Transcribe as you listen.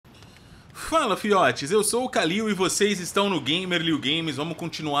Fala, fiotes, eu sou o Kalil e vocês estão no Gamerllil Games. Vamos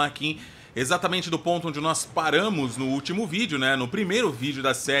continuar aqui exatamente do ponto onde nós paramos no último vídeo, né? No primeiro vídeo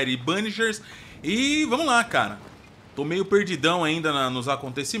da série Banishers. E vamos lá, cara. Tô meio perdidão ainda nos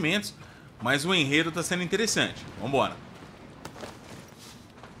acontecimentos, mas o enredo tá sendo interessante. Vambora.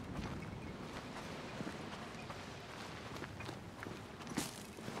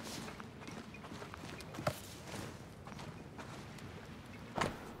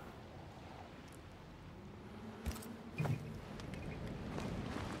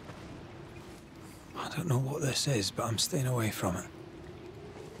 I don't know what this is, but I'm staying away from it.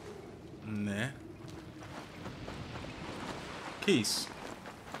 Né? Que isso?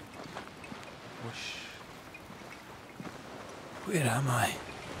 Oxi. Where am I?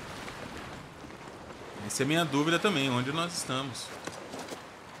 Essa é a minha dúvida também, onde nós estamos.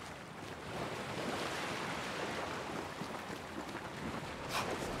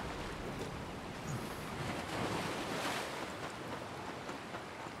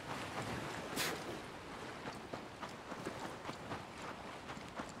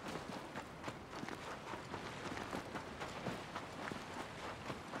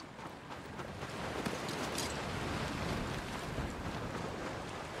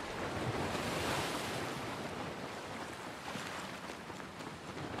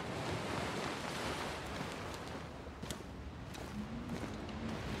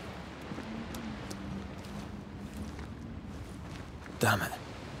 Damn it.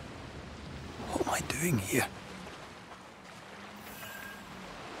 What am I doing here?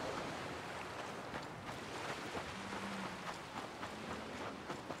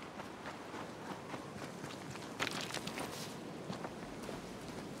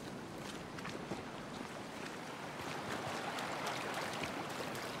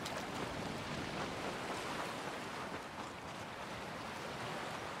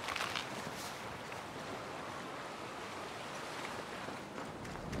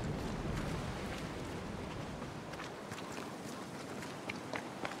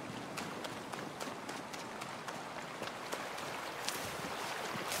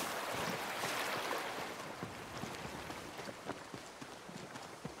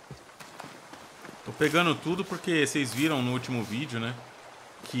 Tô pegando tudo porque vocês viram no último vídeo, né?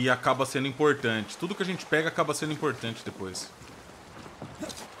 Que acaba sendo importante. Tudo que a gente pega acaba sendo importante depois.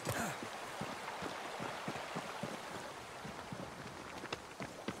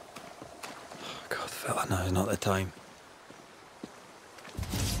 God, fella, now's not the time.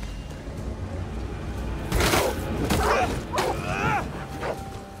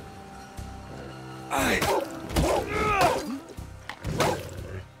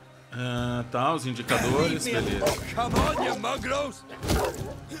 Tá, os indicadores, beleza. Come on, you mugros!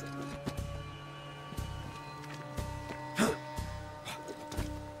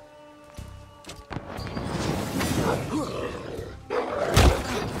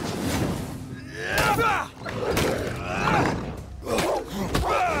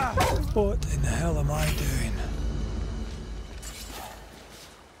 What in the hell am I doing?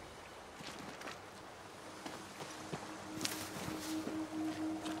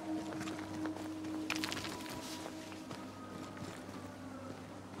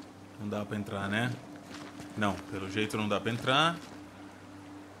 Não dá pra entrar, né? Não, pelo jeito não dá pra entrar.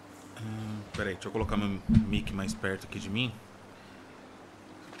 Peraí, deixa eu colocar meu mic mais perto aqui de mim.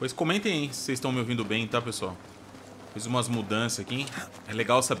 Pois comentem aí se vocês estão me ouvindo bem, tá, pessoal? Fiz umas mudanças aqui. É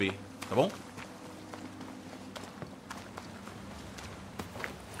legal saber, tá bom?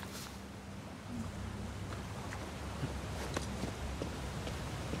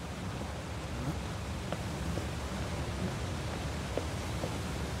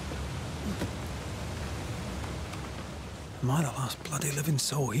 Am I the last bloody living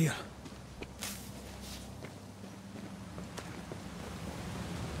soul here?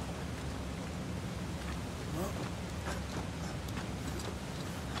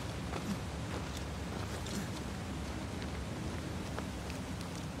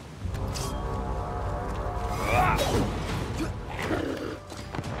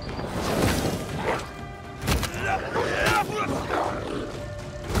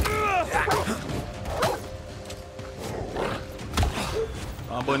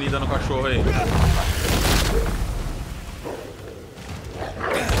 Dá uma banida no cachorro aí.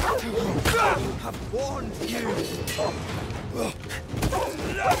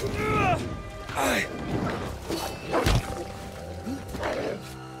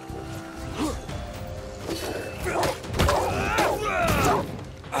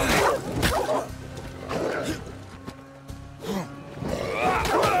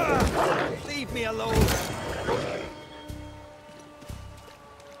 Leave me alone.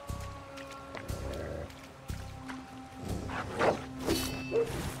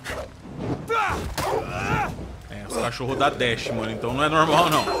 O cachorro dá dash, mano, então não é normal,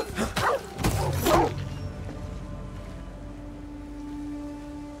 não.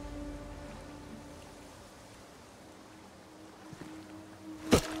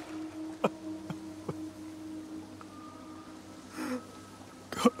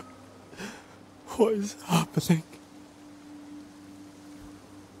 What is happening?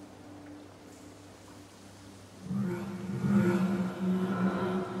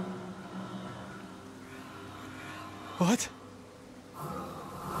 What?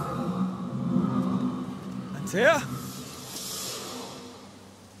 Antea?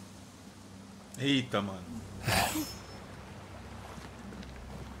 Eita, mano.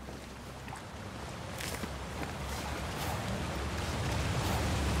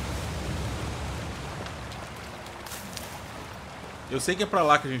 Eu sei que é pra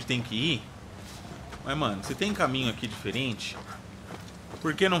lá que a gente tem que ir. Mas, mano, se tem caminho aqui diferente,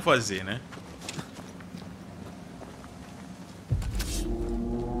 por que não fazer, né?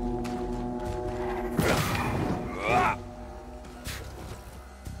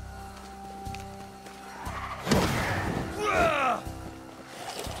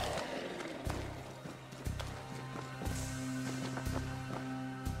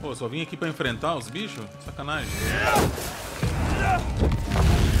 Pô, só vim aqui pra enfrentar os bichos? Sacanagem.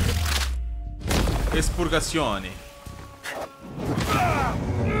 Expurgazione.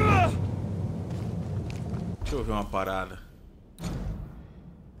 Deixa eu ver uma parada.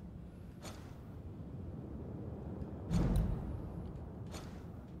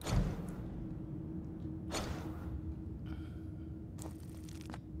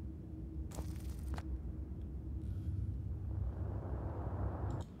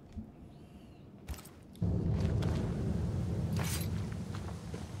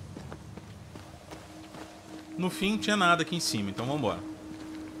 No fim, tinha nada aqui em cima, então vamos embora.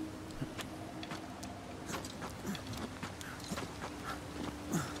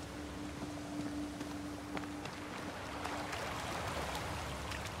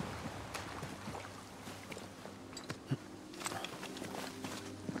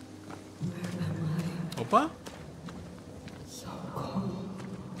 Opa!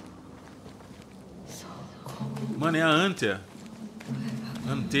 Mano, é a Antea.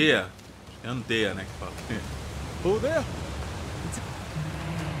 Antea. É Antea, né, que fala. Oh, there.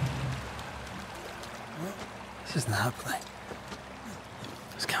 This isn't happening.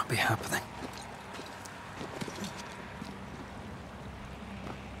 This can't be happening.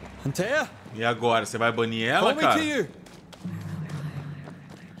 Antea? E agora, você vai banir ela, Call me cara? to you.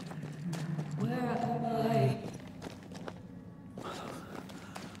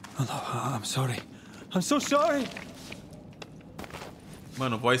 Hello, I'm sorry. I'm so sorry.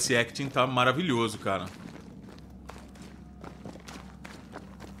 Mano, o voice acting tá maravilhoso, cara.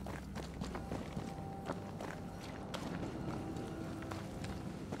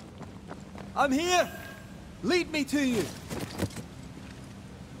 I'm here. Lead me to you.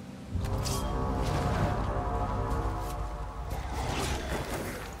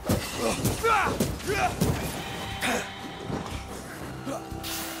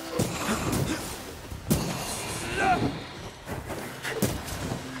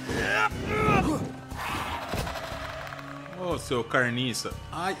 Ô, seu carniça.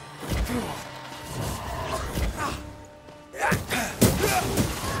 Ai.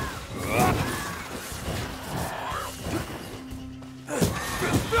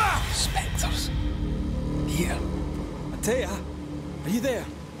 Spectres. Here. Antea, are you there?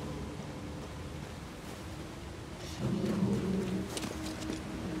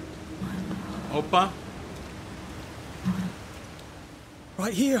 Opa.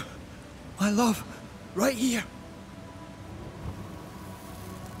 Right here. My love. Right here.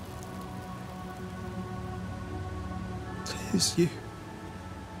 It is you.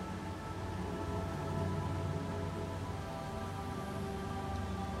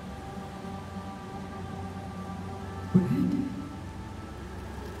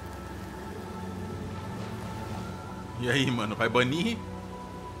 E aí, mano, vai banir?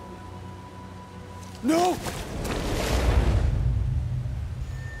 No!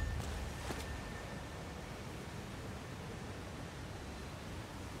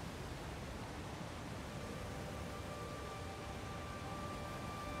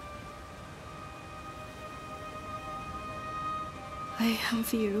 I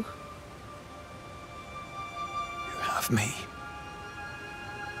have you. You have me.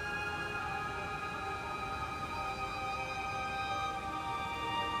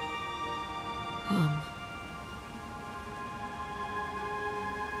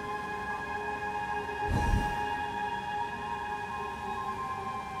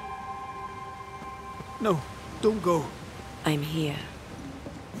 No. Don't go. I'm here.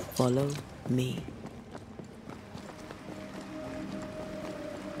 Follow me.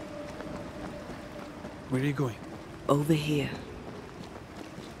 Where are you going? Over here.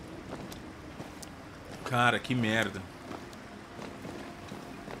 Cara, que merda.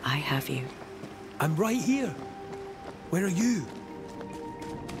 I have you. I'm right here. Where are you?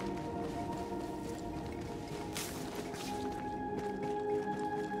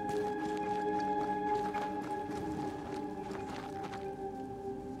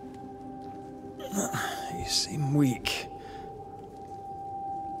 You seem weak.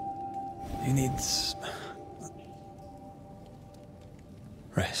 You need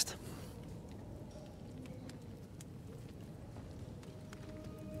rest.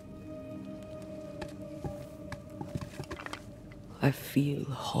 I feel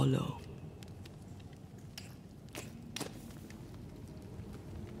hollow.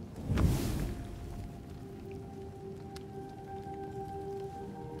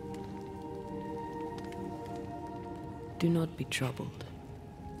 Do not be troubled.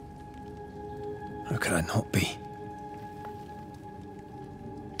 How could I not be?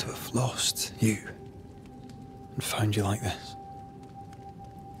 To have lost you and found you like this.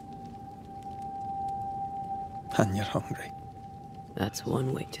 And you're hungry. That's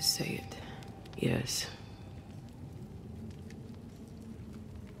one way to say it. Yes.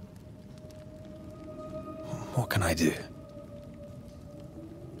 What can I do?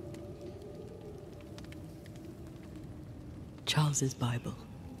 Charles's Bible.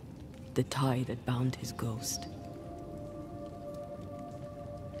 The tie that bound his ghost.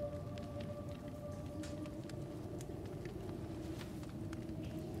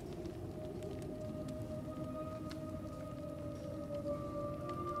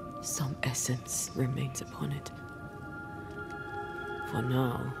 Some essence remains upon it. For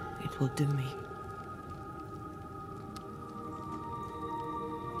now, it will do me.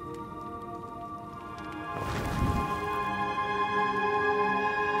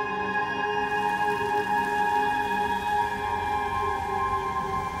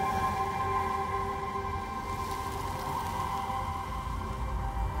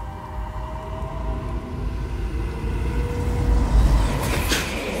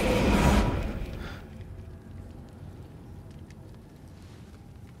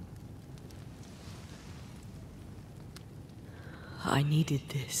 I needed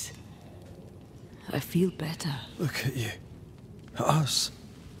this. I feel better. Look at you. At us.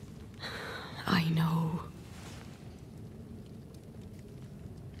 I know.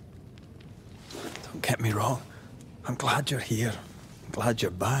 Don't get me wrong. I'm glad you're here. I'm glad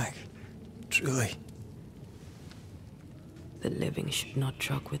you're back. Truly. The living should not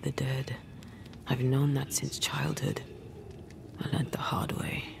truck with the dead. I've known that since childhood. I learned the hard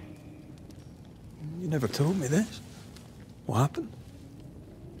way. You never told me this. What happened?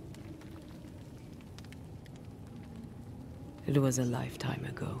 It was a lifetime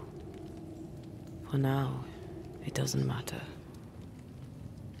ago. For now, it doesn't matter.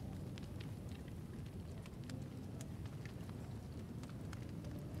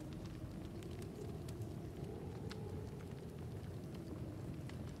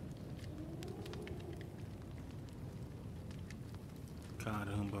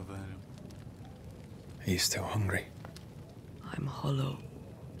 Caramba, velho. Are you still hungry? I'm hollow.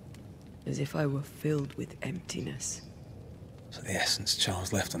 As if I were filled with emptiness. So the essence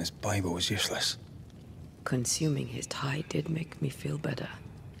Charles left on his Bible was useless. Consuming his tie did make me feel better.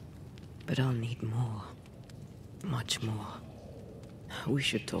 But I'll need more. Much more. We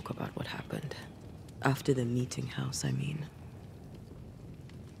should talk about what happened. After the meeting house, I mean.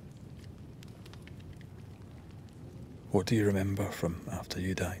 What do you remember from after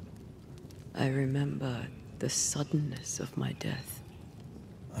you died? I remember the suddenness of my death.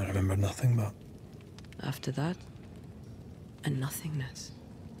 I remember nothing but... After that, a nothingness.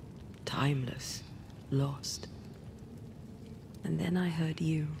 Timeless. Lost. And then I heard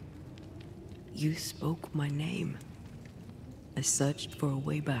you. You spoke my name. I searched for a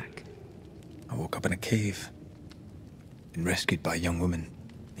way back. I woke up in a cave. Been rescued by a young woman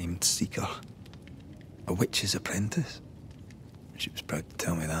named Seeker. A witch's apprentice. She was proud to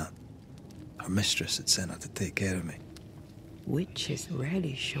tell me that. Her mistress had sent her to take care of me. Witches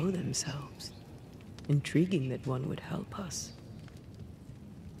rarely show themselves. Intriguing that one would help us.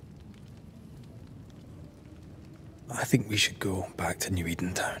 I think we should go back to New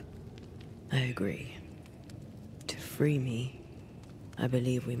Edentown. I agree. To free me, I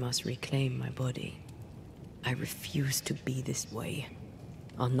believe we must reclaim my body. I refuse to be this way.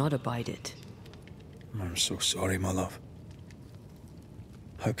 I'll not abide it. I'm so sorry, my love.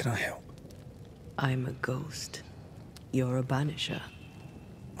 How can I help? I'm a ghost. You're a banisher.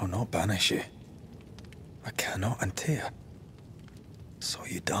 I'll not banish you. I cannot, Antea. So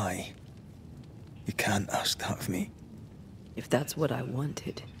you die. You can't ask that of me. If that's what I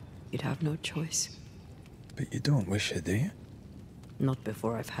wanted, you'd have no choice. But you don't wish it, do you? Not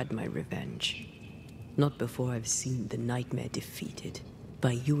before I've had my revenge. Not before I've seen the nightmare defeated.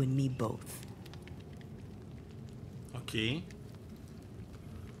 By you and me both. Ok.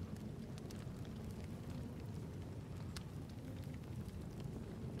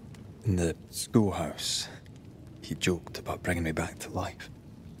 In the schoolhouse, he joked about bringing me back to life.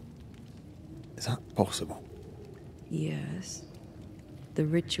 Is that possible? Yes. The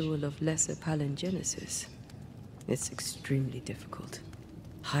ritual of lesser palingenesis. It's extremely difficult.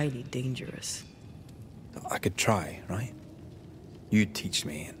 Highly dangerous. I could try, right? You'd teach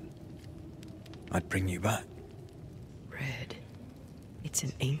me and I'd bring you back. Red. It's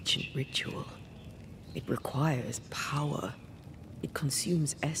an ancient ritual. It requires power. It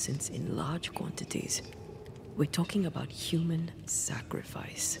consumes essence in large quantities. We're talking about human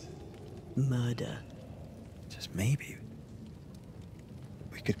sacrifice. Murder. Just maybe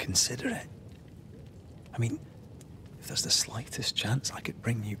we could consider it. I mean, if there's the slightest chance I could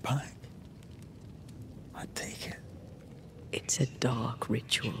bring you back, I'd take it. It's a dark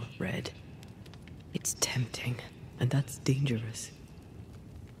ritual, Red. It's tempting, and that's dangerous.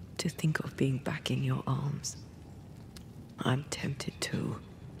 To think of being back in your arms. I'm tempted too.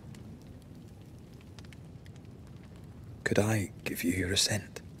 Could I give you your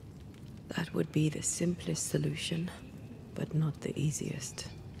assent? That would be the simplest solution, but not the easiest.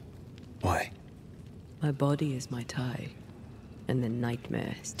 Why? My body is my tie, and the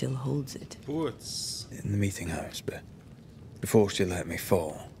nightmare still holds it. Putz. In the meeting house, but before she let me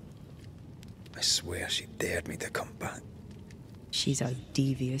fall, I swear she dared me to come back. She's as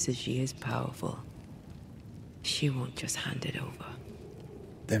devious as she is powerful. She won't just hand it over.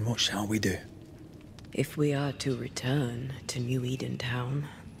 Then what shall we do? If we are to return to New Eden Town,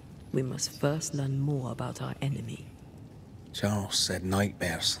 we must first learn more about our enemy. Charles said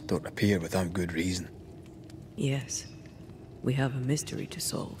nightmares don't appear without good reason. Yes, we have a mystery to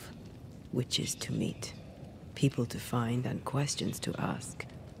solve. Witches to meet, people to find, and questions to ask.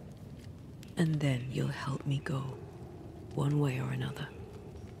 And then you'll help me go, one way or another.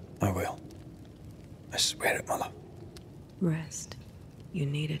 I will. I swear it, Mother. Rest. You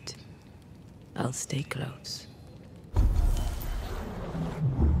need it. I'll stay close.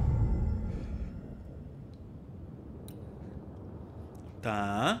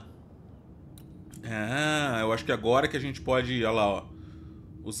 Tá. Ah, eu acho que agora que a gente pode, olha lá, ó,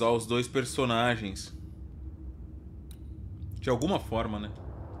 usar os dois personagens. De alguma forma, né?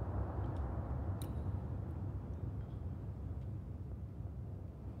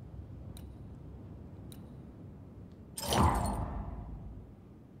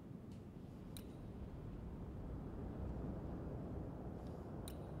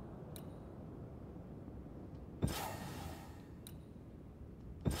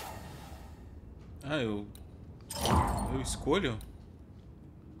 Ah, eu escolho?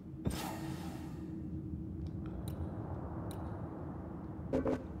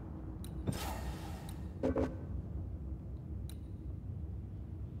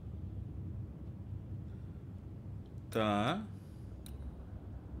 Tá.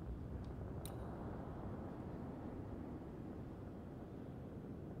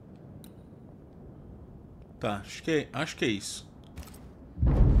 Tá, acho que é isso.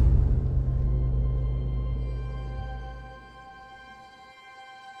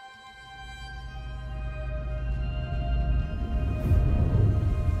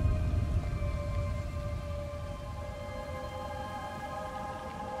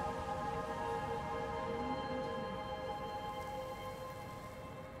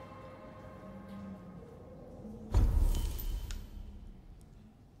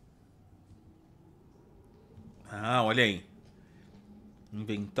 Ah, olha aí.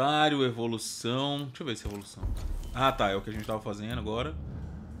 Inventário, evolução. Deixa eu ver se é evolução. Ah, tá. É o que a gente tava fazendo agora.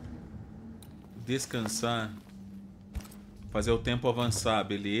 Descansar. Fazer o tempo avançar.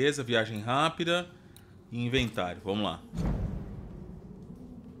 Beleza. Viagem rápida. E inventário. Vamos lá.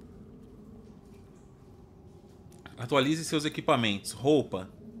 Atualize seus equipamentos. Roupa.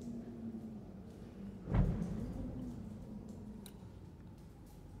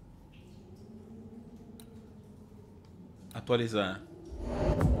 Atualizar.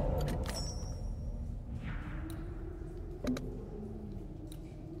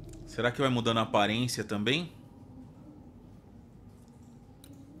 Será que vai mudando a aparência também?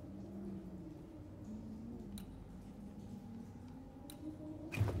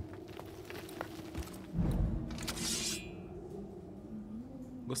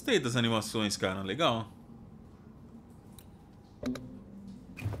 Gostei das animações, cara. Legal.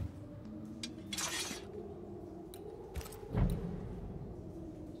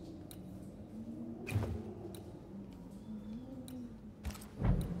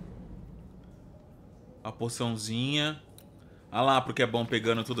 A poçãozinha. Ah lá, porque é bom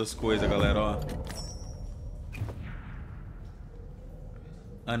pegando todas as coisas, galera, ó.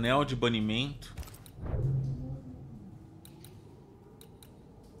 Anel de banimento.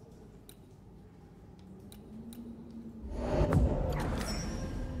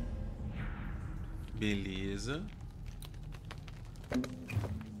 Beleza.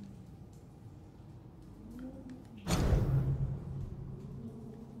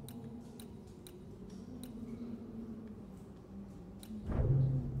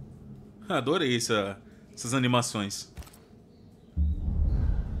 Adorei essas animações.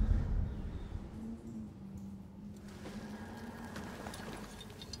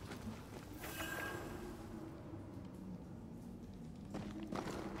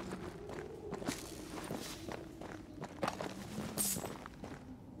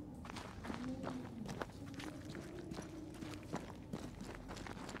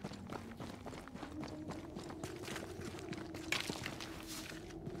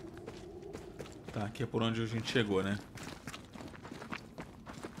 Tá, aqui é por onde a gente chegou, né?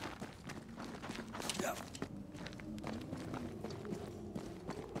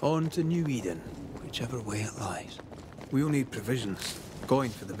 On to New Eden, whichever way it lies. We'll need provisions,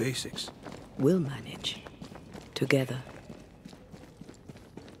 going for the basics. We'll manage. Together.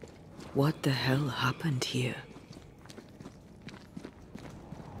 What the hell happened here?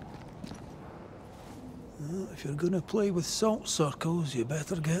 Well, if you're gonna play with salt circles, you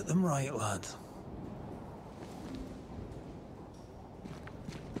better get them right, lad.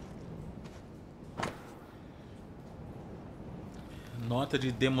 Nota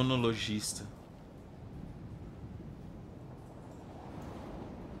de demonologista.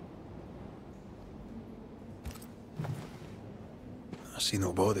 I see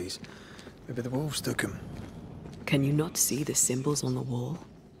no bodies. Maybe the wolves took him. Can you not see the symbols on the wall?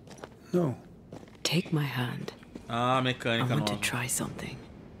 No. Take my hand. Ah, I mecânica want to nova. try something.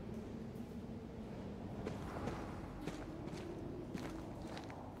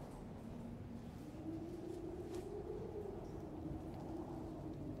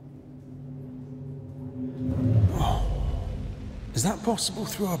 Is that possible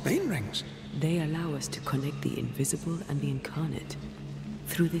through our bane rings? They allow us to connect the invisible and the incarnate.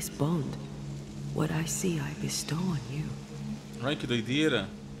 Through this bond, what I see I bestow on you. Ai, que doideira.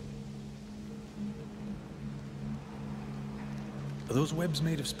 Are those webs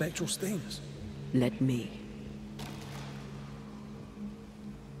made of spectral stains? Let me.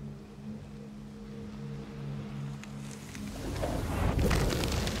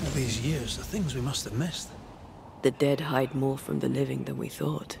 All these years, the things we must have missed. The dead hide more from the living than we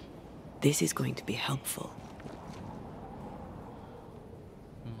thought. This is going to be helpful.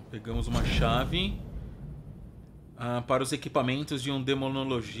 Pegamos uma chave para os equipamentos de um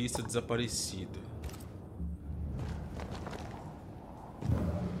demonologista desaparecido.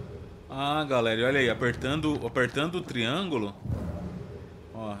 Ah, galera, olha aí, apertando o triângulo,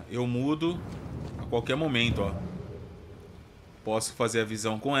 ó, eu mudo a qualquer momento, ó. Posso fazer a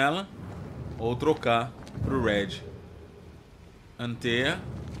visão com ela ou trocar pro Red. Antea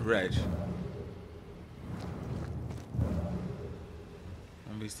Red.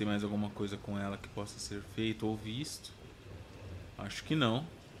 Vamos ver se tem mais alguma coisa com ela que possa ser feito ou visto. Acho que não.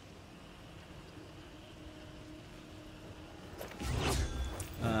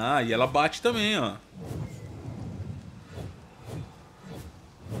 Ah, e ela bate também, ó.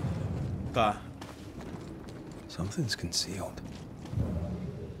 Tá. Something's concealed.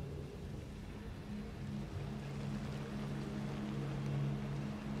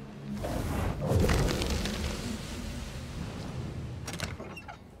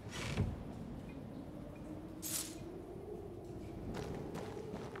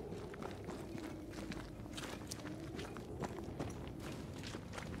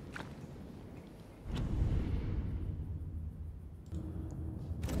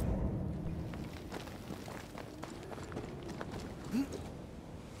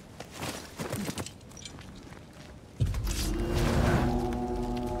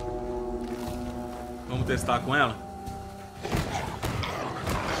 Vamos testar com ela?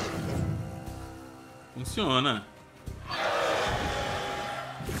 Funciona.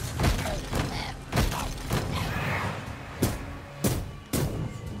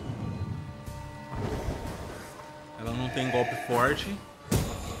 Ela não tem golpe forte.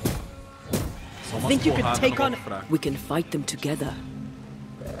 Só umas Think you could porradas no take on? golpe fraco. We can fight them together.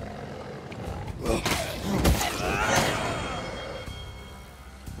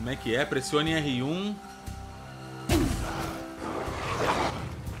 Como é que é? Pressione R1.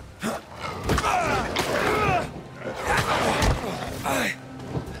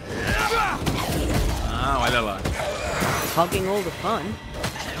 Ah, olha lá. Hogging all the fun.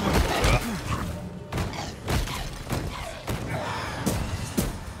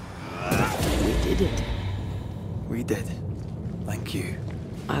 We did it. We did. Thank you.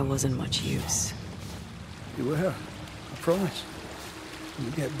 I wasn't much use. You were. I promise.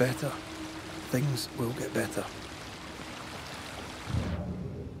 You'll get better. Things will get better.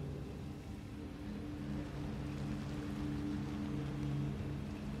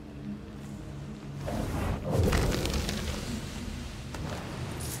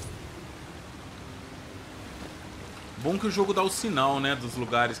 Bom que o jogo dá o sinal, né, dos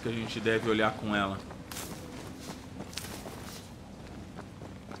lugares que a gente deve olhar com ela.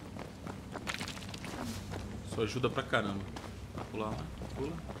 Isso ajuda pra caramba. Vai pular lá?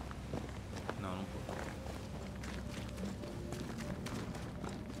 Pula? Não, não pula.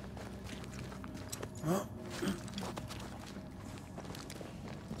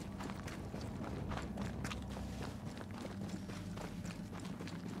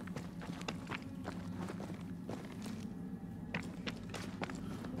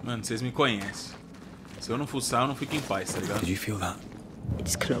 Mano, vocês me conhecem. Se eu não fuçar, eu não fico em paz, tá ligado? Did you feel that?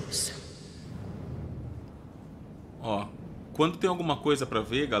 It's close. Ó, quando tem alguma coisa pra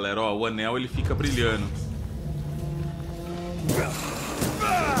ver, galera, ó, o anel ele fica brilhando.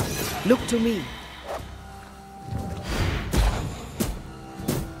 Look to me.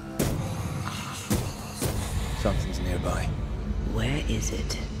 Something's nearby. Where is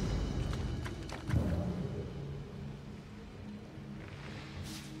it?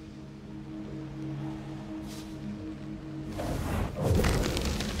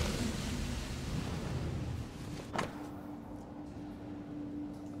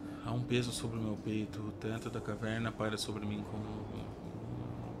 Há um peso sobre o meu peito, o teto da caverna paira sobre mim como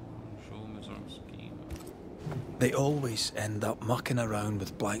show meus ombros. They always end up mucking around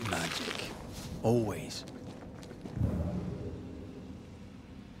with black magic. Always.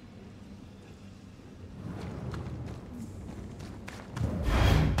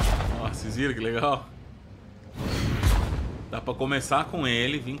 Nossa, vocês viram que legal? Dá pra começar com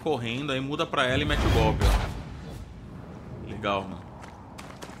ele, vir correndo, aí muda pra ela e mete o golpe, ó. Legal, mano.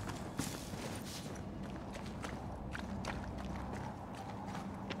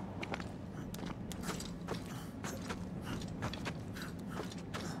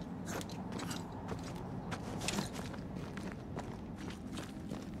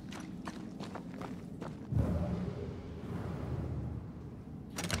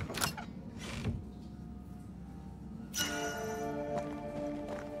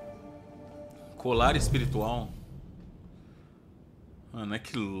 Colar espiritual. Mano, é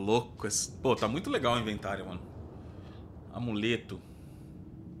que louco. Pô, tá muito legal o inventário, mano. Amuleto.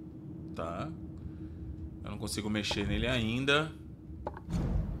 Tá. Eu não consigo mexer nele ainda.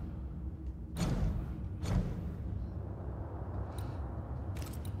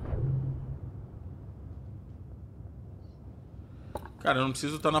 Cara, eu não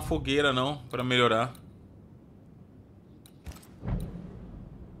preciso estar na fogueira, não, pra melhorar.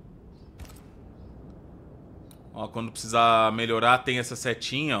 Ó, quando precisar melhorar, tem essa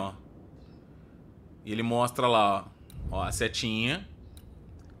setinha, ó. E ele mostra lá, ó, a setinha.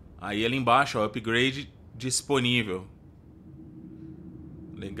 Aí ali embaixo, ó, upgrade disponível.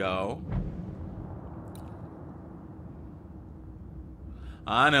 Legal.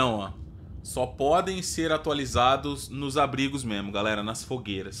 Ah, não, ó. Só podem ser atualizados nos abrigos mesmo, galera, nas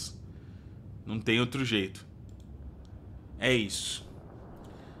fogueiras. Não tem outro jeito. É isso.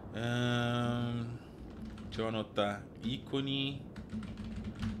 Deixa eu anotar. Ícone.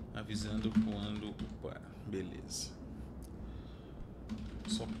 Avisando quando... Opa, beleza.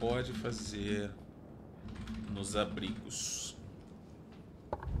 Só pode fazer nos abrigos.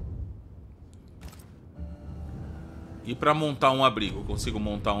 E pra montar um abrigo? Consigo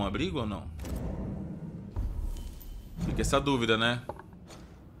montar um abrigo ou não? Fica essa dúvida, né?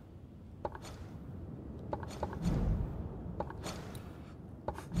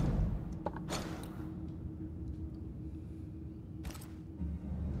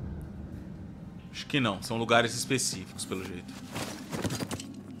 Acho que não. São lugares específicos, pelo jeito.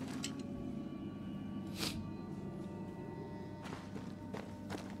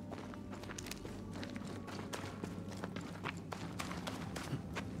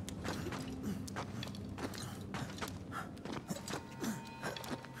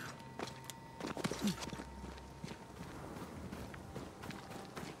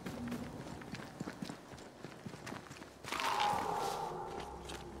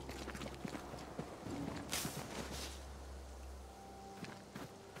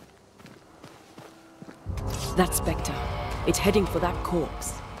 That spectre. It's heading for that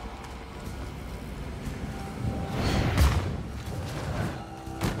corpse.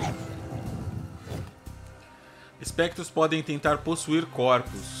 Espectros podem tentar possuir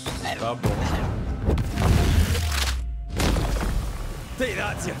corpos. Tá bom.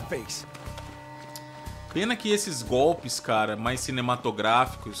 Pena que esses golpes, cara, mais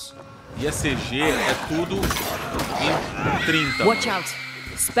cinematográficos e a CG é tudo em 30. Watch out!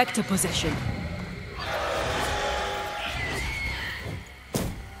 Spectre possession.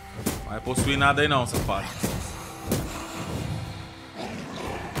 Não vai possuir nada aí não, safado.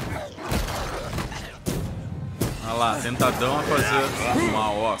 Olha lá, tentadão a fazer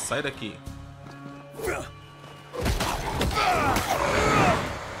mal, ó, sai daqui.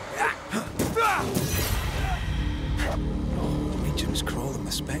 Legion's crawling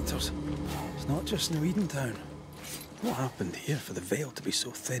with spectres. It's not just New Edentown. What happened here for the veil to be so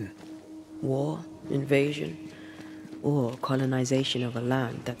thin? War, invasion, or colonization of a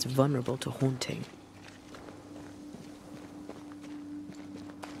land that's vulnerable to haunting.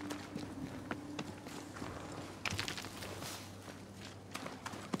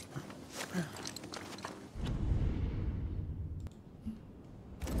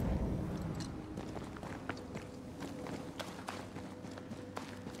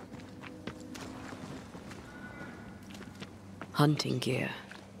 Hunting gear.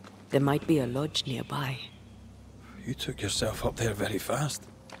 There might be a lodge nearby. You took yourself up there very fast.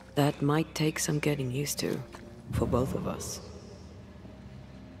 That might take some getting used to, for both of us.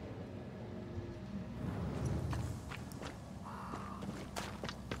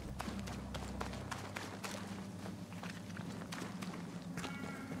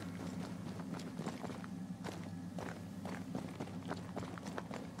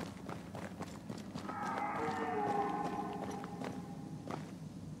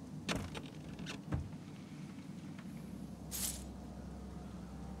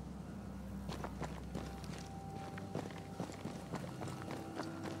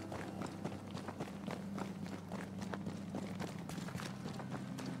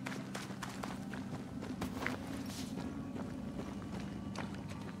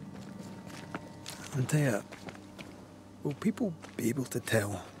 Antea, will people be able to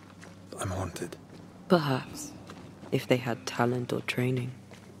tell that I'm haunted? Perhaps, if they had talent or training.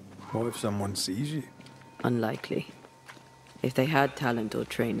 What if someone sees you? Unlikely. If they had talent or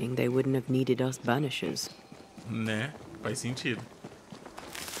training, they wouldn't have needed us Banishers. Né? Faz sentido.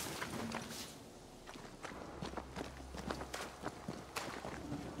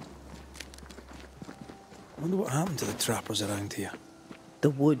 I wonder what happened to the trappers around here. The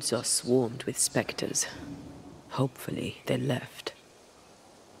woods are swarmed with spectres. Hopefully, they left.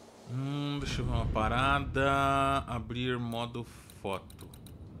 Deixa eu ver uma parada. Abrir modo foto.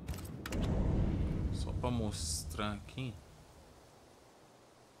 Só pra mostrar aqui.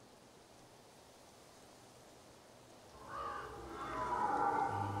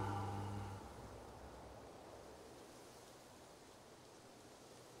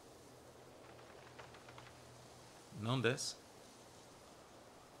 Não desce.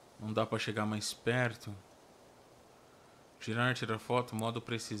 Não dá pra chegar mais perto. Girar, tirar foto, modo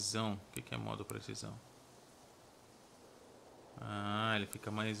precisão. O que é modo precisão? Ah, ele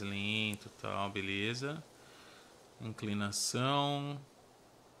fica mais lento e tal, beleza. Inclinação.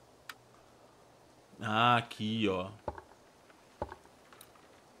 Ah, aqui, ó.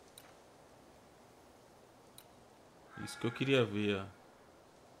 Isso que eu queria ver, ó.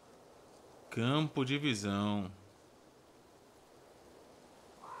 Campo de visão.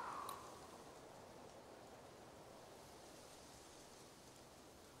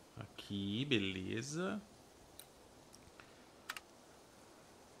 Aqui, beleza.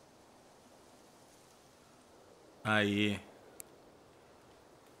 Aí.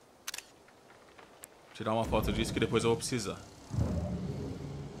 Tirar uma foto disso que depois eu vou precisar.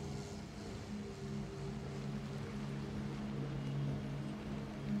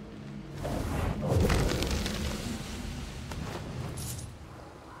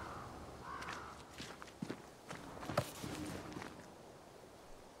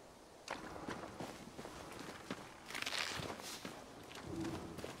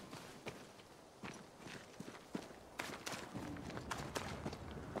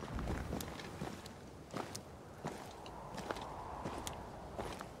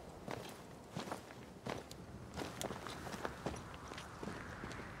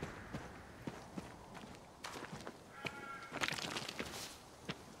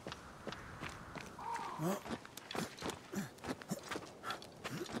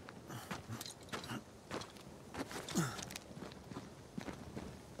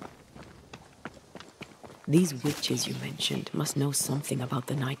 These witches you mentioned must know something about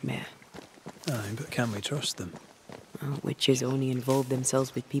the nightmare. Aye, but can we trust them? Witches only involve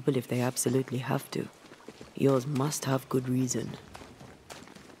themselves with people if they absolutely have to. Yours must have good reason.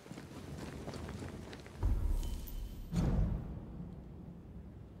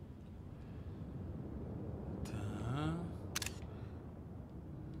 Tá.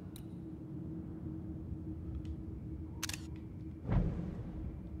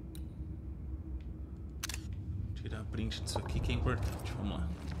 Tirar print disso aqui que é importante. Vamos lá.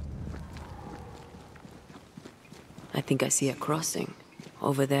 I think I see a crossing.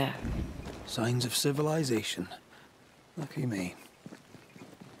 Over there. Signs of civilization. Lucky me.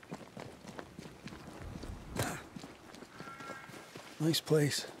 Nice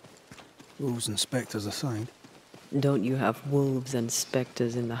place. Wolves and spectres aside. Don't you have wolves and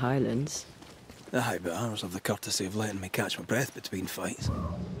spectres in the Highlands? Aye, but ours have the courtesy of letting me catch my breath between fights.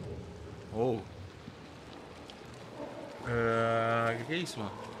 Oh. Que é isso,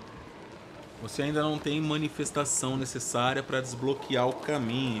 mano? Você ainda não tem manifestação necessária para desbloquear o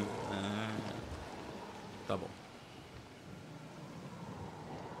caminho. Tá bom.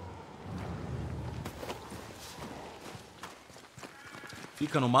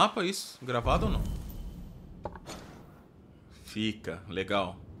 Fica no mapa isso? Gravado ou não? Fica.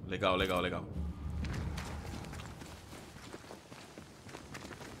 Legal. Legal, legal, legal.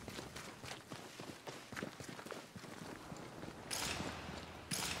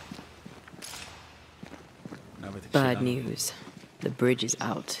 Bad news. The bridge is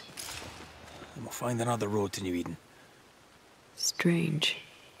out. And we'll find another road to New Eden. Strange.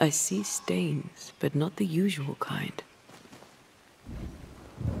 I see stains, but not the usual kind.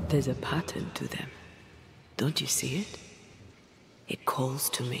 There's a pattern to them. Don't you see it? It calls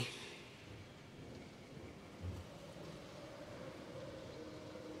to me.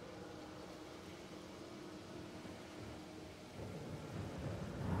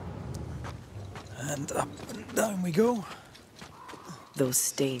 And up and down we go. Those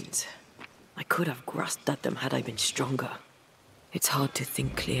stains. I could have grasped at them had I been stronger. It's hard to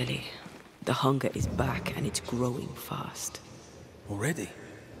think clearly. The hunger is back and it's growing fast. Already?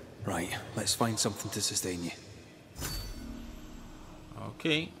 Right, let's find something to sustain you.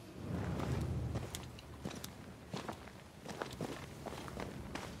 Ok.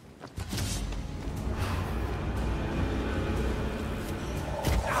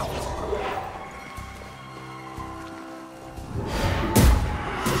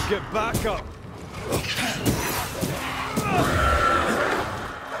 Get back up!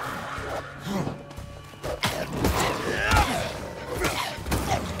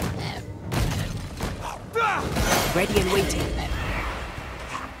 Ready and waiting.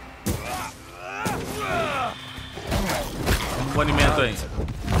 Um alimento aí.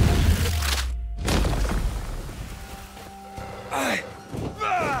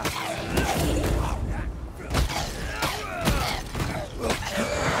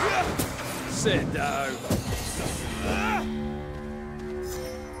 Sit down.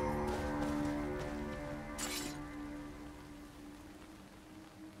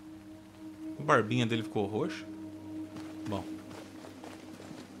 A barbinha dele ficou roxa. Bom.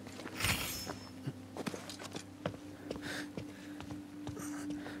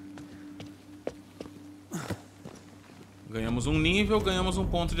 Ganhamos um nível, ganhamos um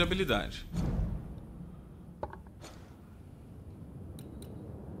ponto de habilidade.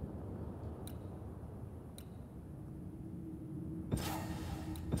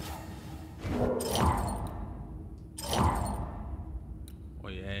 Oh,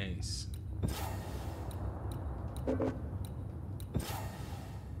 yes.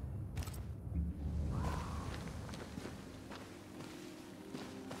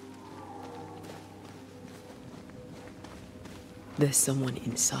 There's someone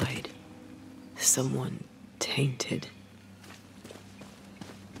inside. Someone tainted.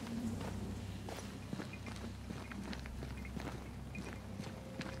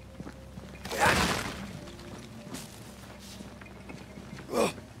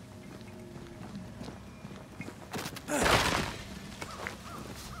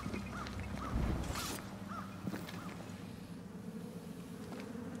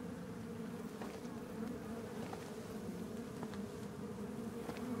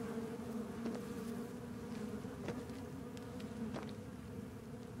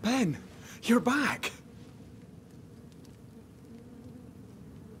 Ben, you're back.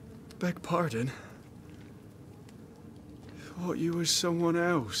 Beg pardon. Thought you was someone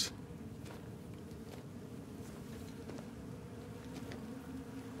else.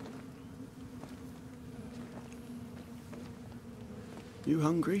 You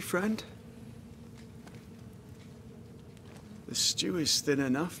hungry, friend? The stew is thin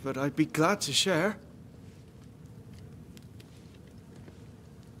enough, but I'd be glad to share.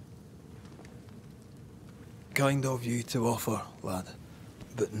 Kind of you to offer, lad.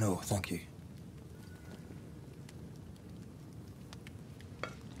 But no, thank you.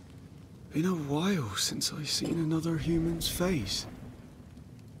 Been a while since I've seen another human's face.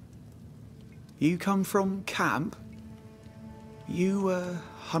 You come from camp? You a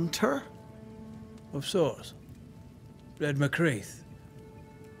hunter? Of sorts. Red Mac Raith.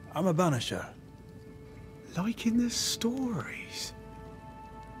 I'm a banisher. Like in the stories.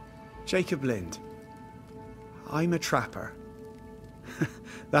 Jacob Lind. I'm a trapper.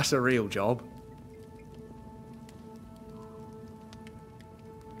 That's a real job.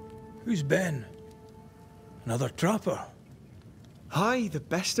 Who's Ben? Another trapper? Aye, the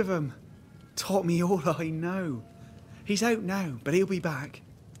best of 'em. Taught me all I know. He's out now, but he'll be back.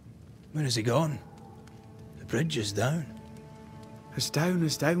 When is he gone? The bridge is down. As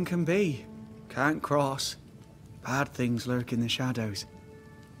down can be. Can't cross. Bad things lurk in the shadows.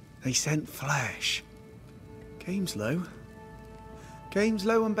 They scent flesh. Game's low. Game's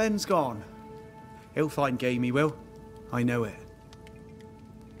low and Ben's gone. He'll find game, he will. I know it.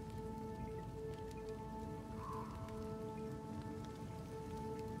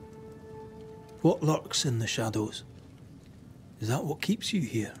 What lurks in the shadows? Is that what keeps you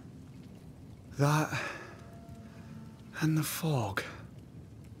here? That and the fog.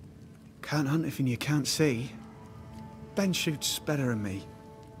 Can't hunt if you can't see. Ben shoots better than me.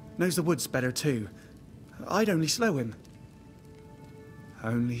 Knows the woods better too. I'd only slow him.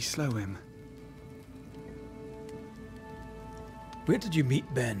 Only slow him. Where did you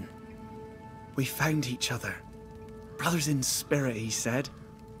meet Ben? We found each other. Brothers in spirit, he said.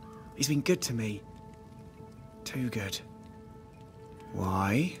 He's been good to me. Too good.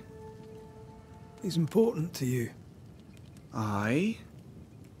 Why? He's important to you. I?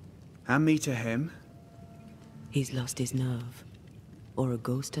 And me to him? He's lost his nerve, or a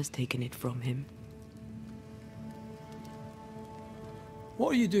ghost has taken it from him.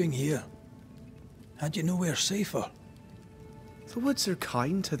 What are you doing here? Had you nowhere safer? The woods are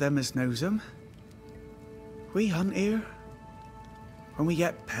kind to them as knows 'em. We hunt here. When we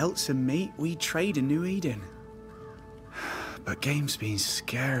get pelts and meat, we trade in New Eden. But game's been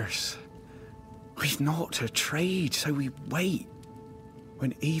scarce. We've naught to trade, so we wait.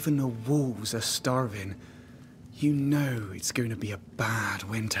 When even the wolves are starving, you know it's going to be a bad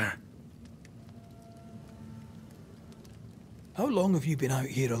winter. How long have you been out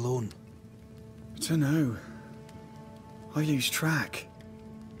here alone? Dunno. I lose track.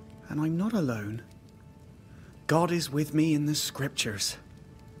 And I'm not alone. God is with me in the scriptures.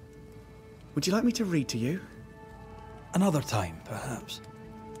 Would you like me to read to you? Another time, perhaps.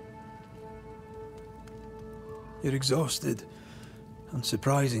 You're exhausted.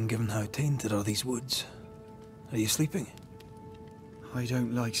 Unsurprising given how tainted are these woods. Are you sleeping? I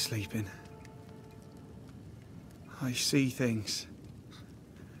don't like sleeping. I see things.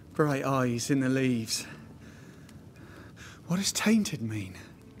 Bright eyes in the leaves. What does tainted mean?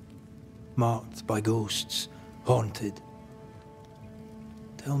 Marked by ghosts. Haunted.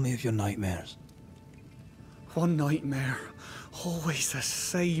 Tell me of your nightmares. One nightmare. Always the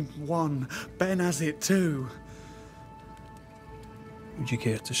same one. Ben has it too. Would you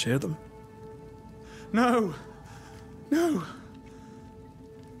care to share them? No. No.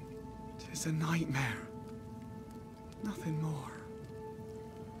 Tis a nightmare. Nothing more.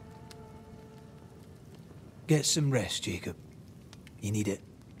 Get some rest, Jacob. You need it.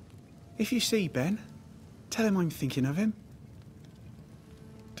 If you see Ben, tell him I'm thinking of him.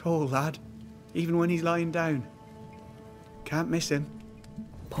 Tall lad, even when he's lying down. Can't miss him.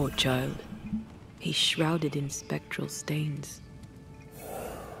 Poor child. He's shrouded in spectral stains.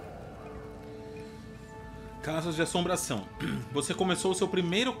 Casos de assombração. Você começou o seu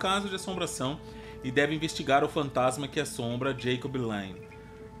primeiro caso de assombração e deve investigar o fantasma que assombra Jacob Lind.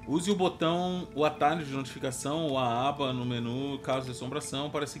 Use o atalho de notificação ou a aba no menu caso de assombração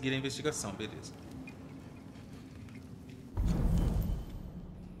para seguir a investigação, beleza.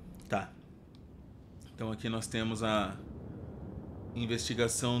 Tá. Então aqui nós temos a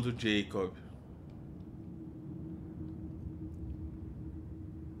investigação do Jacob.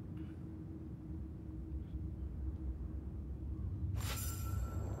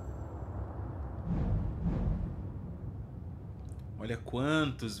 Olha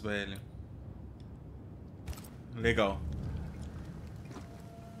quantos, velho. Legal.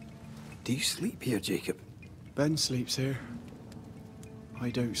 Do you sleep here, Jacob? Ben sleeps here.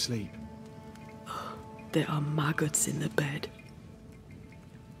 I don't sleep. There are maggots in the bed.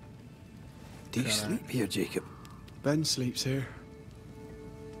 Do you sleep here, Jacob? Ben sleeps here.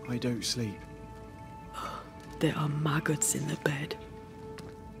 I don't sleep. There are maggots in the bed.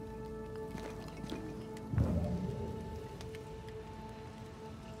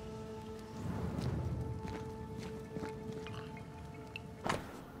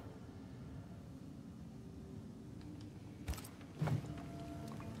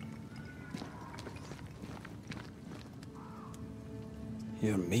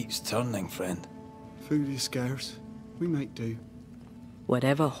 Your meat's turning, friend. Food is scarce. We make do.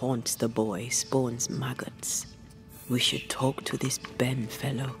 Whatever haunts the boy spawns maggots. We should talk to this Ben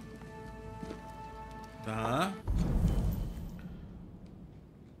fellow. Tá.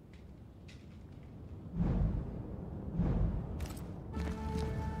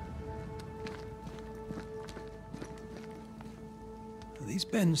 Are these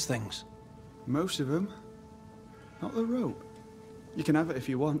Ben's things? Most of them. Not the rope. You can have it if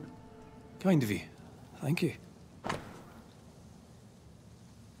you want. Kind of you. Thank you.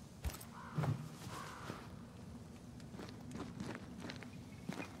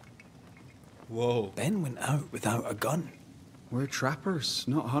 Whoa. Ben went out without a gun. We're trappers,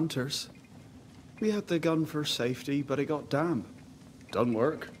 not hunters. We had the gun for safety, but it got damp. Doesn't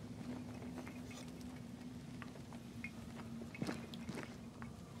work.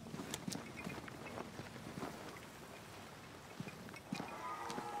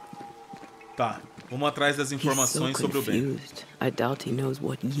 Tá. Vamos atrás das informações sobre o Ben. Confused. I doubt he knows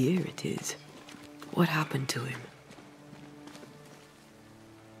what year it is. What happened to him?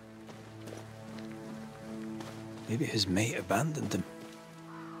 Maybe his mate abandoned him.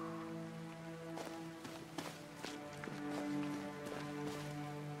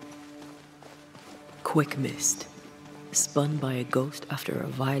 Quick mist. Spun by a ghost after a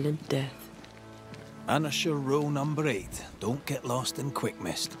violent death. Banishers rule number 8. Don't get lost in quick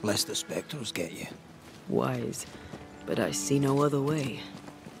mist, lest the spectres get you. Wise, but I see no other way.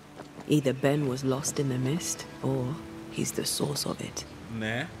 Either Ben was lost in the mist, or he's the source of it.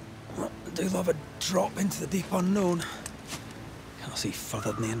 Né? I do love a drop into the deep unknown. Can't see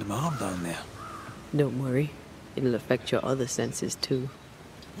further than the end of my arm down there. Don't worry, it'll affect your other senses too.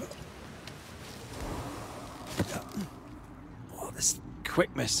 Oh, this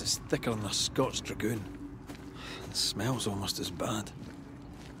quick mist is thicker than a Scots dragoon. It smells almost as bad.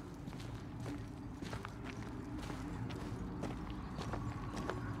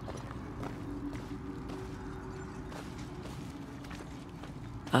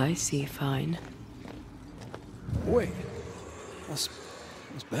 I see fine. Wait, that's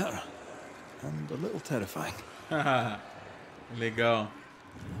better. And a little terrifying. Legal.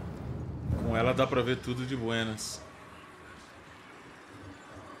 Com ela dá pra ver tudo de buenas.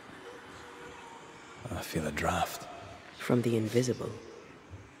 I feel a draft. From the invisible.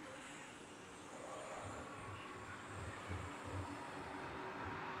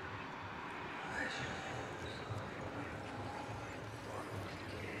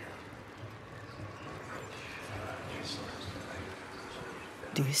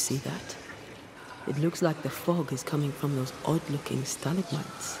 Do you see that? It looks like the fog is coming from those odd-looking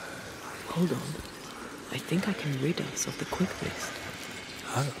stalagmites. Hold on. I think I can rid us of the quick mist.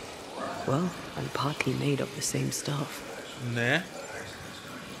 How? Well, I'm partly made of the same stuff. Né?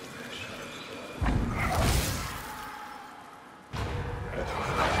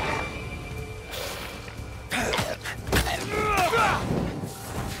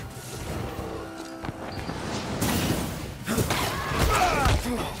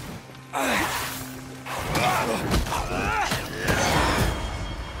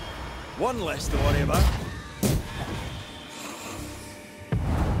 One less to worry about.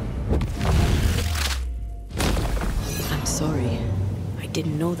 I'm sorry. I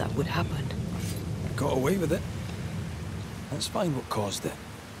didn't know that would happen. Got away with it. Let's find what caused it.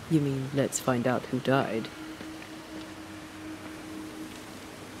 You mean, let's find out who died?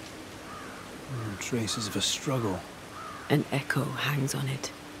 Traces of a struggle. An echo hangs on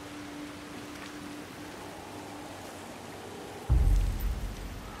it.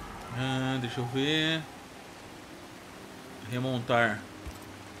 Deixa eu ver. Remontar.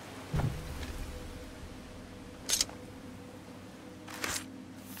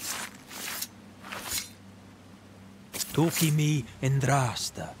 Toki mi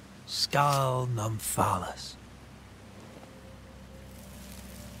indrasta, skal nam falas.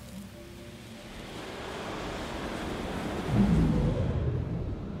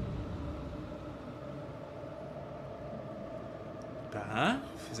 Tá,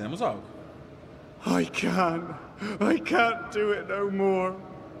 fizemos algo. I can't do it no more.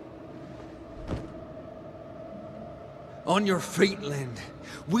 On your feet, Lind.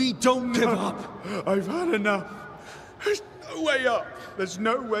 We don't give up. I've had enough. There's no way up. There's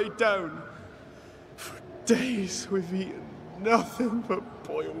no way down. For days we've eaten nothing but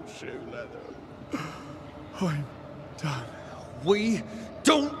boiled shoe leather. I'm done. We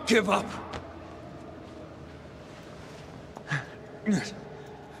don't give up.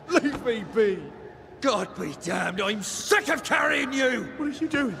 Leave me be. God be damned, I'm sick of carrying you! What are you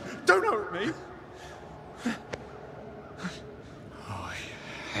doing? Don't hurt me. I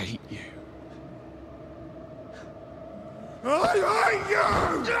hate you. I hate you!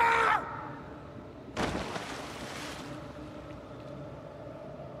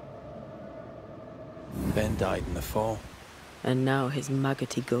 Ben died in the fall. And now his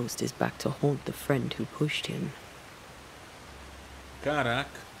maggoty ghost is back to haunt the friend who pushed him. Caraca.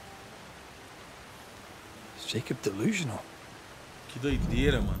 Is Jacob delusional? Que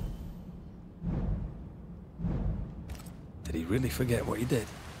doideira, mano. Did he really forget what he did?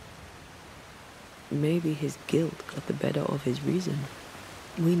 Maybe his guilt got the better of his reason.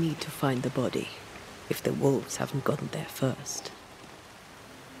 We need to find the body, if the wolves haven't gotten there first.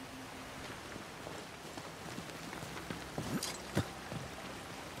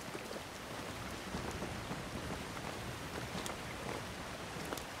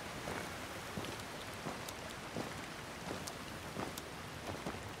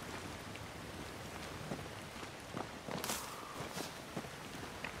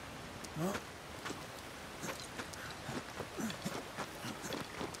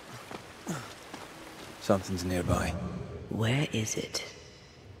 Something's nearby. Where is it?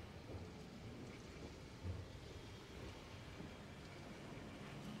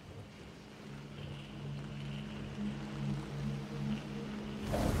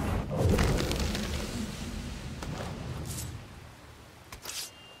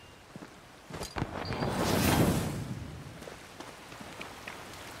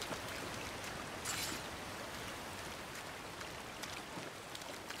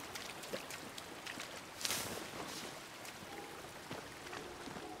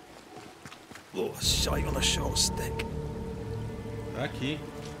 Oh, a shite on a short stick. Tá aqui.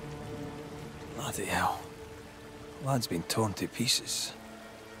 Bloody hell. Lad's been torn to pieces.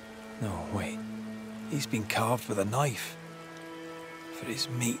 No, wait. He's been carved with a knife. For his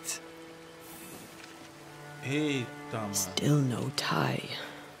meat. Eita, mano. Still no tie.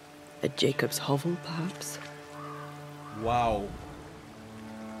 A Jacob's hovel, perhaps? Uau.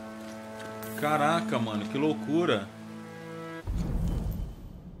 Caraca, mano, que loucura.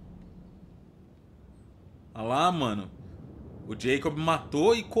 Olha lá, mano. O Jacob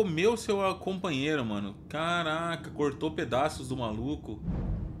matou e comeu seu companheiro, mano. Caraca, cortou pedaços do maluco.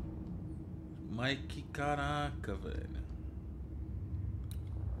 Mas que caraca, velho.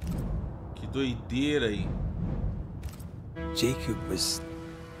 Que doideira aí. Jacob was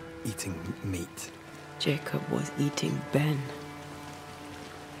eating meat. Jacob was eating Ben.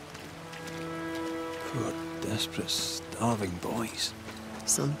 Poor, desperate, starving boys.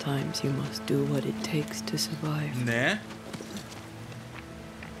 Sometimes you must do what it takes to survive. Né?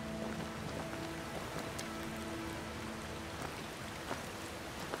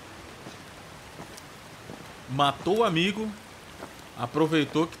 Matou o amigo,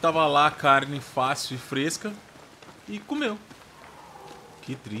 aproveitou que tava lá a carne fácil e fresca e comeu.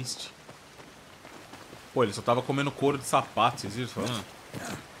 Que triste. Pô, ele só tava comendo couro de sapato, vocês viram falando?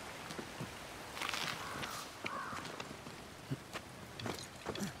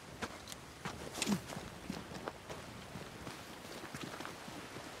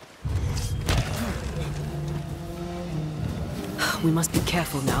 We must be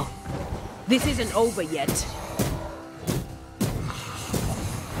careful now. This isn't over yet.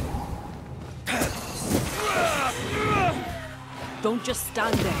 Don't just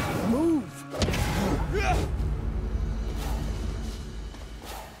stand there. Move!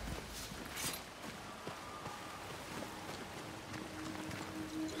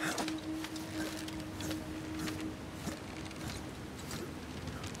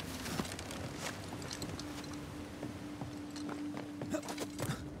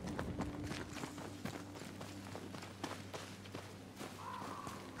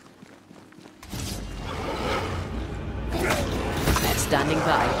 Standing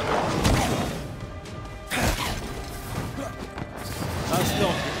by.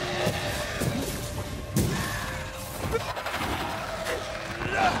 Não.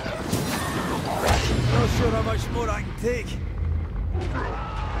 Not sure how much more I can take.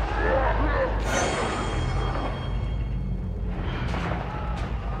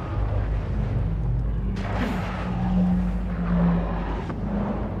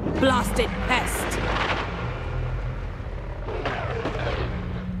 Blasted pest!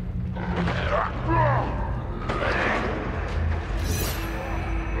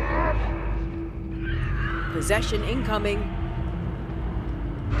 Possession incoming.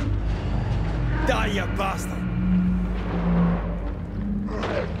 Die, you bastard!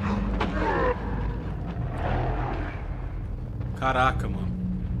 Caraca, mano.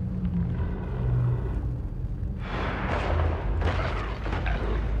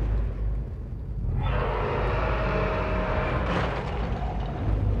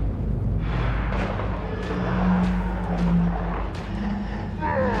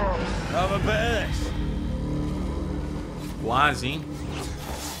 Have a bit of this. Quase, hein?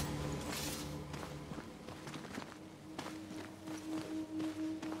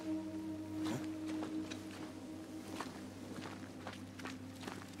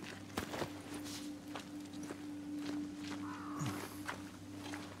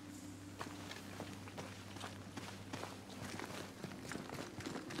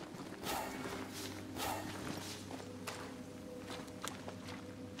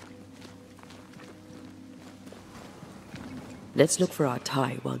 Let's look for our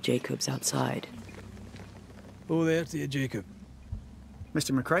tie while Jacob's outside. Oh, there to you, Jacob.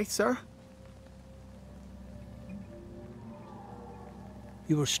 Mr. Mac Raith, sir?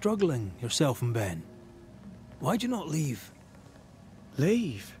 You were struggling, yourself and Ben. Why'd you not leave?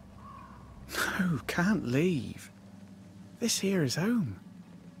 Leave? No, can't leave. This here is home.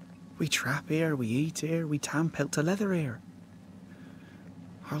 We trap here, we eat here, we tan pelt to leather here.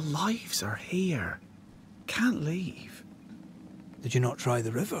 Our lives are here. Can't leave. Did you not try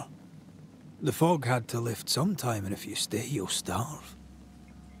the river? The fog had to lift sometime, and if you stay, you'll starve.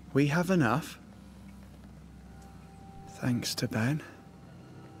 We have enough. Thanks to Ben.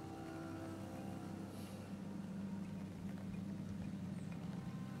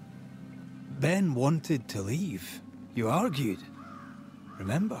 Ben wanted to leave. You argued.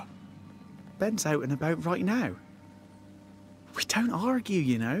 Remember? Ben's out and about right now. We don't argue,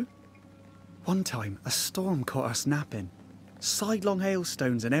 you know. One time, a storm caught us napping. Sidelong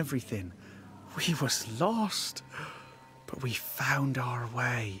hailstones and everything. We was lost. But we found our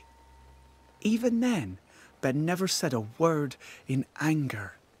way. Even then, Ben never said a word in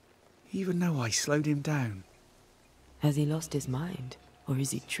anger. Even though I slowed him down. Has he lost his mind? Or is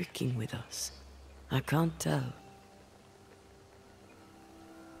he tricking with us? I can't tell.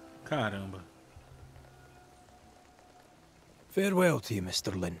 Caramba. Farewell to you,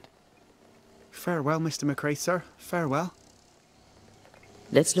 Mr. Lind. Farewell, Mr. Mac Raith, sir. Farewell.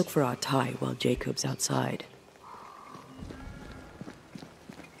 Let's look for our tie while Jacob's outside.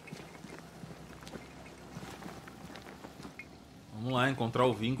 Vamos lá, encontrar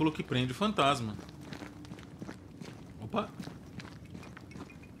o vínculo que prende o fantasma. Opa.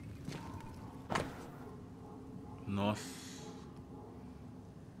 Nossa.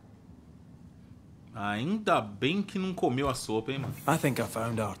 Ainda bem que não comeu a sopa, hein, mano? I think I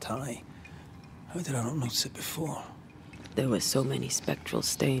found our tie. How did I not notice it before? There were so many spectral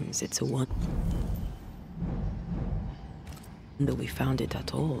stains, it's a wonder we found it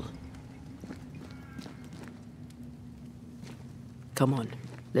at all. Come on,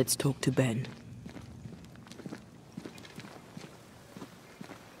 let's talk to Ben.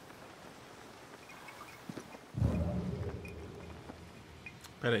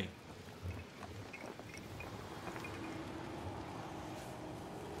 Pera aí.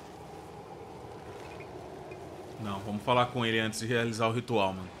 Não, vamos falar com ele antes de realizar o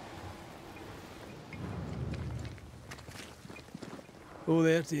ritual, mano. Oh,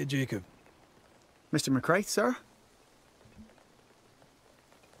 there to you, Jacob. Mr. Mac Raith, sir?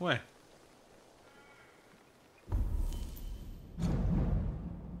 Ué.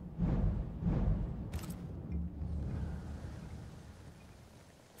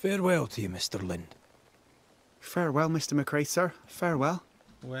 Farewell to you, Mr. Lind. Farewell, Mr. Mac Raith, sir. Farewell.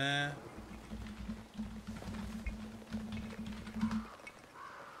 Ué.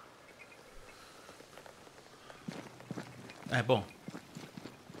 É, bom.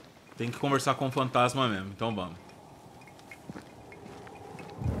 Tem que conversar com o fantasma mesmo, então vamos.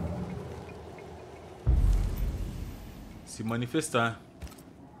 Se manifestar.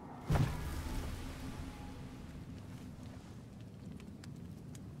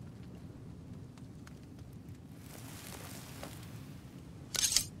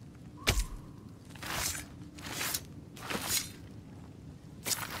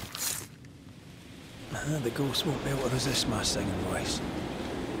 The ghost won't be able to resist my singing voice.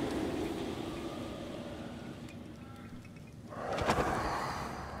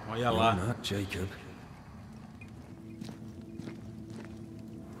 Olha lá. I'm not Jacob.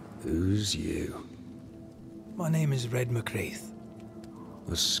 Who's you? My name is Red Mac Raith.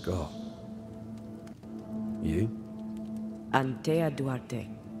 A Scot. You? Antea Duarte.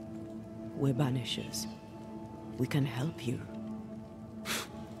 We're Banishers. We can help you.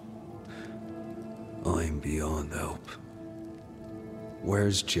 I'm beyond help.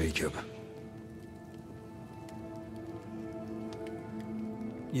 Where's Jacob?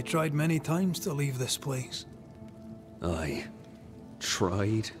 You tried many times to leave this place. I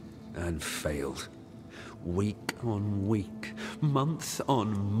tried and failed. Week on week, month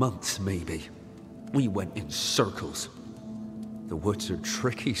on month maybe. We went in circles. The woods are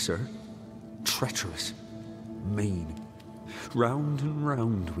tricky, sir. Treacherous. Mean. Round and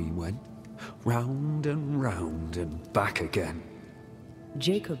round we went. Round and back again.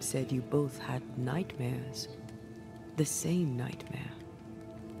 Jacob said you both had nightmares. The same nightmare.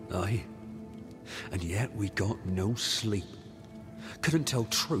 Aye. And yet we got no sleep. Couldn't tell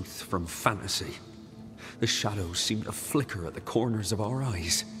truth from fantasy. The shadows seemed to flicker at the corners of our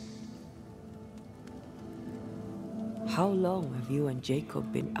eyes. How long have you and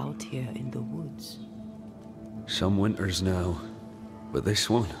Jacob been out here in the woods? Some winters now, but this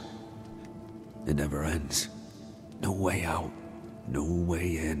one, it never ends. No way out, no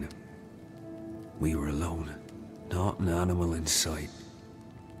way in. We were alone, not an animal in sight.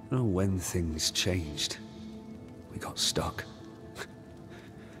 Oh, when things changed, we got stuck.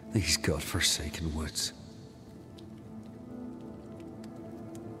 These godforsaken woods.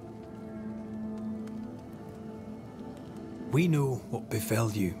 We know what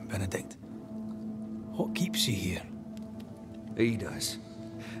befell you, Benedict. What keeps you here? He does.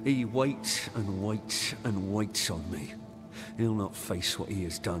 He waits and waits and waits on me. He'll not face what he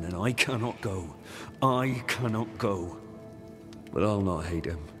has done, and I cannot go. I cannot go. But I'll not hate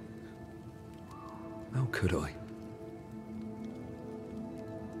him. How could I?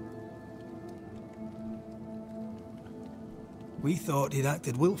 We thought he'd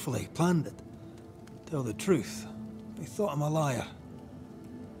acted willfully, planned it. Tell the truth, we thought him a liar.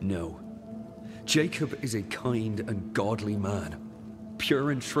 No. Jacob is a kind and godly man.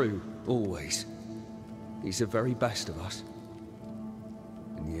 Pure and true, always. He's the very best of us.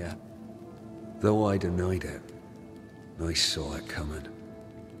 And yet, though I denied it, I saw it coming.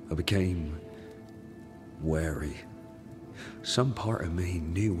 I became wary. Some part of me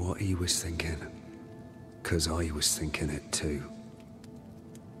knew what he was thinking, 'cause I was thinking it too.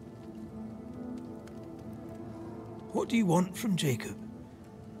 What do you want from Jacob?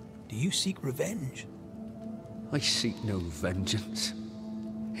 Do you seek revenge? I seek no vengeance.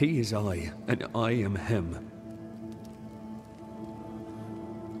 He is I, and I am him.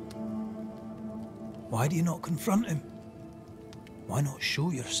 Why do you not confront him? Why not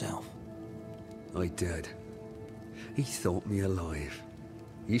show yourself? I did. He thought me alive.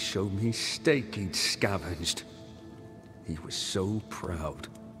 He showed me steak he'd scavenged. He was so proud.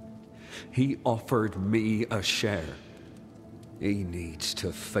 He offered me a share. He needs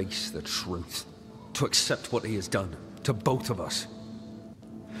to face the truth, to accept what he has done to both of us.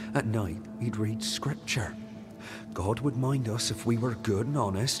 At night, he'd read scripture. God would mind us if we were good and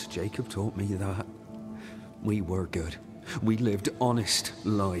honest. Jacob taught me that. We were good. We lived honest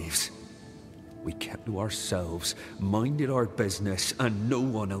lives. We kept to ourselves, minded our business and no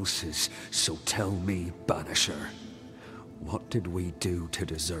one else's. So tell me, Banisher, what did we do to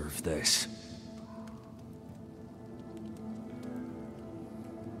deserve this?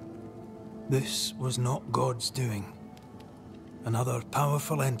 This was not God's doing. Another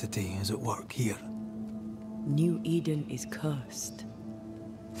powerful entity is at work here. New Eden is cursed.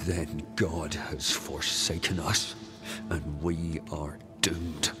 Then God has forsaken us, and we are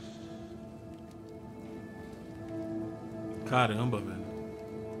doomed. Caramba, velho.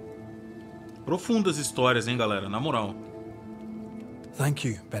 Profundas histórias, hein, galera? Na moral. Thank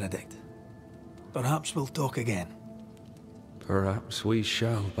you, Benedict. Perhaps we'll talk again. Perhaps we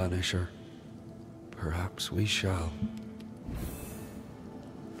shall, Banisher. Perhaps we shall.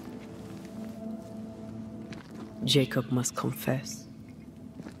 Jacob must confess.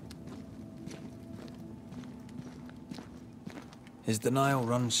 His denial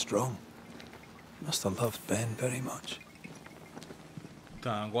runs strong. Must have loved Ben very much.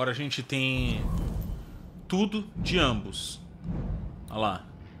 Tá, agora a gente tem tudo de ambos. Olha lá.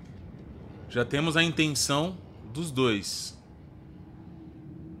 Já temos a intenção dos dois.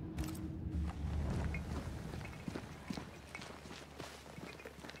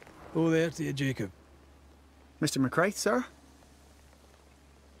 Oh, there to you, Jacob. Mr. Mac Raith, sir?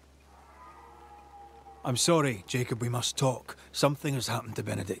 I'm sorry, Jacob, we must talk. Something has happened to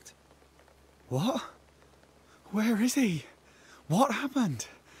Benedict. What? Where is he? What happened?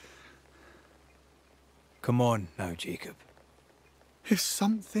 Come on now, Jacob. If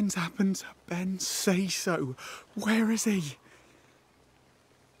something's happened to Ben, say so. Where is he?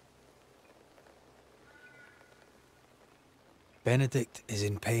 Benedict is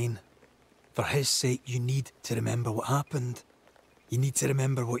in pain. For his sake, you need to remember what happened. You need to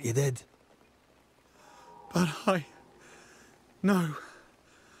remember what you did. But no.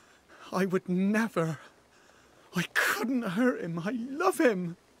 I would never. I couldn't hurt him. I love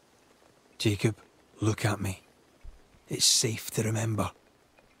him. Jacob, look at me. It's safe to remember.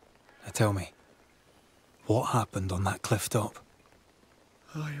 Now tell me, what happened on that cliff top?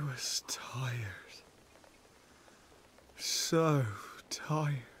 I was tired. So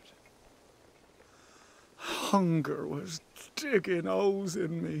tired. Hunger was digging holes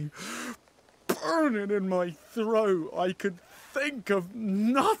in me, burning in my throat. I could think of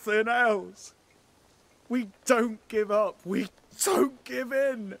nothing else. We don't give up. We don't give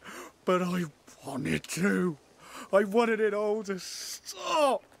in. But I wanted to. I wanted it all to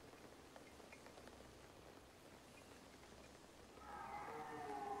stop.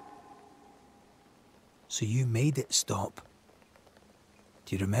 So you made it stop.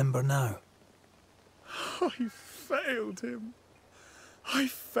 Do you remember now? I failed him. I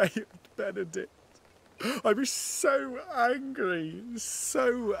failed Benedict. I was so angry,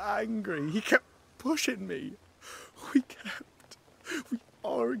 so angry. He kept pushing me. We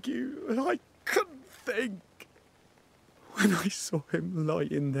argued, and I couldn't think. When I saw him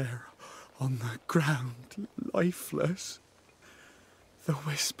lying there on the ground, lifeless, the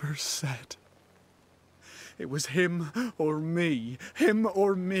whispers said, it was him or me, him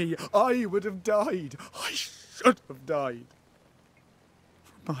or me. I would have died. I should have died.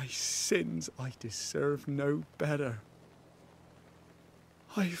 For my sins, I deserve no better.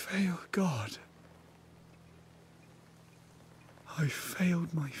 I failed God. I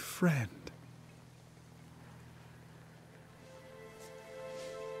failed my friend.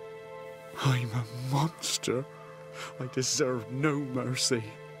 I'm a monster. I deserve no mercy.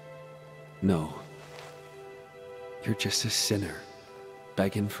 No. You're just a sinner,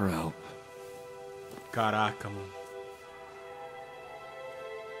 begging for help. Caraca, mano.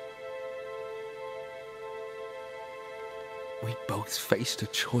 We both faced a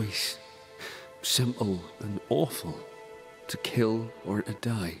choice, simple and awful, to kill or to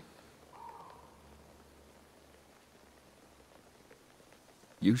die.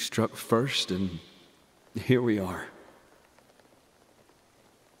 You struck first, and here we are.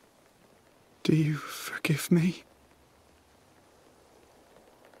 Do you forgive me?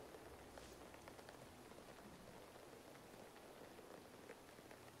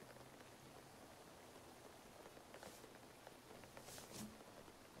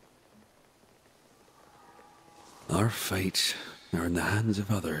 Our fates are in the hands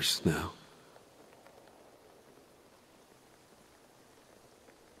of others now.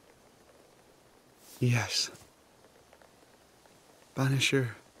 Yes. Banisher,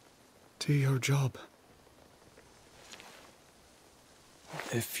 do your job.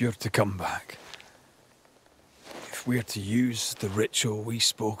 If you're to come back, if we're to use the ritual we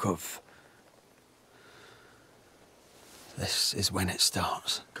spoke of, this is when it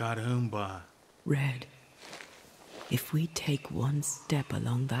starts. Caramba. Red, if we take one step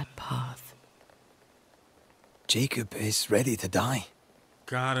along that path... Jacob is ready to die.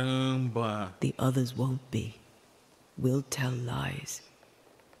 Caramba. The others won't be. We'll tell lies.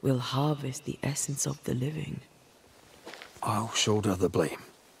 We'll harvest the essence of the living. I'll shoulder the blame.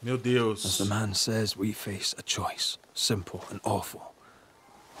 Meu Deus. As the man says, we face a choice, simple and awful.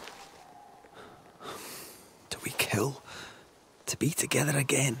 Do we kill to be together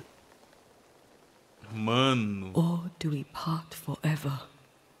again? Mano. Or do we part forever?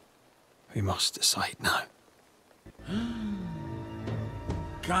 We must decide now.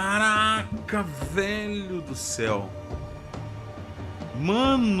 Caraca, velho do céu.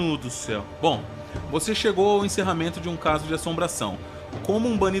 Mano do céu. Bom, você chegou ao encerramento de um caso de assombração. Como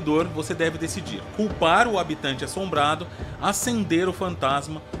um banidor, você deve decidir: culpar o habitante assombrado, acender o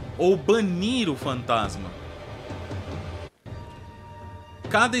fantasma ou banir o fantasma.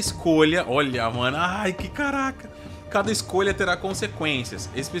 Cada escolha... Olha, mano. Ai, que caraca. Cada escolha terá consequências,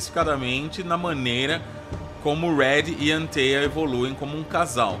 especificadamente na maneira como Red e Antea evoluem como um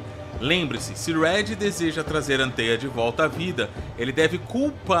casal. Lembre-se, se Red deseja trazer Antea de volta à vida, ele deve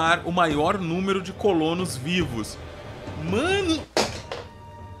culpar o maior número de colonos vivos. Mano...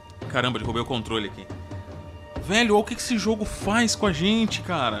 Caramba, derrubei o controle aqui. Velho, olha o que esse jogo faz com a gente,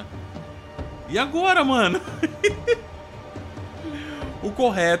 cara. E agora, mano? O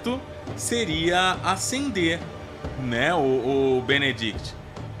correto seria acender, né, o Benedict.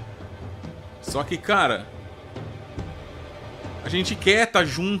 Só que, cara, a gente quer estar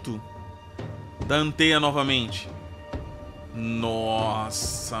junto da Antea novamente.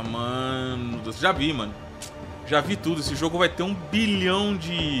 Nossa, mano. Já vi, mano. Já vi tudo. Esse jogo vai ter 1 bilhão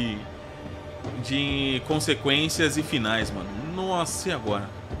de consequências e finais, mano. Nossa, e agora?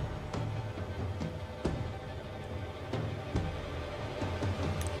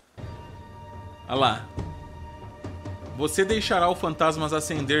 Olha lá. Você deixará o fantasma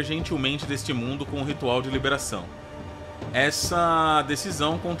ascender gentilmente deste mundo com um ritual de liberação. Essa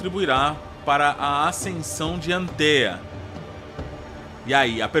decisão contribuirá para a ascensão de Antea. E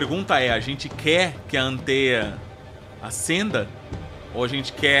aí, a pergunta é, a gente quer que a Antea ascenda? Ou a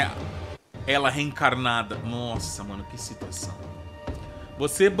gente quer ela reencarnada? Nossa, mano, que situação.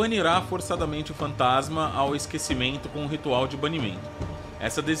 Você banirá forçadamente o fantasma ao esquecimento com um ritual de banimento.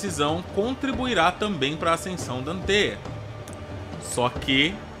 Essa decisão contribuirá também para a ascensão da Antea. Só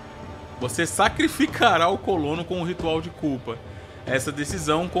que você sacrificará o colono com um ritual de culpa. Essa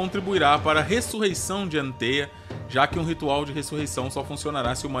decisão contribuirá para a ressurreição de Antea, já que um ritual de ressurreição só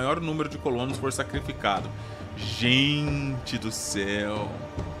funcionará se o maior número de colonos for sacrificado. Gente do céu.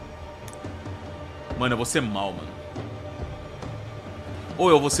 Mano, eu vou ser mal, mano. Ou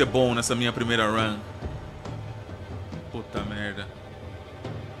eu vou ser bom nessa minha primeira run? Puta merda.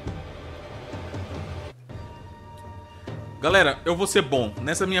 Galera, eu vou ser bom.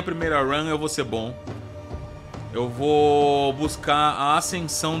 Nessa minha primeira run eu vou ser bom. Eu vou buscar a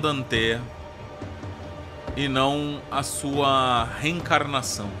ascensão da Antea e não a sua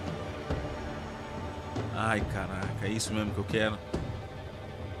reencarnação. Ai, caraca, é isso mesmo que eu quero?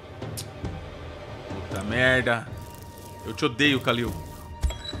 Puta merda. Eu te odeio, Khalil.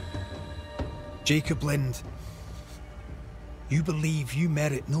 Jacob Lind, you believe you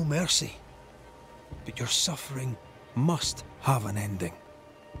merit no mercy, but your suffering must have an ending.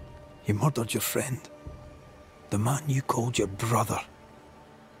 You murdered your friend, the man you called your brother.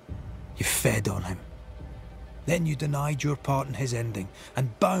 You fed on him. Then you denied your part in his ending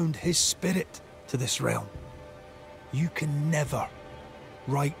and bound his spirit to this realm. You can never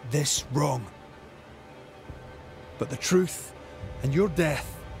right this wrong. But the truth and your death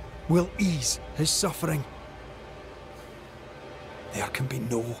will ease his suffering. There can be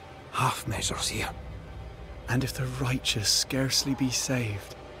no half measures here. And if the righteous scarcely be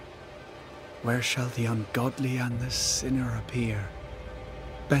saved, where shall the ungodly and the sinner appear?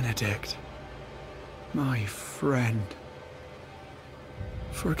 Benedict, my friend,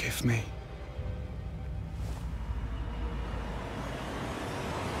 forgive me.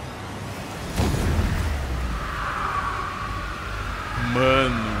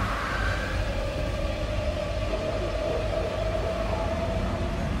 Mano.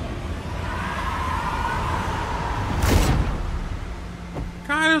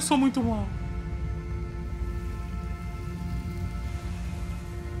 Cara, eu sou muito mal.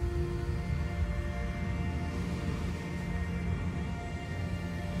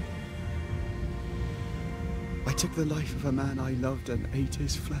 I took the life of a man I loved and ate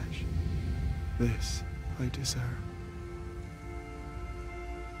his flesh. This I deserve.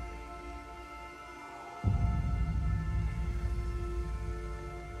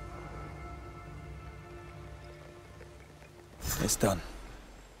 It's done.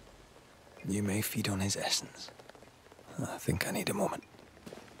 You may feed on his essence. I think I need a moment.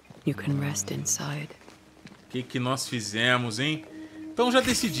 You can rest inside. O que nós fizemos, hein? Então já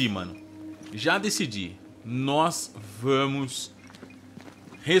decidi, mano. Já decidi. Nós vamos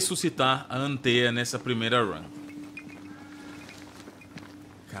ressuscitar a Antea nessa primeira run.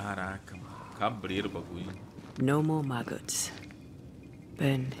 Caraca, mano. Cabreiro o bagulho. No more maggots.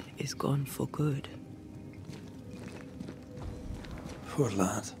 Ben is gone for good. Poor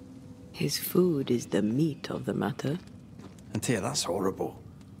lad. His food is the meat of the matter. Antea, that's horrible.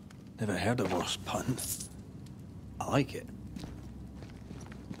 Never heard a worse pun. I like it.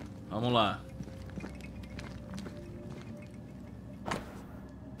 Vamos lá.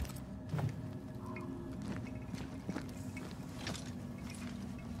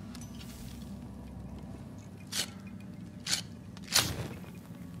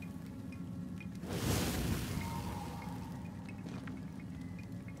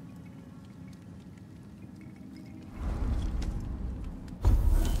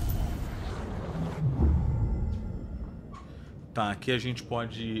 Tá, aqui a gente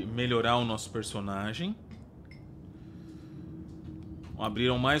pode melhorar o nosso personagem.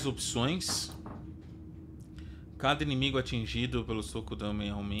 Abriram mais opções. Cada inimigo atingido pelo soco também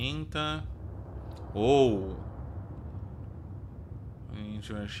aumenta. Ou a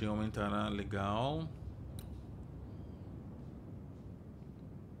gente vai achar aumentará, legal.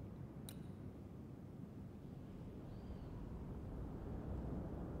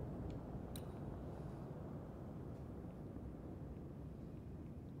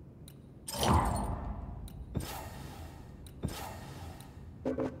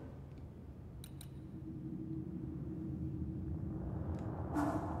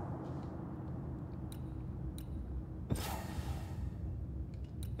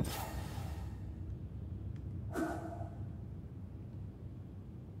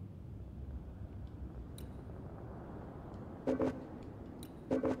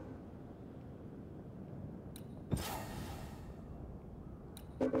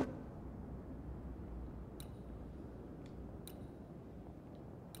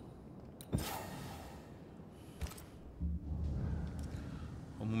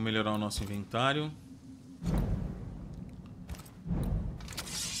 Vamos melhorar o nosso inventário.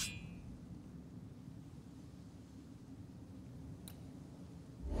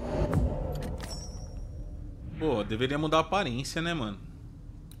 Pô, deveria mudar a aparência, né, mano?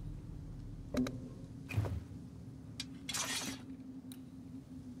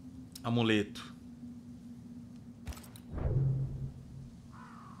 Amuleto.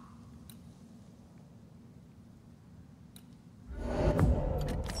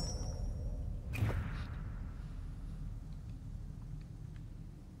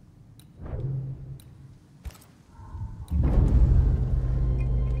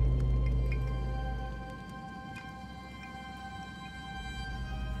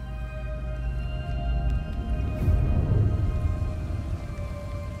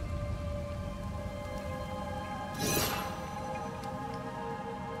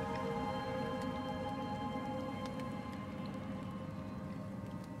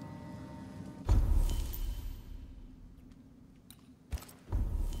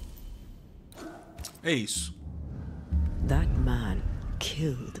 É isso. That man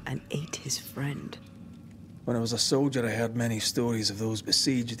killed and ate his friend. When I was a soldier, I heard many stories of those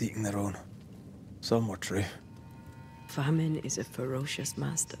besieged eating their own. Some were true. Famine is a ferocious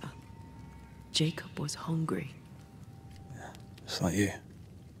master. Jacob was hungry. Just like you.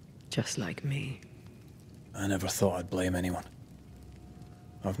 Just like me. I never thought I'd blame anyone.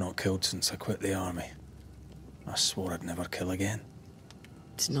 I've not killed since I quit the army. I swore I'd never kill again.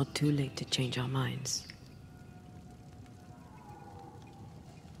 It's not too late to change our minds.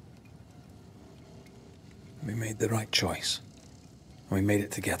 We made the right choice. We made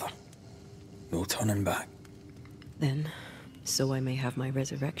it together. No turning back. Then, so I may have my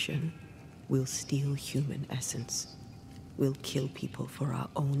resurrection, we'll steal human essence. We'll kill people for our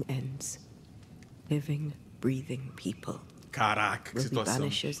own ends. Living, breathing people. Caraca, que We'll be situação.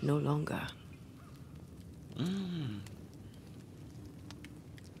 banishers no longer.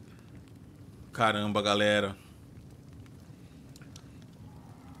 Caramba, galera.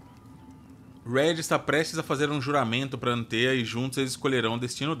 Red está prestes a fazer um juramento para Antea e juntos eles escolherão o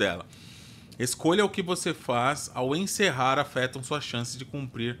destino dela. Escolha o que você faz ao encerrar afetam suas chances de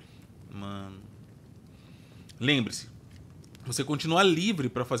cumprir. Mano. Lembre-se, você continua livre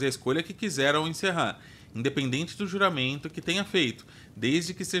para fazer a escolha que quiser ao encerrar, independente do juramento que tenha feito,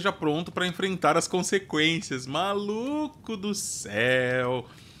 desde que esteja pronto para enfrentar as consequências. Maluco do céu.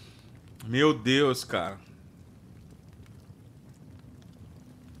 Meu Deus, cara.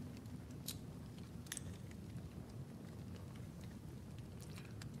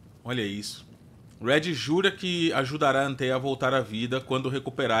 Olha isso. Red jura que ajudará Antea a voltar à vida quando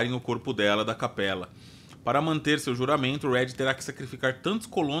recuperarem o corpo dela da capela. Para manter seu juramento, Red terá que sacrificar tantos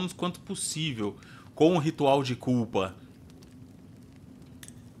colonos quanto possível, com o ritual de culpa.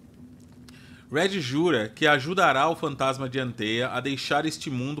 Red jura que ajudará o fantasma de Antea a deixar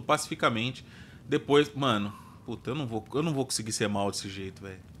este mundo pacificamente depois... Mano, puta, eu não vou conseguir ser mal desse jeito,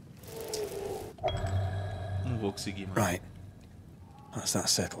 velho. Não vou conseguir, mano. Right. That's that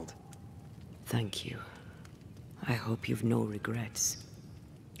settled. Thank you. I hope you've no regrets.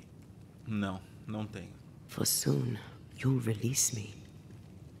 Não, não tenho. For soon, you'll release me.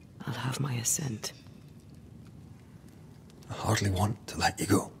 I'll have my assent. I hardly want to let you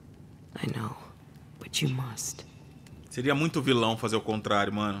go. I know, but you must. Seria muito vilão fazer o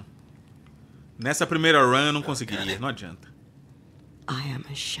contrário, mano. Nessa primeira run eu não conseguiria, não adianta. I am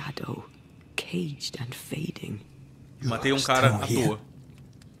a shadow, caged and fading. Matei um cara à toa.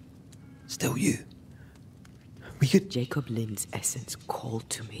 Still you. We could... Jacob Lind's essence called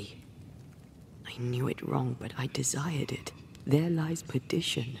to me. I knew it wrong, but I desired it. There lies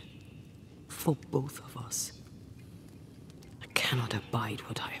perdition. For both of us. I cannot abide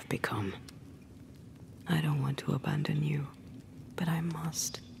what I have become. I don't want to abandon you, but I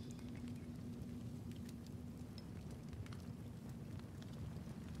must.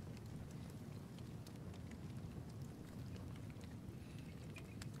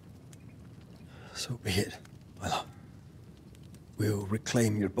 So be it, my love. We'll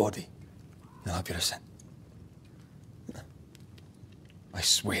reclaim your body. I'll have your assent. I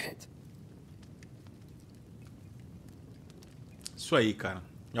swear it. Isso aí, cara.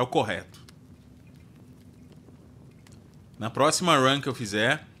 É o correto. Na próxima run que eu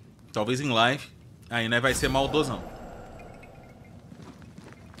fizer, talvez em live, aí né, vai ser maldosão.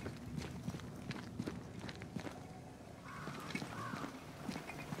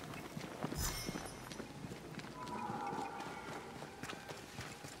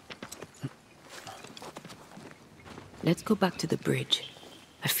 Let's go back to the bridge.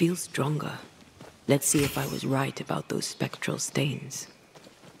 I feel stronger. Let's see if I was right about those spectral stains.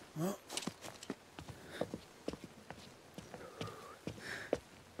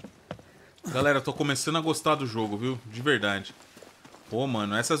 Galera, eu tô começando a gostar do jogo, viu? De verdade. Pô,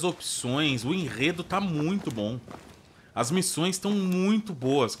 mano, essas opções, o enredo tá muito bom. As missões estão muito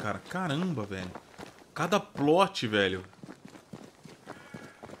boas, cara. Caramba, velho. Cada plot, velho.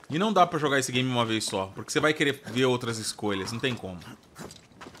 E não dá pra jogar esse game uma vez só, porque você vai querer ver outras escolhas, não tem como.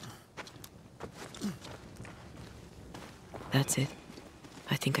 That's it.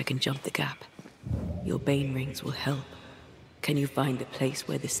 I think I can jump the gap. Your bane rings will help. Can you find the place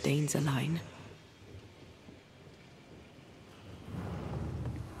where the stains align?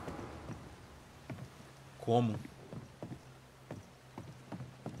 Como?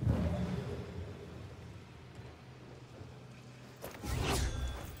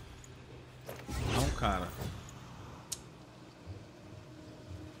 Não, cara.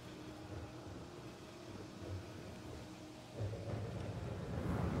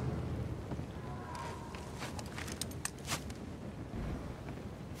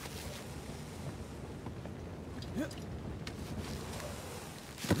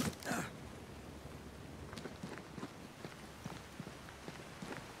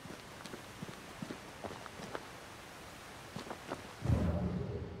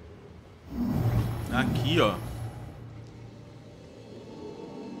 Aqui, ó.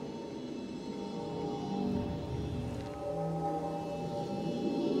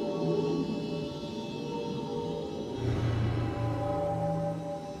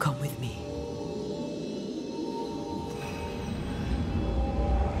 Come with me.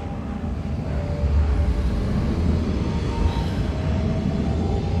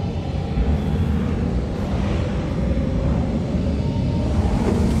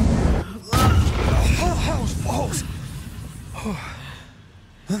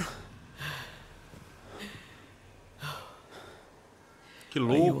 Que Are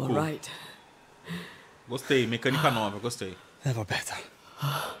you louco. all right? Gostei, mecânica nova, gostei. Never better.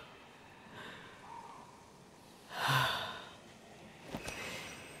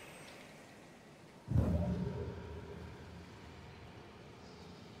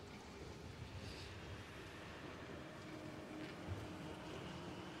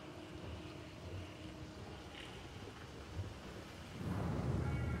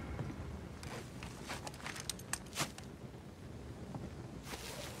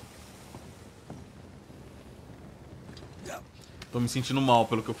 Tô me sentindo mal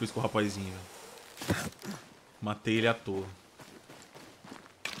pelo que eu fiz com o rapazinho. Matei ele à toa.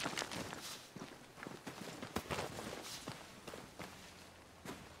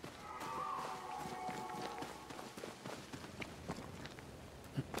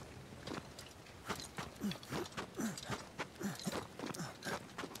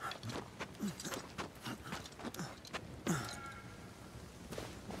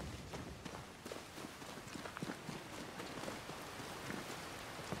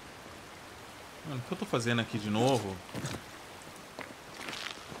 Mano, o que eu tô fazendo aqui de novo?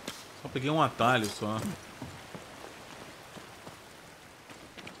 Só peguei um atalho só.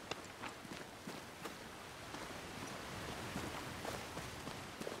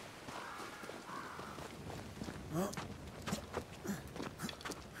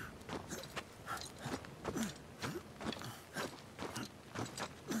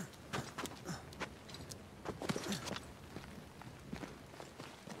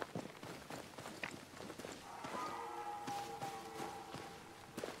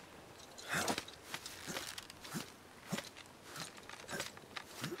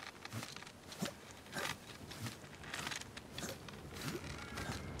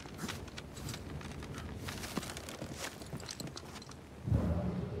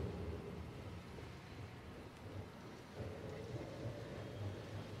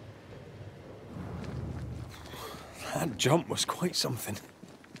 That jump was quite something.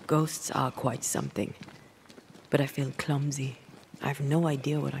 Ghosts are quite something. But I feel clumsy. I have no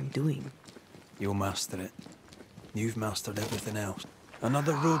idea what I'm doing. You'll master it. You've mastered everything else.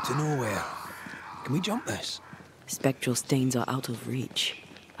 Another road to nowhere. Can we jump this? Spectral stains are out of reach.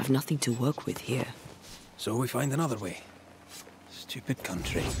 I've nothing to work with here. So we find another way. Stupid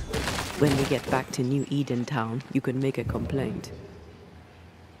country. When we get back to New Eden Town, you can make a complaint.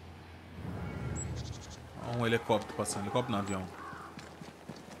 Um helicóptero passando. Helicóptero não, avião.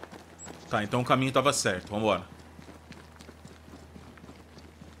 Tá, então o caminho tava certo. Vambora.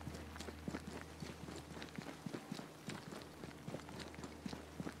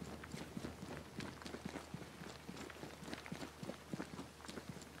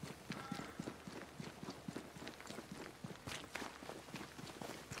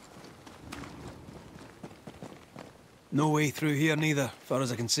 No way through here neither, far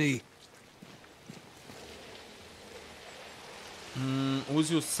as I can see.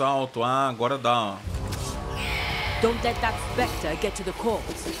 Use o salto. Ah, agora dá, ó. Don't let that spectre get to the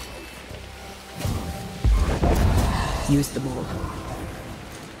corpse. Use them all.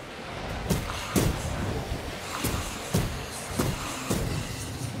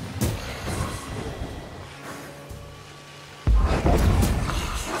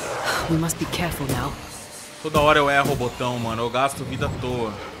 We must be careful now. Toda hora eu erro o botão, mano. Eu gasto vida à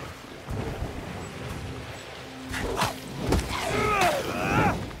toa.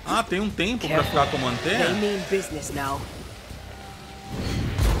 Ah, tem um tempo pra ficar com a Antea? They mean business now.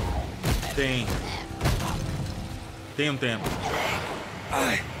 Tem. Tem um tempo.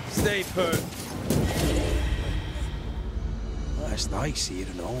 Stay put. That's nice here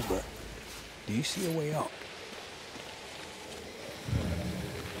and all, but do you see a way up?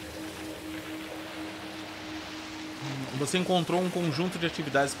 Você encontrou um conjunto de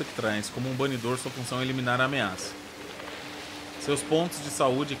atividades espectrais. Como um banidor, sua função é eliminar a ameaça. Seus pontos de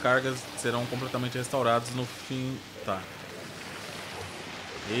saúde e cargas serão completamente restaurados no fim... Tá.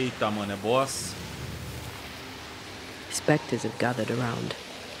 Eita, mano, é boss. Spectres have gathered around.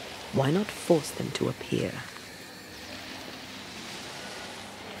 Why not force them to appear?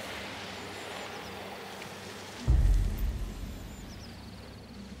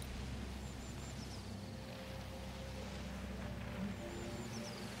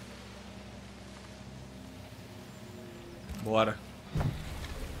 Bora.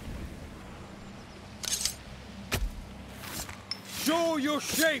 Show your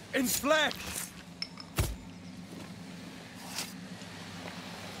shape in flesh!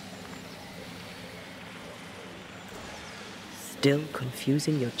 Still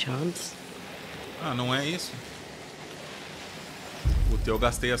confusing your chance? Ah, não é isso? O teu eu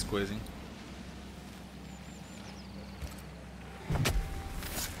gastei as coisas, hein?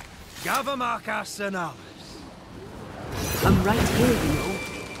 Gavamaka Sanalis. I'm right here, you know.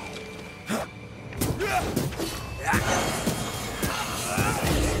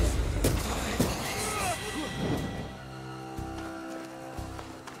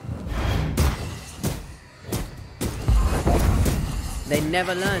 They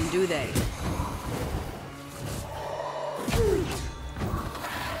never learn, do they?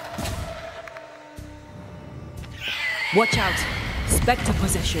 Watch out! Spectre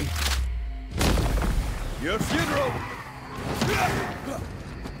possession. Your funeral!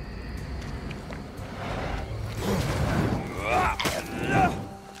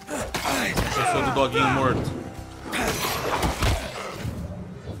 Eu sou do doguinho morto.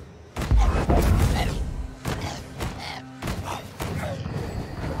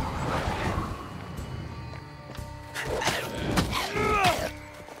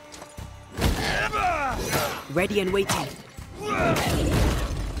 Ready and waiting.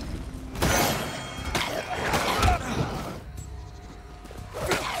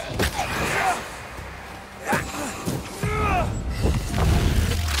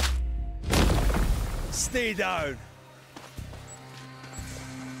 Stay down.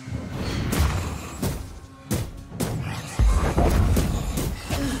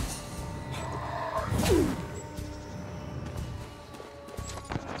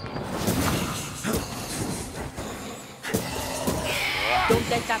 Don't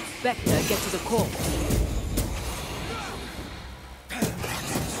let that spectre get to the corpse.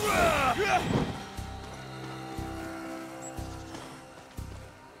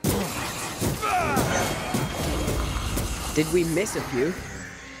 Did we miss a few?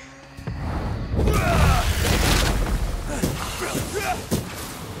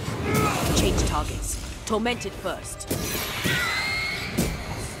 Change targets. Tormented first.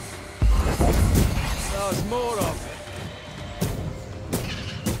 There's more of it.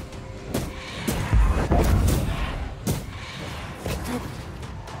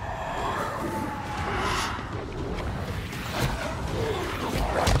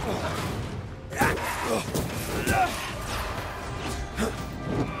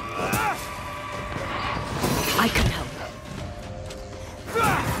 I can help.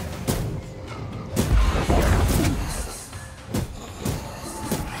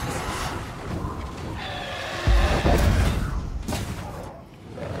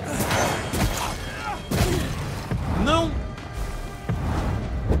 Não!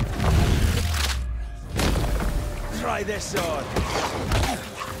 Try this on.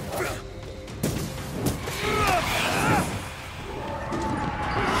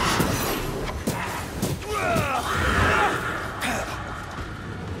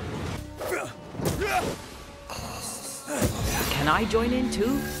 Can I join in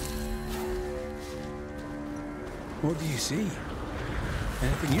too? What do you see?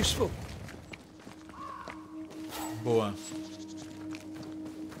 Anything useful? Boa.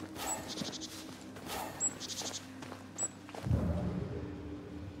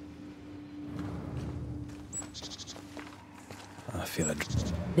 I feel it.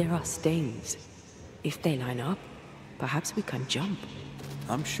 There are stains. If they line up, perhaps we can jump.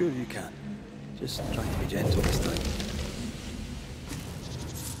 I'm sure you can. Just try to be gentle this time.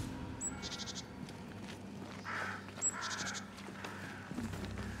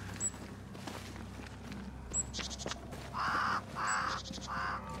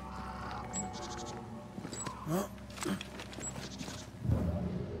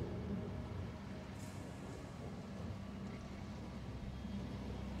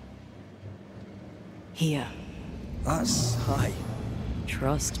 Here. That's high.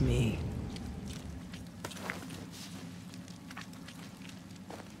 Trust me.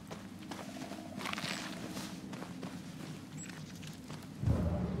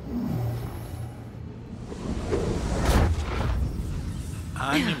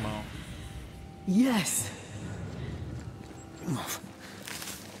 Animal. Yes.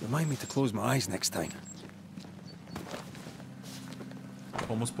 Remind me to close my eyes next time.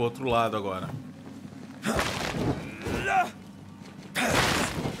 Vamos pro outro lado agora.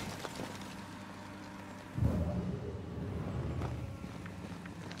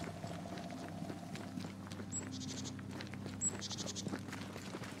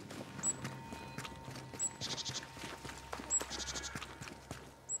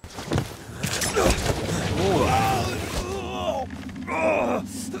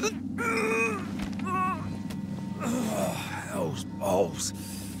 Those balls.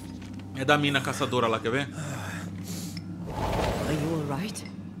 É da mina caçadora lá, quer ver? Are you alright?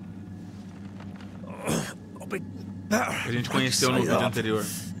 I'll be better. A gente conheceu no Side vídeo up. anterior.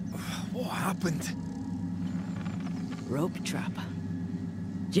 What happened? Rope trap.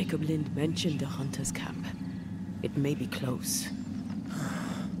 Jacob Lind mentioned a hunter's camp. It may be close.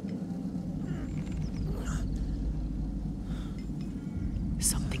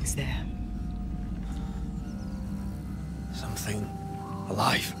 Something's there. Something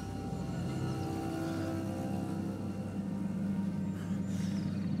alive.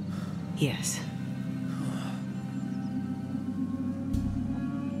 Yes.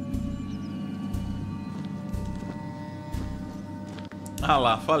 Ah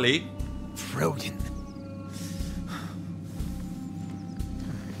lá, falei. Brilliant.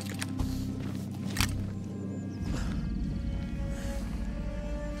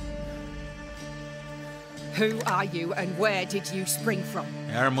 Who are you and where did you spring from?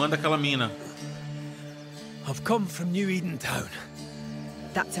 É a irmã daquela mina. I've come from New Eden Town.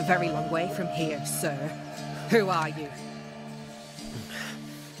 That's a very long way from here, sir. Who are you?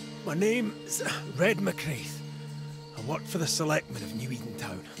 My name is Red Mac Raith. I work for the selectmen of New Eden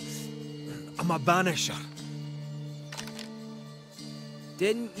Town. I'm a banisher.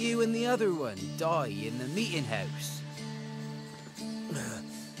 Didn't you and the other one die in the meeting house?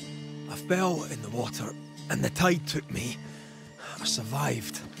 I fell in the water and the tide took me. I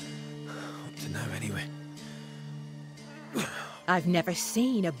survived. Up to now, anyway. I've never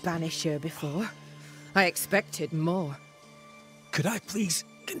seen a banisher before. I expected more. Could I please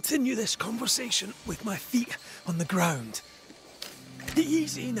continue this conversation with my feet on the ground?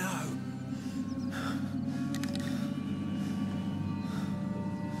 Easy now.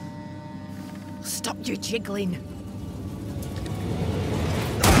 Stop your jiggling.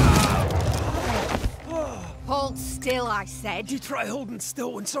 Hold still, I said. You try holding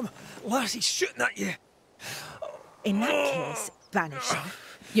still when some lassie's shooting at you. In that case, banisher,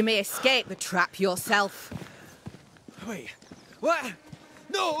 you may escape the trap yourself. Wait, what?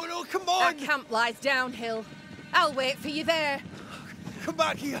 No, no, come Our on! camp lies downhill. I'll wait for you there. Come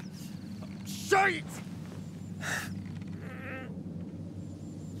back here! Shite!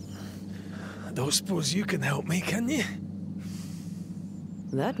 I don't suppose you can help me, can you?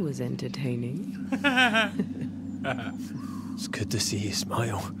 That was entertaining. It's good to see you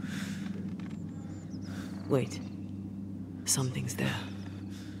smile. Wait. Something's there.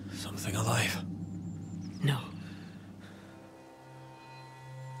 Something alive. No.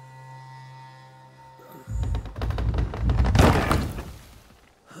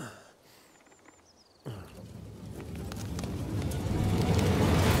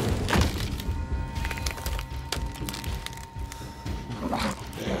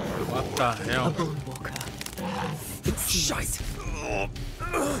 What the hell? A bone walker. It's Shite!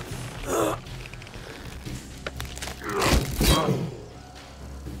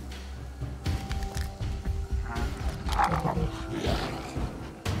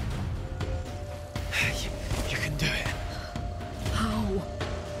 You can do it.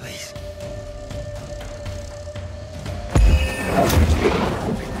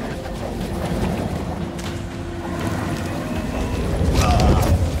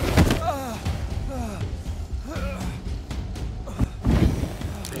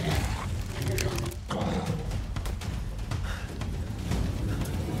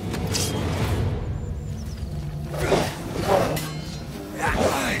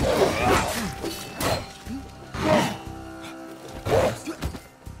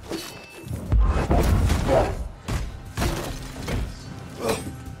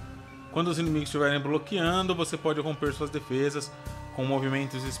 Quando os inimigos estiverem bloqueando, você pode romper suas defesas com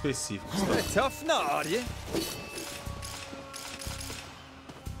movimentos específicos. Tá? Tough now, are you?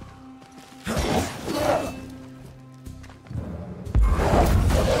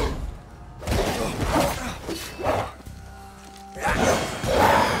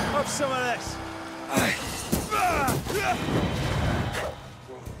 Have some of this.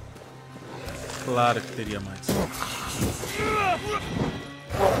 Claro que teria mais.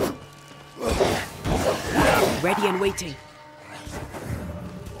 Ready and waiting.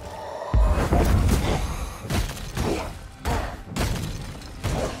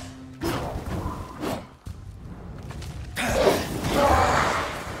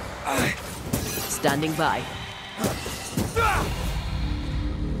 Standing by.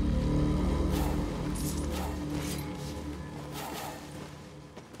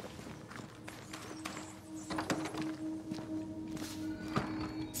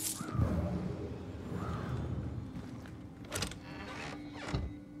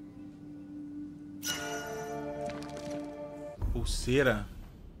 Pulseira.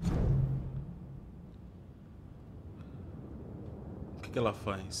 O que ela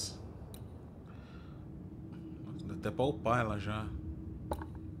faz? Dá até pra upar ela já.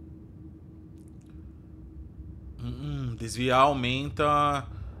 Desviar aumenta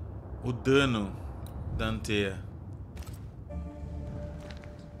o dano da Antea.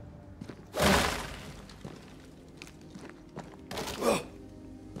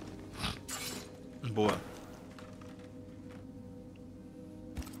 Boa.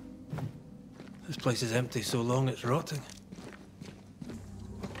 This place is empty so long it's rotting.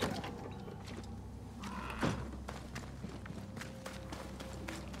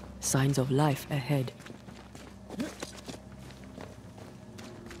 Signs of life ahead.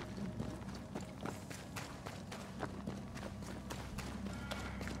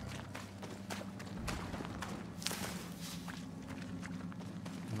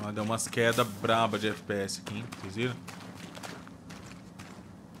 Deu umas quedas braba de FPS aqui, hein? Vocês viram?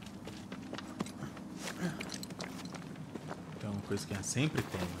 Tem uma coisa que sempre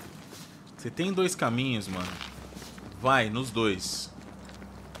tem. Você tem dois caminhos, mano. Vai nos dois.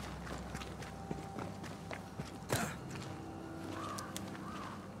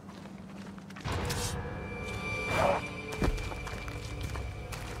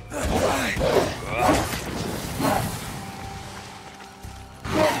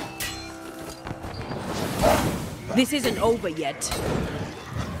 This isn't over yet.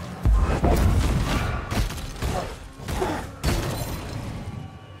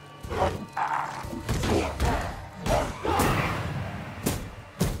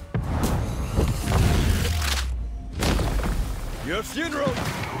 Your funeral.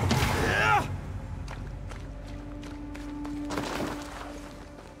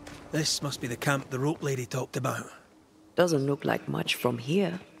 This must be the camp the rope lady talked about. Doesn't look like much from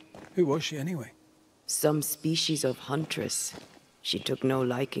here. Who was she anyway? Some species of huntress. She took no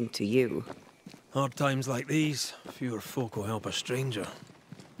liking to you. Hard times like these, fewer folk will help a stranger.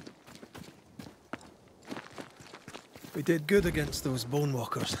 We did good against those bone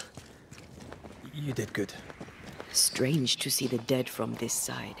walkers. You did good. Strange to see the dead from this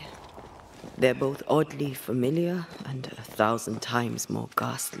side. They're both oddly familiar and 1,000 times more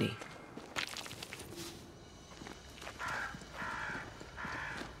ghastly.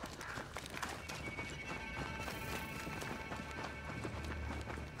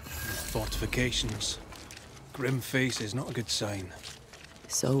 Fortifications. Grim face is not a good sign.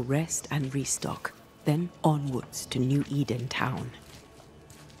 So rest and restock, then onwards to New Eden town.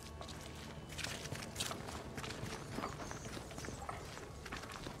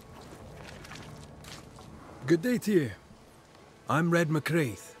 Good day to you. I'm Red Mac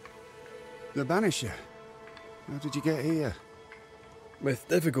Raith. The Banisher? How did you get here? With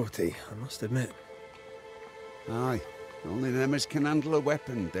difficulty, I must admit. Aye. Only them as can handle a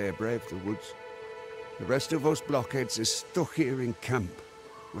weapon dare brave the woods. The rest of us blockheads are stuck here in camp,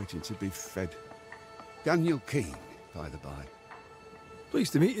 waiting to be fed. Daniel Keane, by the by.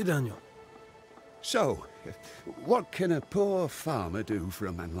 Pleased to meet you, Daniel. So, what can a poor farmer do for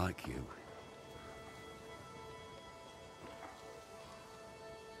a man like you?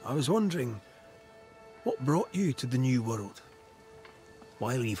 I was wondering, what brought you to the New World?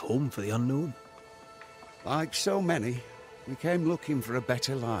 Why leave home for the unknown? Like so many, we came looking for a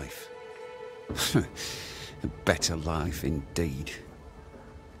better life. A better life indeed.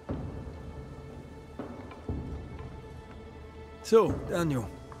 So, Daniel,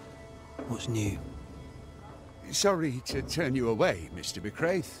 what's new? Sorry to turn you away, Mr. Mac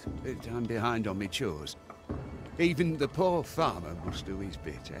Raith, but I'm behind on my chores. Even the poor farmer must do his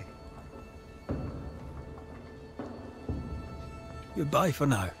bit, eh? Goodbye for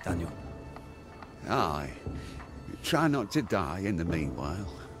now, Daniel. Aye. Try not to die in the meanwhile.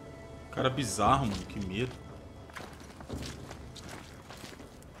 Cara bizarro, mano. Que medo.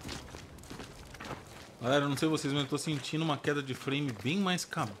 Galera, eu não sei vocês, mas eu tô sentindo uma queda de frame bem mais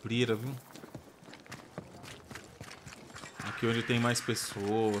cabreira, viu? Aqui onde tem mais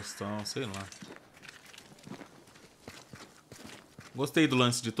pessoas, tal, sei lá. Gostei do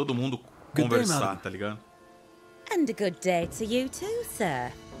lance de todo mundo conversar, tá ligado? And a good day to you too,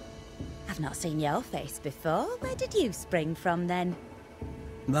 sir. I've not seen your face before. Where did you spring from then?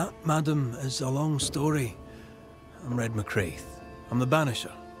 That, madam, is a long story. I'm Red Mac Raith. I'm the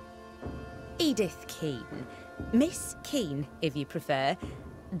Banisher. Edith Keane. Miss Keane, if you prefer.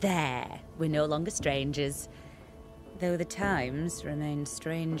 There, we're no longer strangers. Though the times remain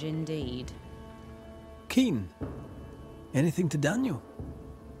strange indeed. Keen. Anything to Daniel?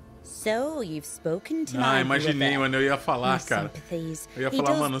 So, you've spoken to Ah, my imaginei, brother. mano, eu ia falar, cara. Eu ia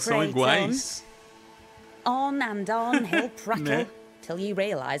falar, mano, são iguais. On and on, he'll prattle, Né? till you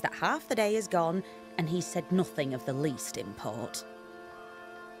realise that half the day is gone, and he said nothing of the least import.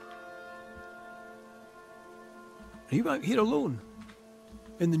 Are you out here alone?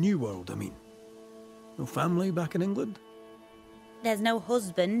 In the new world, I mean. No family back in England? There's no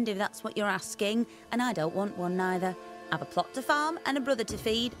husband, if that's what you're asking, and I don't want one neither. I've a plot to farm and a brother to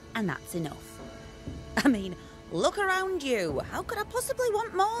feed, and that's enough. I mean, look around you. How could I possibly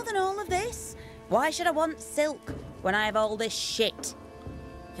want more than all of this? Why should I want silk when I have all this shit?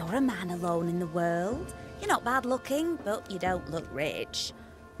 You're a man alone in the world. You're not bad looking, but you don't look rich.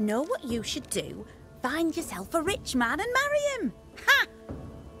 Know what you should do? Find yourself a rich man and marry him. Ha!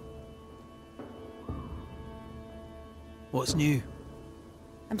 What's new?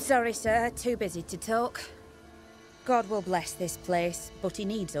 I'm sorry, sir. Too busy to talk. God will bless this place, but he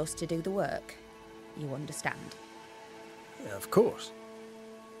needs us to do the work. You understand? Yeah, of course.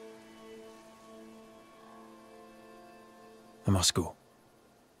 I must go.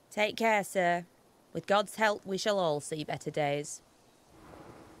 Take care, sir. With God's help, we shall all see better days.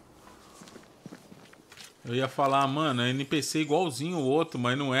 Eu ia falar, mano, é NPC igualzinho o outro,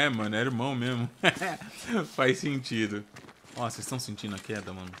 mas não é, mano, é irmão mesmo. Faz sentido. Ó, vocês estão sentindo a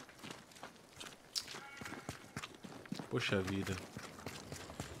queda, mano? Poxa vida.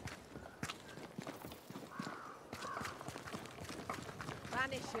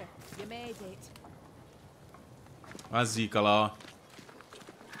 Banisher, you made it. A zica lá, ó.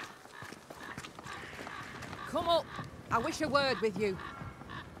 Come up. I wish a word with you.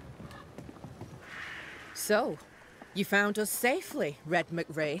 So, you found us safely, Red Mac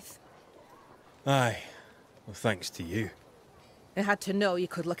Raith. Aye. Well, thanks to you. I had to know you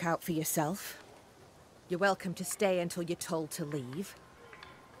could look out for yourself. You're welcome to stay until you're told to leave.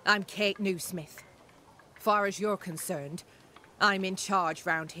 I'm Kate Newsmith. Far as you're concerned, I'm in charge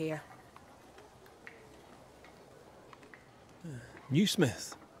round here.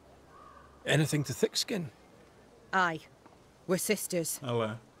 Newsmith. Anything to Thickskin? Aye. We're sisters. Olha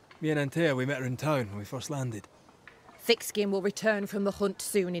lá. Me and Antea, we met her in town when we first landed. Thickskin will return from the hunt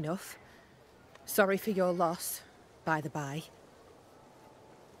soon enough. Sorry for your loss, by the by.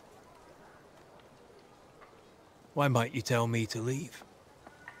 Why might you tell me to leave?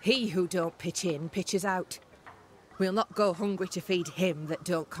 He who don't pitch in, pitches out. We'll not go hungry to feed him that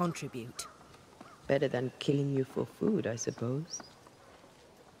don't contribute. Better than killing you for food, I suppose.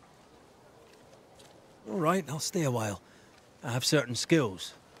 All right, I'll stay a while. I have certain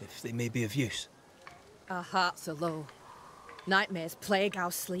skills, if they may be of use. Our hearts are low. Nightmares plague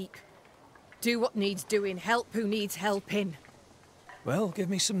our sleep. Do what needs doing, help who needs helping. Well, give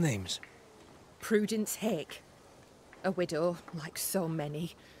me some names. Prudence Hake. A widow, like so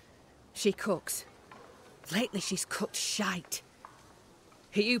many. She cooks. Lately she's cooked shite.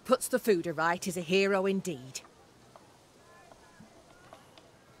 He who puts the food aright is a hero indeed.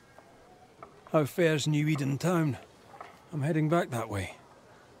 How fares New Eden town? I'm heading back that way.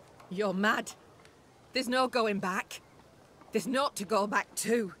 You're mad. There's no going back. There's naught to go back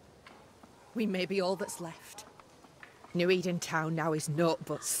to. We may be all that's left. New Eden town now is naught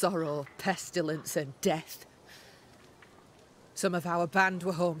but sorrow, pestilence and death. Some of our band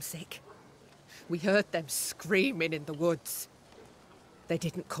were homesick. We heard them screaming in the woods. They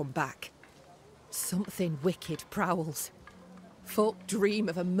didn't come back. Something wicked prowls. Folk dream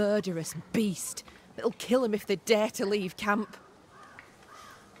of a murderous beast that'll kill them if they dare to leave camp.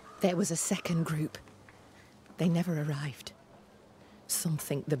 There was a second group. They never arrived. Some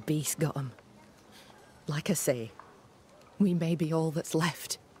think the beast got them. Like I say, we may be all that's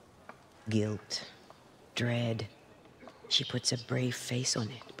left. Guilt, dread. She puts a brave face on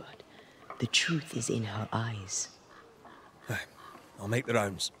it, but the truth is in her eyes. I'll make the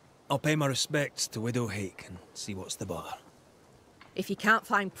rounds. I'll pay my respects to Widow Hake and see what's the bother. If you can't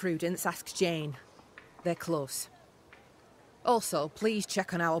find Prudence, ask Jane. They're close. Also, please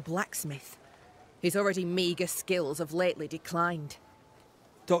check on our blacksmith. His already meagre skills have lately declined.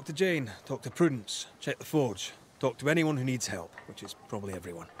 Talk to Jane, talk to Prudence, check the forge, talk to anyone who needs help, which is probably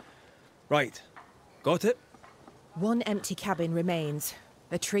everyone. Right. Got it? One empty cabin remains.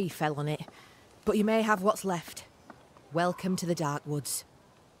 A tree fell on it. But you may have what's left. Welcome to the Dark Woods.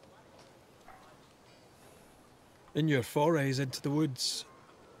 In your forays into the woods,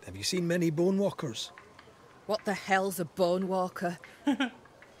 have you seen many bone walkers? What the hell's a bone walker?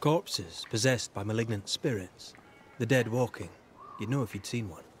 Corpses possessed by malignant spirits. The dead walking. You'd know if you'd seen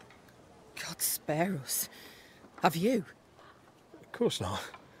one. God spare us. Have you? Of course not.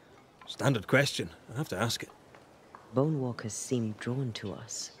 Standard question. I have to ask it. Bone walkers seem drawn to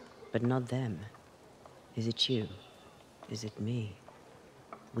us, but not them. Is it you? Is it me?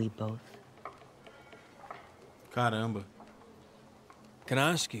 We both? Caramba. Can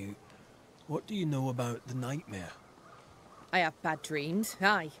I ask you, what do you know about the nightmare? I have bad dreams,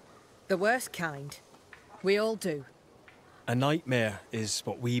 aye. The worst kind. We all do. A nightmare is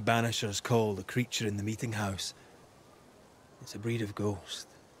what we Banishers call the creature in the meeting house. It's a breed of ghost.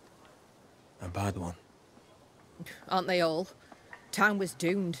 A bad one. Aren't they all? Town was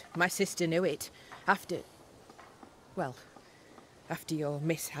doomed. My sister knew it. After your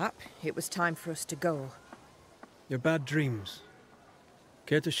mishap, it was time for us to go. Your bad dreams.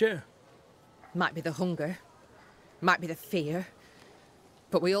 Care to share? Might be the hunger. Might be the fear.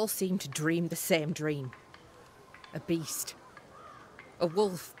 But we all seem to dream the same dream. A beast. A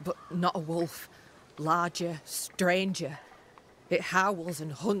wolf, but not a wolf. Larger, stranger. It howls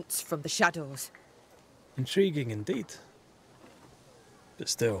and hunts from the shadows. Intriguing indeed. But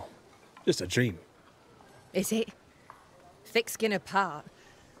still, just a dream. Is it? Thick skin apart,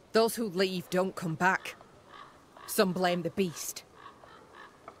 those who leave don't come back. Some blame the beast.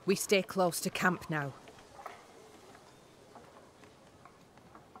 We stay close to camp now.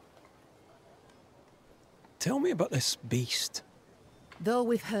 Tell me about this beast. Though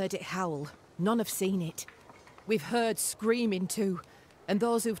we've heard it howl, none have seen it. We've heard screaming too, and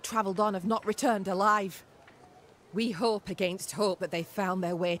those who've travelled on have not returned alive. We hope against hope that they found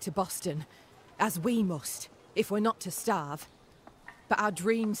their way to Boston, as we must, if we're not to starve. But our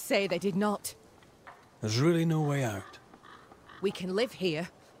dreams say they did not. There's really no way out. We can live here,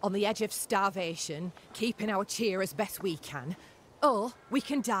 on the edge of starvation, keeping our cheer as best we can. Or we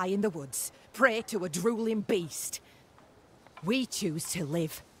can die in the woods, prey to a drooling beast. We choose to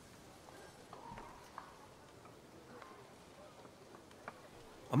live.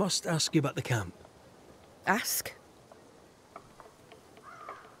 I must ask you about the camp. Ask?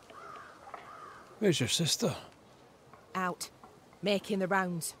 Where's your sister? Out, making the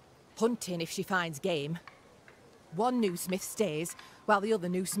rounds, hunting if she finds game. One new smith stays, while the other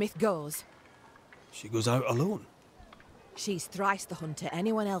new smith goes. She goes out alone? She's thrice the hunter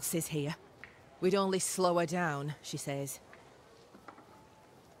anyone else is here. We'd only slow her down, she says.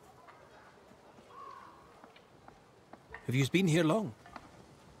 Have you been here long?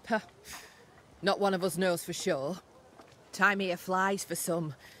 Huh. Not one of us knows for sure. Time here flies for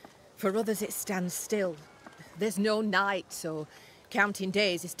some. For others it stands still. There's no night, so counting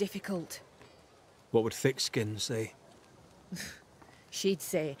days is difficult. What would Thickskin say? She'd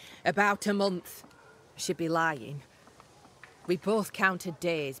say about a month. She'd be lying. We both counted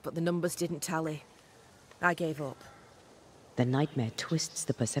days, but the numbers didn't tally. I gave up. The nightmare twists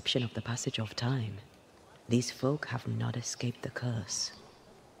the perception of the passage of time. These folk have not escaped the curse.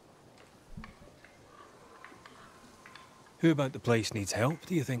 Who about the place needs help,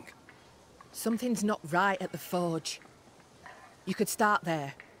 do you think? Something's not right at the forge. You could start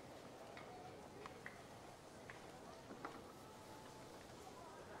there.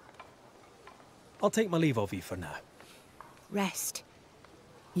 I'll take my leave of you for now. Rest.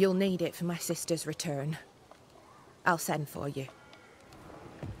 You'll need it for my sister's return. I'll send for you.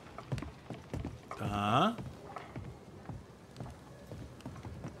 Tá.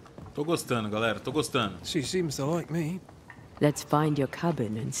 Tô gostando, galera. Tô gostando. She seems to like me. Let's find your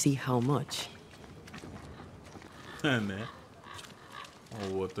cabin and see how much. É, né?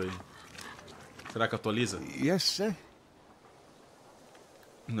 Olha o outro aí. Será que atualiza? Yes, sir.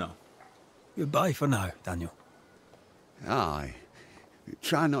 Não. Goodbye for now, Daniel. Aye.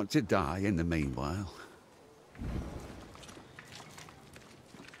 Try not to die in the meanwhile.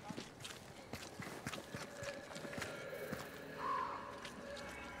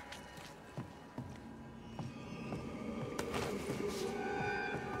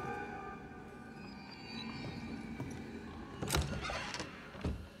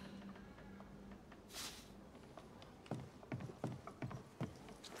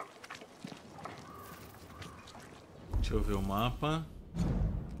 Deixa eu ver o mapa.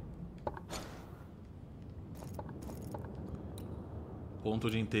 Ponto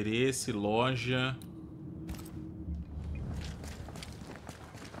de interesse, loja.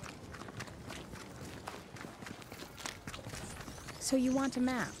 So you want a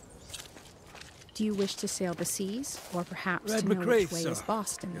map? Do you wish to sail the seas, or perhaps Red to know Mac which Raith, way sir. is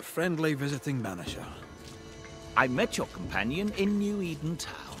Boston? Your friendly visiting banisher. I met your companion in New Eden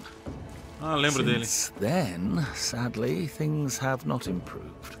Town. Ah, lembro dele. Since then, sadly, things have not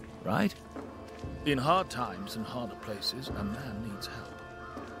improved, right? In hard times and harder places, a man needs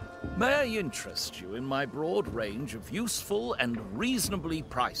help. May I interest you in my broad range of useful and reasonably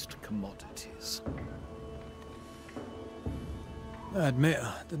priced commodities? I admit,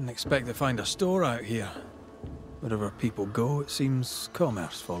 I didn't expect to find a store out here. Wherever people go, it seems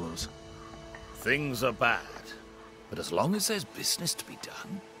commerce follows. Things are bad, but as long as there's business to be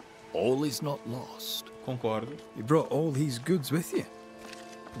done, all is not lost. Concordo. You brought all these goods with you.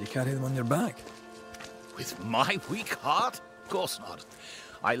 You carry them on your back. With my weak heart? Of course not.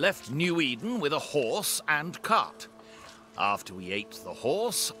 I left New Eden with a horse and cart. After we ate the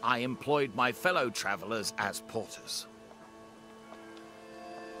horse, I employed my fellow travelers as porters.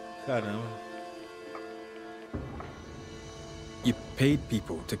 Caramba. You paid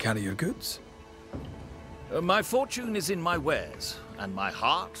people to carry your goods? My fortune is in my wares, and my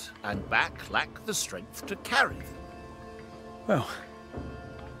heart and back lack the strength to carry them. Well,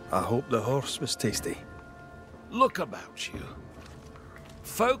 I hope the horse was tasty. Look about you.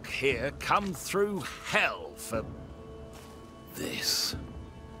 Folk here come through hell for this.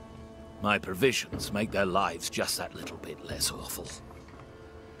 My provisions make their lives just that little bit less awful.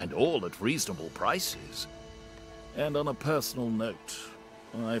 And all at reasonable prices. And on a personal note,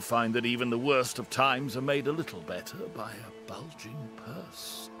 I find that even the worst of times are made a little better by a bulging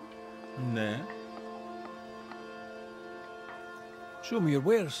purse. Né? Show me your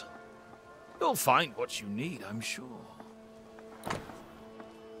wares. You'll find what you need, I'm sure.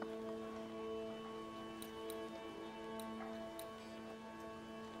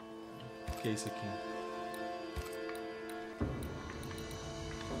 O que é isso aqui?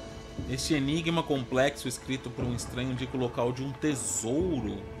 Este enigma complexo escrito por um estranho indica o local de um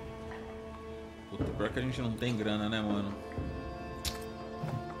tesouro. Puta, pior que a gente não tem grana, né, mano?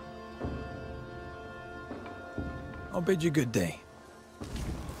 I'll bid you good day.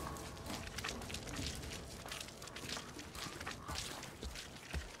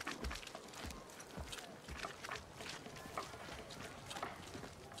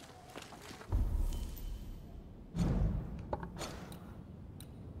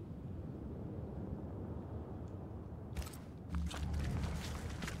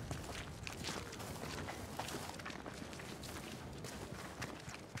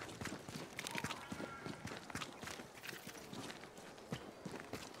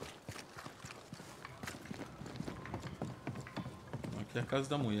 Aqui é a casa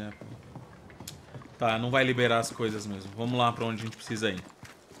da mulher, pô. Tá, não vai liberar as coisas mesmo. Vamos lá pra onde a gente precisa ir.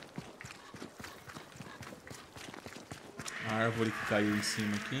 A árvore que caiu em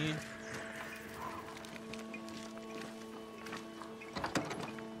cima aqui.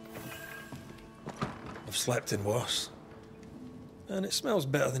 I've slept in worse. And it smells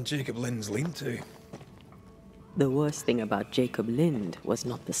better than Jacob Lind's lean-to. The worst thing about Jacob Lind was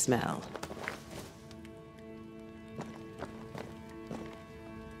not the smell.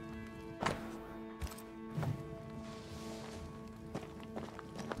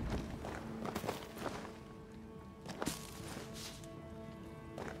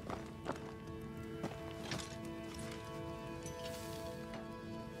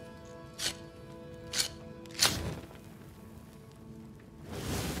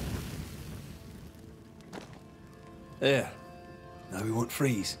 There. Now we won't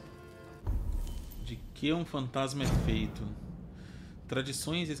freeze. De que um fantasma é feito?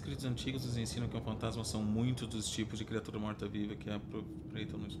 Tradições e escritos antigos nos ensinam que um fantasma são muitos dos tipos de criatura morta-viva que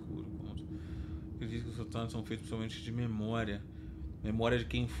aproveitam no escuro. Acredito que os fantasmas são feitos principalmente de memória. Memória de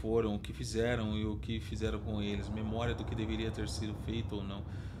quem foram, o que fizeram e o que fizeram com eles. Memória do que deveria ter sido feito ou não.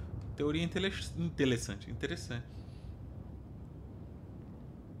 Teoria interessante.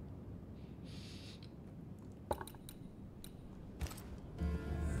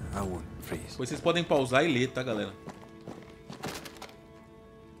 I won't freeze. Depois vocês podem pausar e ler, tá, galera?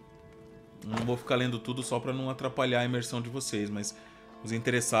 Não vou ficar lendo tudo só pra não atrapalhar a imersão de vocês, mas os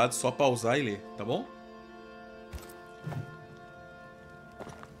interessados só pausar e ler, tá bom?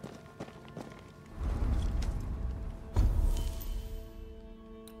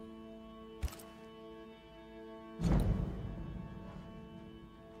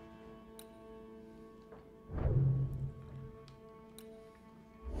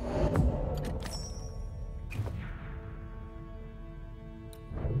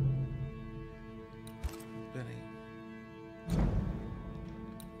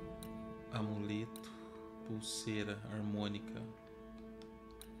 pulseira harmônica.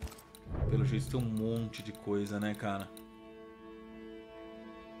 Pelo jeito tem um monte de coisa, né, cara?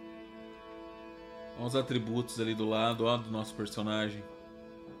 Olha os atributos ali do lado, ó, do nosso personagem.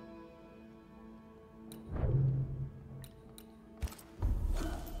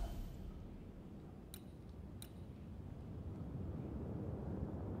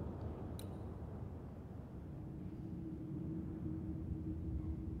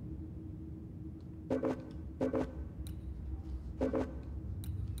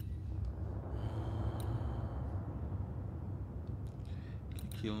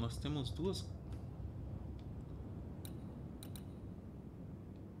 Aquilo, nós temos duas.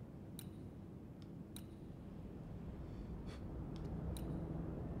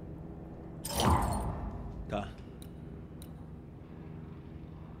 Tá.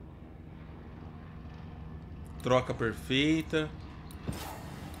 Troca perfeita.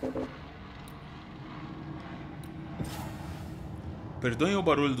 Perdoem o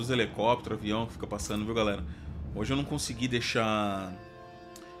barulho dos helicópteros, avião que fica passando, viu, galera? Hoje eu não consegui deixar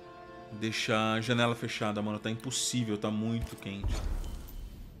a janela fechada, mano. Tá impossível, tá muito quente.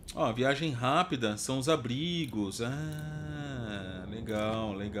 Ó, viagem rápida são os abrigos. Ah,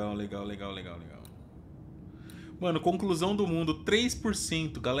 legal, legal, legal, legal, legal, legal. Mano, conclusão do mundo,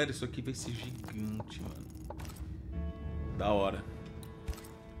 3%. Galera, isso aqui vai ser gigante, mano. Da hora.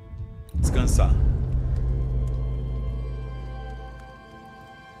 Descansar.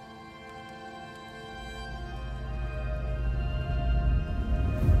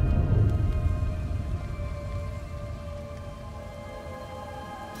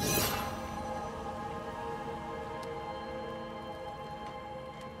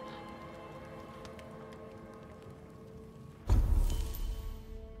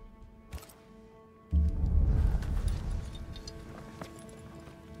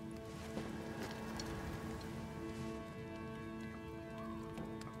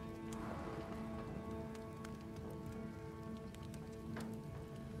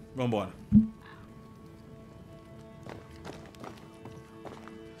 Vambora.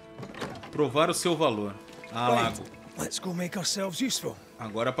 Provar o seu valor. Ah, lago. Let's go make ourselves useful.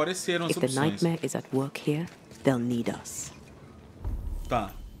 Agora apareceram as If the opções. nightmare is at work here, they'll need us.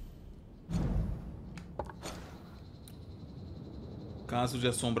 Tá. Caso de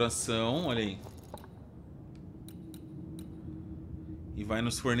assombração, olha aí. E vai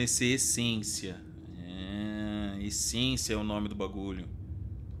nos fornecer essência. Essência é o nome do bagulho.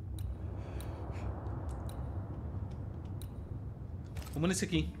 Vamos nesse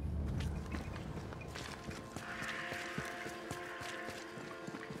aqui.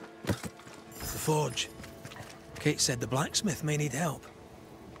 The forge. Kate said the blacksmith may need help.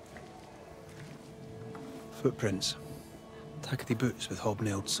 Footprints. Tackety boots with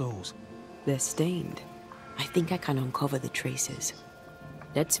hobnailed soles. They're stained. I think I can uncover the traces.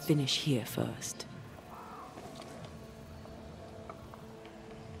 Let's finish here first.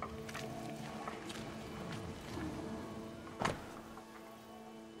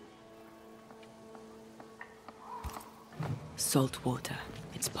 Salt water.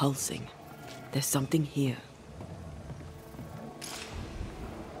 It's pulsing. There's something here.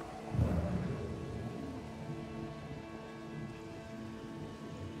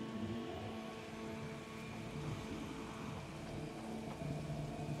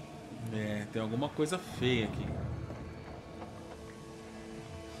 Tem alguma coisa feia aqui.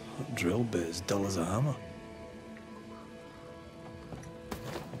 That drill bit as dull as a hammer.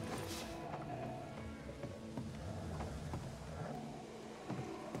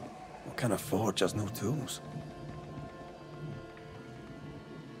 What kind of forge has no tools?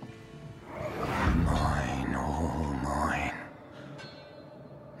 Mine, all mine.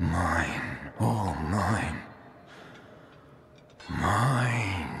 Mine, all mine.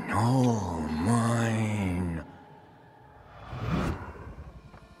 Mine, all mine.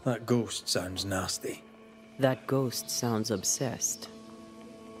 That ghost sounds nasty. That ghost sounds obsessed.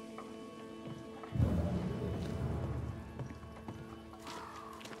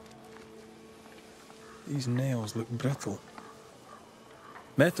 These nails look brittle.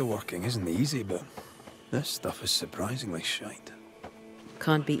 Metalworking isn't easy, but this stuff is surprisingly shite.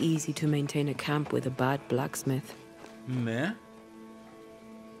 Can't be easy to maintain a camp with a bad blacksmith. Né?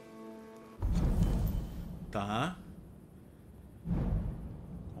 Tá.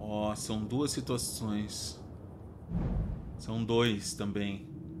 Ó, são duas situações. São dois também.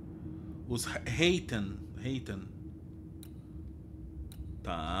 Os Reitan.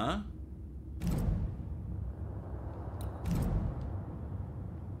 Tá.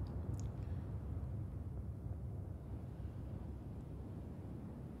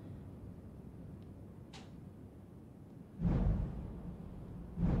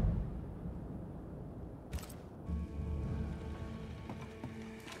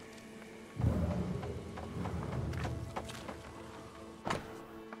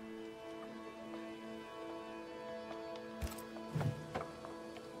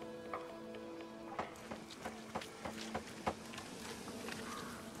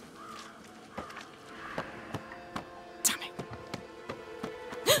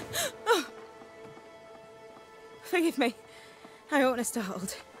 forgive me. I oughtn't have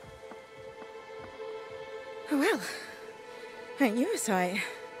startled. Oh, well. Ain't you a sight?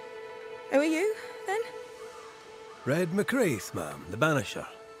 Who are you, then? Red Mac Raith, ma'am, the Banisher.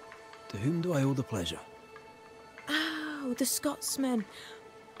 To whom do I owe the pleasure? Oh, the Scotsman.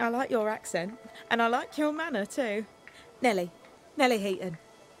 I like your accent, and I like your manner, too. Nellie Heaton.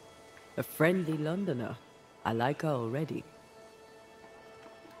 A friendly Londoner. I like her already.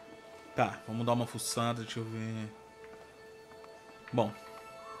 Tá, vamos dar uma fuçada, deixa eu ver. Bom.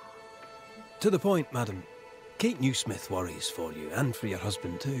 To the point, madam. Kate Newsmith worries for you, and for your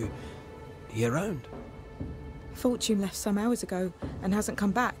husband too. He around? Fortune left some hours ago, and hasn't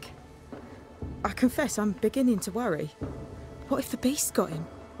come back. I confess I'm beginning to worry. What if the beast got him?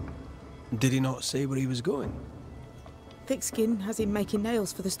 Did he not say where he was going? Thick Skin has him making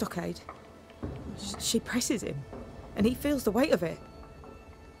nails for the stockade. She presses him, and he feels the weight of it.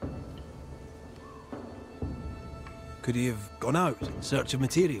 Could he have gone out in search of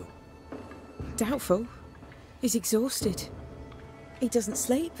material? Doubtful. He's exhausted. He doesn't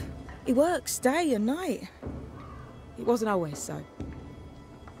sleep. He works day and night. It wasn't always so.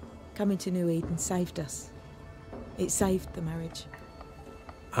 Coming to New Eden saved us. It saved the marriage.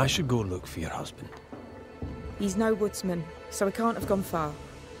 I should go look for your husband. He's no woodsman, so he can't have gone far.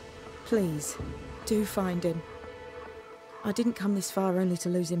 Please, do find him. I didn't come this far only to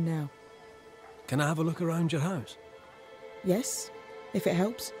lose him now. Can I have a look around your house? Yes, if it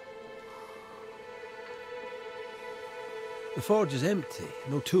helps. The forge is empty,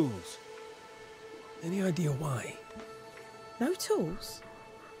 no tools. Any idea why? No tools?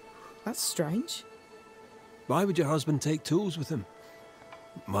 That's strange. Why would your husband take tools with him?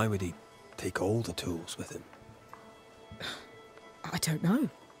 Why would he take all the tools with him? I don't know.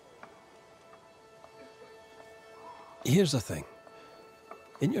 Here's the thing.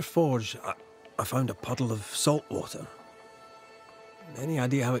 In your forge, I found a puddle of salt water. Any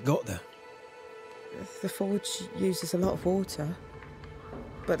idea how it got there? The forge uses a lot of water,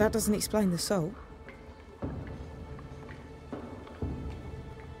 but that doesn't explain the salt.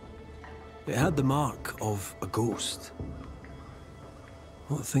 It had the mark of a ghost.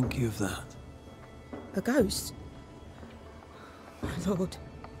 What think you of that? A ghost? My lord,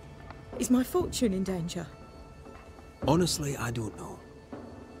 is my fortune in danger? Honestly, I don't know.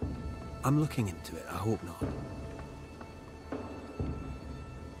 I'm looking into it, I hope not.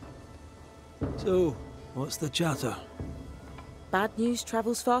 So, what's the chatter? Bad news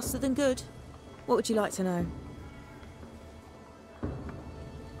travels faster than good. What would you like to know?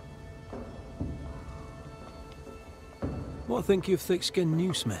 What think you of thick-skinned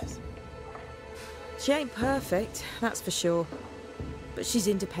Newsmith? She ain't perfect, that's for sure. But she's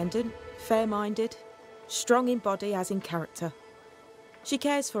independent, fair-minded, strong in body as in character. She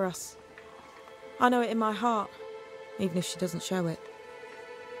cares for us. I know it in my heart, even if she doesn't show it.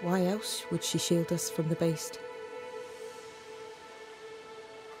 Why else would she shield us from the beast?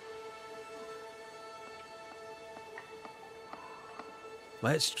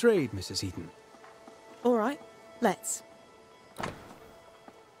 Let's trade, Mrs. Eden. All right, let's.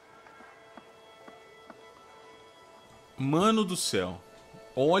 Mano do céu.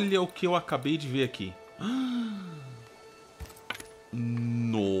 Olha o que eu acabei de ver aqui.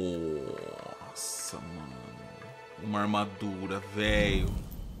 Nossa, mano. Uma armadura, velho.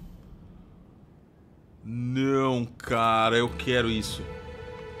 Não, cara, eu quero isso.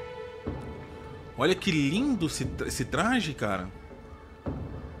 Olha que lindo esse traje, cara.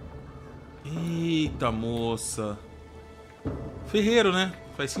 Eita, moça. Ferreiro, né?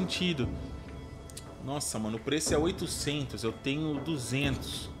 Faz sentido. Nossa, mano, o preço é 800, eu tenho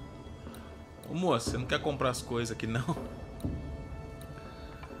 200. Ô, moça, você não quer comprar as coisas aqui, não?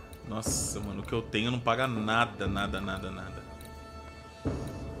 Nossa, mano, o que eu tenho não paga nada, nada, nada, nada.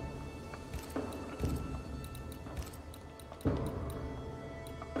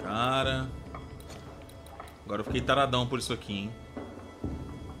 Cara... Agora eu fiquei taradão por isso aqui, hein?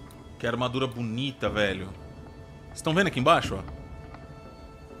 Que armadura bonita, velho. Vocês estão vendo aqui embaixo, ó?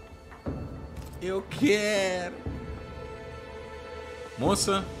 Eu quero.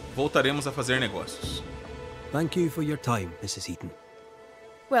 Moça, voltaremos a fazer negócios. Thank you for your time, Mrs. Eaton.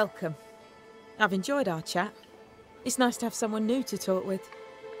 Welcome. I've enjoyed our chat. It's nice to have someone new to talk with.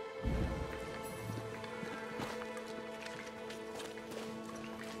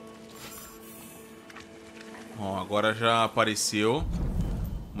 Ó, agora já apareceu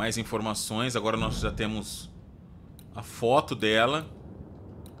mais informações. Agora nós já temos a foto dela.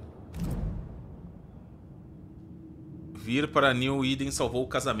 Vir para New Eden salvou o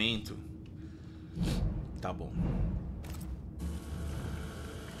casamento. Tá bom.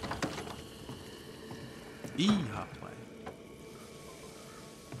 Ih, rapaz.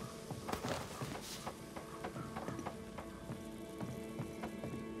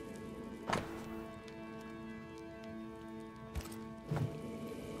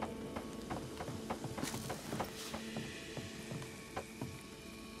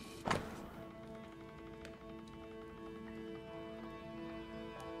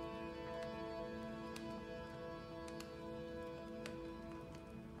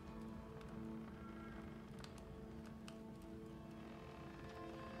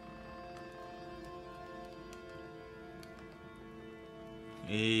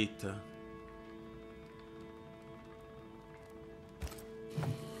 Eita.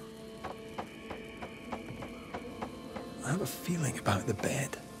 I have a feeling about the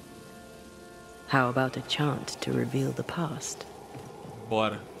bed. How about a chant to reveal the past?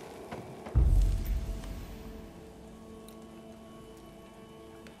 Bora.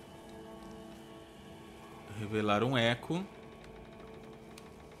 Revelar um eco.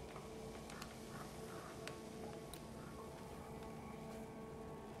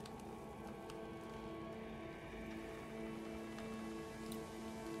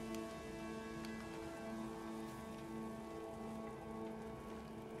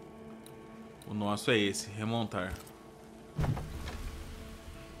 O nosso é esse, remontar.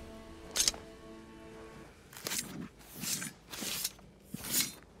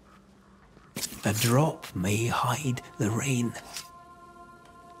 A drop may hide the rain.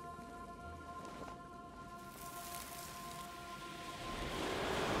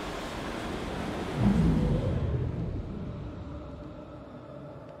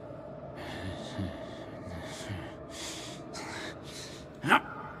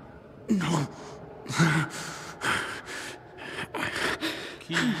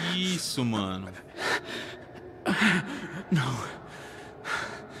 Que isso, mano? No.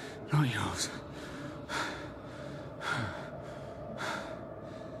 Not yours.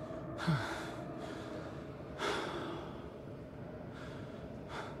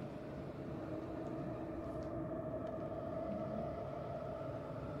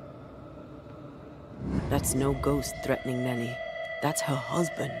 That's no ghost threatening Nellie. That's her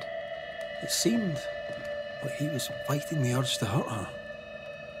husband. It seemed like he was fighting the urge to hurt her.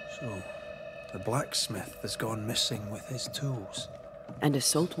 So, the blacksmith has gone missing with his tools. And a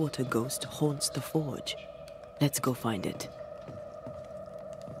saltwater ghost haunts the forge. Let's go find it.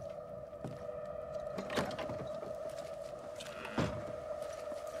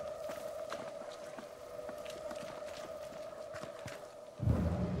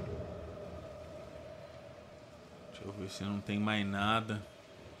 Deixa eu ver se não tem mais nada.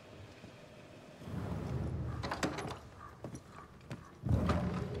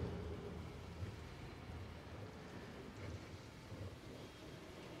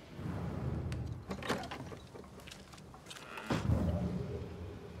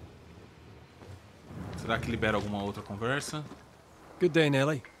 Será que libera alguma outra conversa? Good day,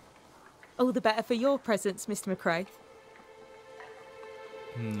 Nellie. All the better for your presence, Mr. Mac Raith.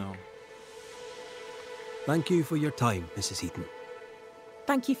 Não. Thank you for your time, Mrs. Eaton.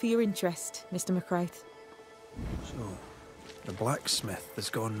 Thank you for your interest, Mr. Mac Raith. So, the blacksmith has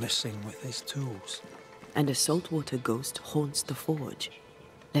gone missing with his tools. And a saltwater ghost haunts the forge.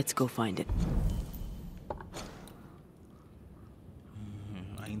 Let's go find it.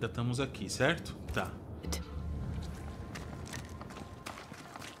 Ainda estamos aqui, certo? Tá.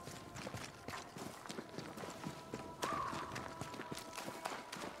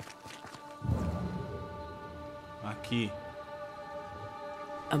 Aqui.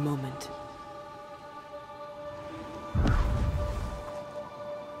 A moment.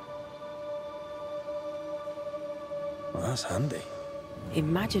 Well, that's handy.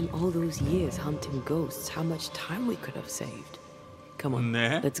 Imagine all those years hunting ghosts, how much time we could have saved. Come on,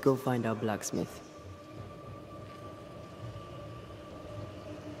 let's go find our blacksmith.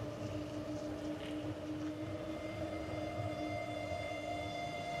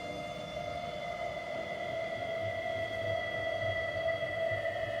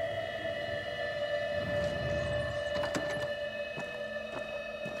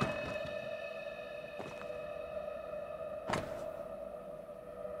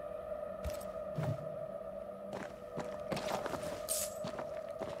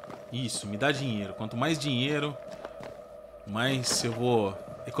 Isso, me dá dinheiro. Quanto mais dinheiro, mais eu vou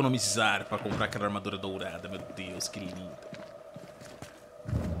economizar para comprar aquela armadura dourada. Meu Deus, que lindo.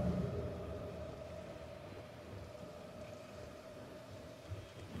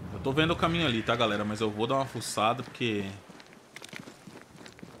 Eu tô vendo o caminho ali, tá, galera? Mas eu vou dar uma fuçada porque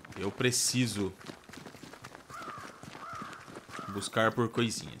eu preciso buscar por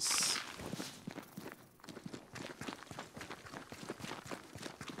coisinhas.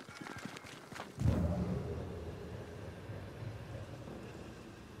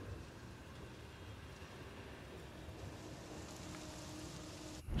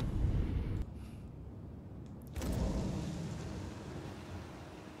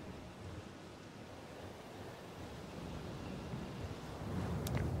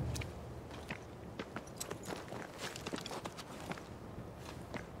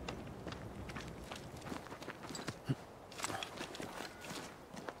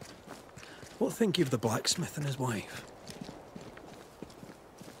 What think you of the blacksmith and his wife?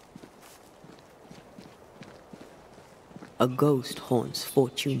 A ghost haunts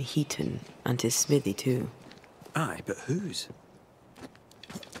Fortune Heaton and his smithy too. Aye, but whose?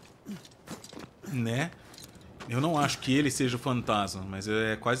 Né? Eu não acho que ele seja o fantasma, mas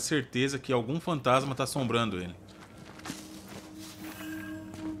é quase certeza que algum fantasma tá assombrando ele.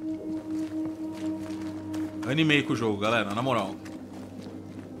 Animei com o jogo, galera, na moral.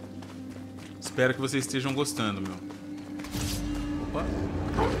 Espero que vocês estejam gostando, meu. Opa!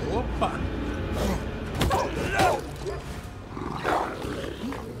 Opa!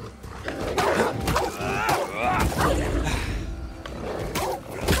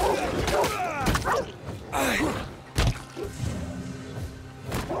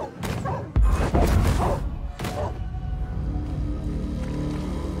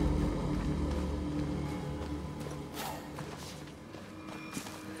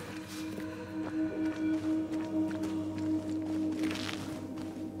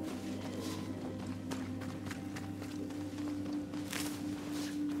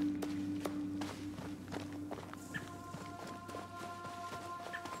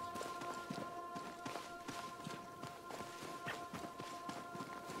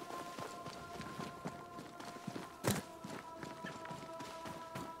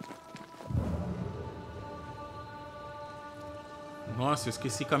 Nossa, eu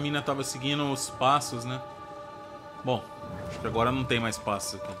esqueci que a mina tava seguindo os passos, né? Bom, acho que agora não tem mais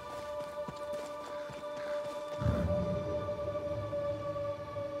passos aqui.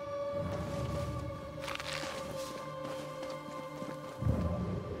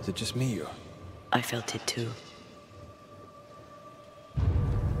 Is it just me or? I felt it too.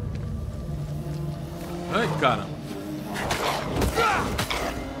 Ai, cara.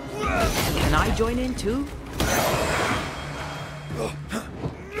 Can I join in too?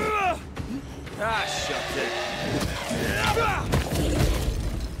 Ah, shut it.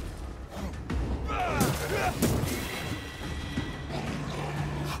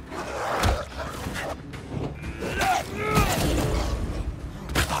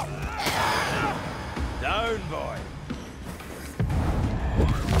 Down, boy.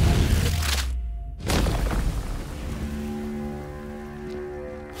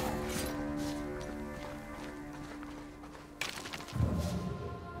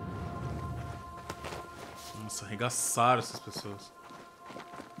 Nossa, arregaçaram essas pessoas.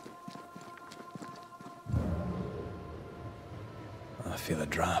 I feel a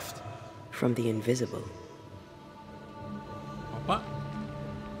draft. From the invisible. Opa.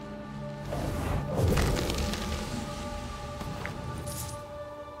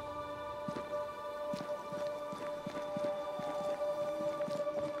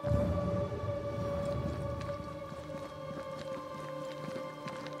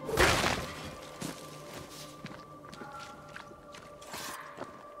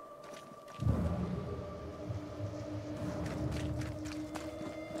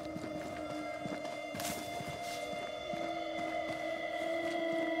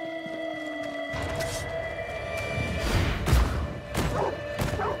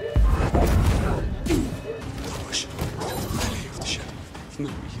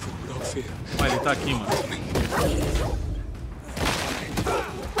 Mas ele tá aqui, mano.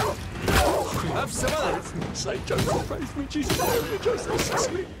 Have some others. Say Joseph, praise me, Jesus, Mary, Joseph,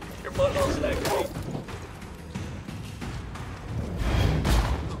 Cecily. You're my last leg.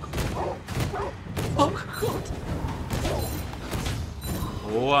 Oh, God.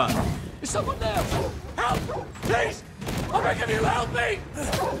 Boa. Is someone there? Help! Please! I'm begging you, help me!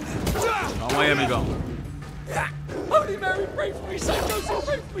 Calma aí, amigão. Holy Mary, pray for me. Saint Joseph,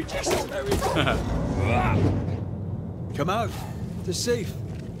 pray for me. Jesus, Mary. Come out. It's safe.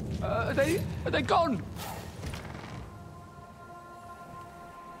 Are they gone?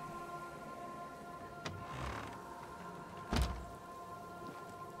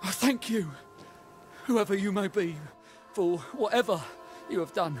 I thank you, whoever you may be, for whatever you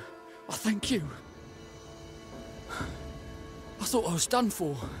have done. I thank you. I thought I was done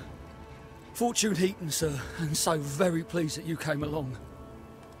for. Fortune Heaton, sir, and so very pleased that you came along.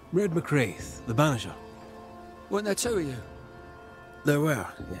 Red Mac Raith, the Banisher. Weren't there two of you? There were,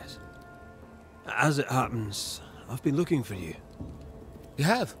 yes. As it happens, I've been looking for you. You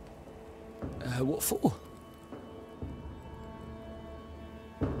have? What for?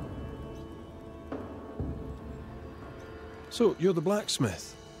 So, you're the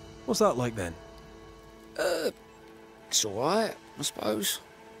blacksmith. What's that like then? It's alright, I suppose.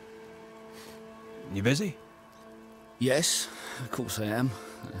 You busy? Yes, of course I am.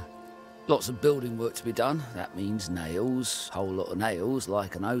 Lots of building work to be done. That means nails. Whole lot of nails,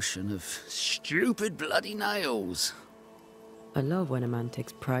 like an ocean of stupid bloody nails. I love when a man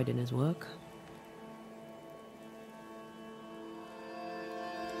takes pride in his work.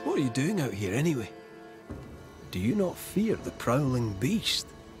 What are you doing out here anyway? Do you not fear the prowling beast?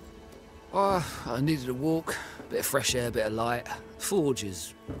 Oh, I needed a walk. Bit of fresh air, bit of light. Forge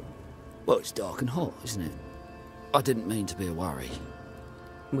is... well, it's dark and hot, isn't it? I didn't mean to be a worry.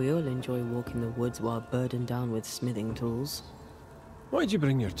 We all enjoy walking the woods while burdened down with smithing tools. Why'd you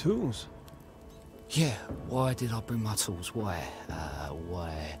bring your tools? Yeah, why did I bring my tools? Why?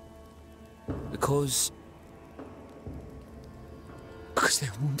 Why? Because they're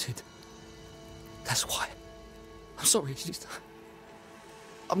haunted. That's why. I'm sorry, it's just...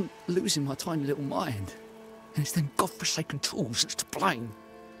 I'm losing my tiny little mind. And it's them godforsaken tools that's to blame.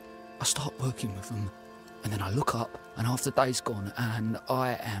 I start working with them, and then I look up, and half the day's gone, and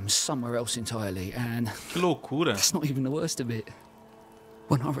I am somewhere else entirely, and... Que loucura. That's not even the worst of it.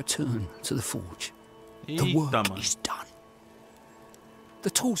 When I return to the forge, the work is done. The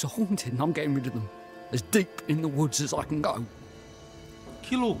tools are haunted, and I'm getting rid of them. As deep in the woods as I can go.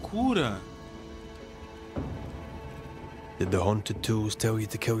 Que loucura. Did the haunted tools tell you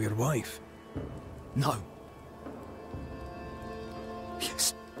to kill your wife? No.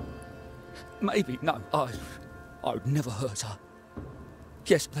 Yes. Maybe, no. I would never hurt her.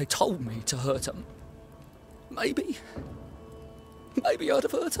 Yes, they told me to hurt her. Maybe I'd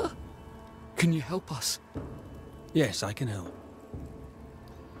have hurt her. Can you help us? Yes, I can help.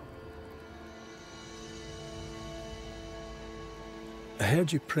 I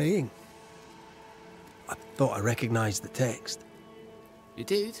heard you praying. I thought I recognized the text. You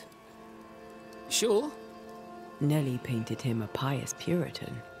did? Sure? Nellie painted him a pious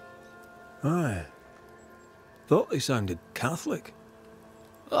Puritan. Aye. Thought they sounded Catholic.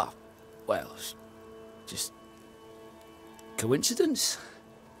 Oh, well, just... coincidence?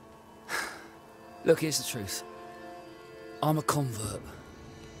 Look, here's the truth. I'm a convert.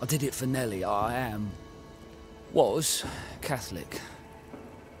 I did it for Nellie. Was Catholic.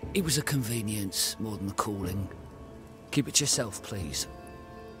 It was a convenience more than a calling. Keep it to yourself, please.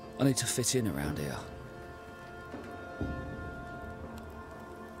 I need to fit in around here.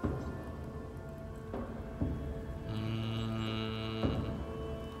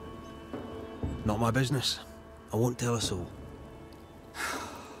 Not my business. I won't tell a soul.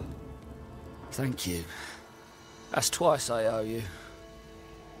 Thank you. That's twice I owe you.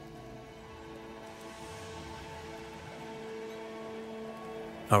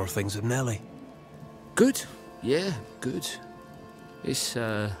 How are things with Nellie? Good. Yeah, good. It's,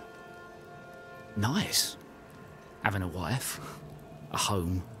 nice. Having a wife. A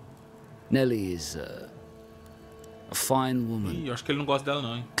home. Nellie is, a fine woman. Ih, eu acho que ele não gosta dela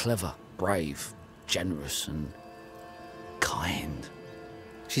não, hein? Clever, brave, generous and kind.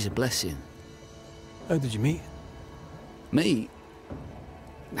 She's a blessing. How did you meet? Meet?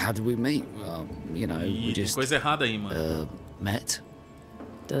 How did we meet? Well, you know, we just... coisa errada aí, mano. Met.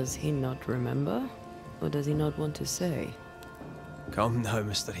 Does he not remember? Or does he not want to say? Come now,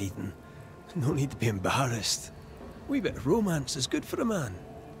 Mr. Heaton. No need to be embarrassed. A wee bit of romance is good for a man.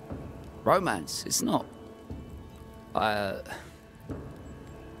 Romance? It's not. I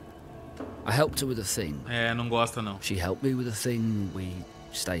helped her with a thing. É, não gosta não. She helped me with a thing. We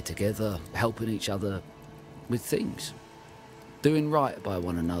stayed together, helping each other with things. Doing right by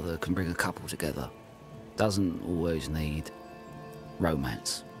one another can bring a couple together. Doesn't always need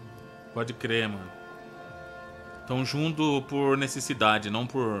romance. Pode crer, mano. Tão junto por necessidade, não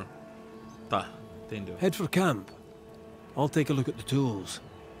por... Tá, entendeu. Head for camp. I'll take a look at the tools.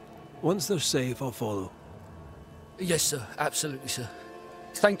 Once they're safe, I'll follow. Yes, sir. Absolutely, sir.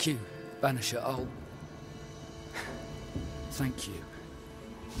 Thank you, Banisher. I'll... Thank you.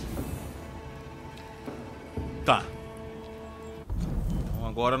 Tá. Então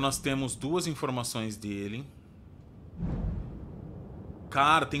agora nós temos duas informações dele.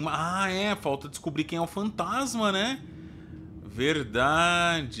 Cara, tem uma... Ah, é. Falta descobrir quem é o fantasma, né?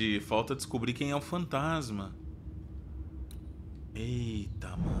 Verdade. Falta descobrir quem é o fantasma.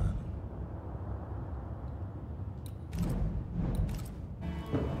 Eita, mano.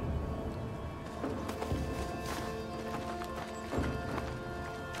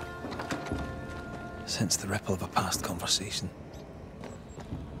 Sense the ripple of a past conversation.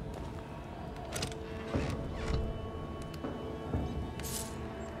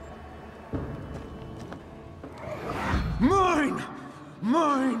 Mine!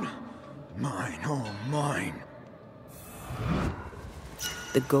 Mine! Mine, oh mine!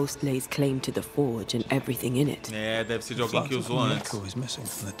 The ghost lays claim to the forge and everything in it. É, deve ser de alguém que usou antes. Echo is missing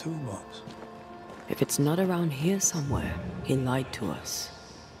from the toolbox. If it's not around here somewhere, he lied to us.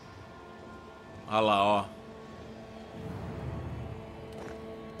 Olha lá, ó.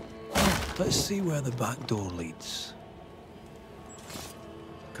 Let's see where the back door leads.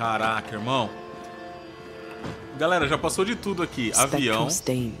 Caraca, irmão. Galera, já passou de tudo aqui. Avião,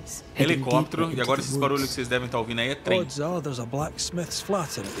 helicóptero e agora esses barulhos que vocês devem estar ouvindo aí é trem. Odds are there's a blacksmith's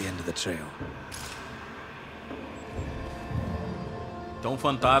flatter at the end of the trail. Então o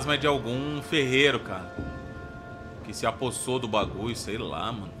fantasma é de algum ferreiro, cara. Que se apossou do bagulho, sei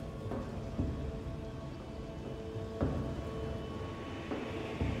lá, mano.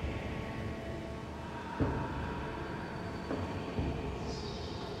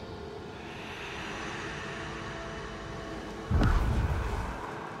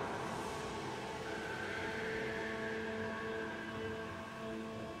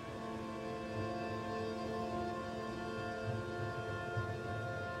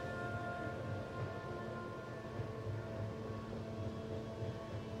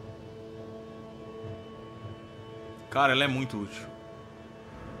 Cara, ela é muito útil.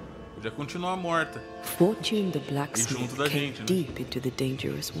 Podia continuar morta. Fortune the E junto blacksmith da came gente, né? deep into the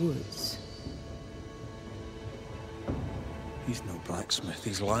dangerous woods. He's no blacksmith,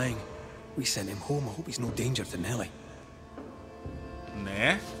 he's lying. We sent him home, I hope he's no danger to Nellie.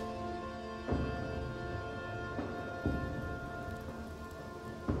 Né?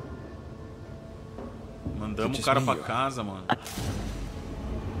 Mandamos o cara pra casa, mano.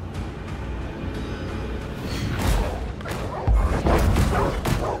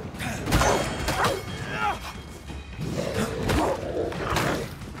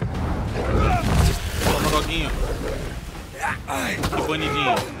 Toma, doguinho. Que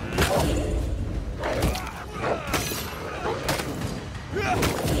banidinho.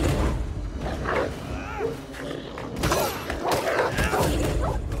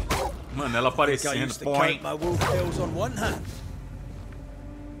 Mano, ela aparecendo. Põe.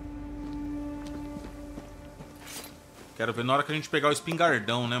 Quero ver na hora que a gente pegar o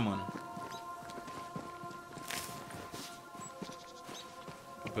espingardão, né, mano?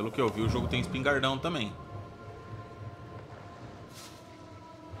 Pelo que eu vi, o jogo tem espingardão também.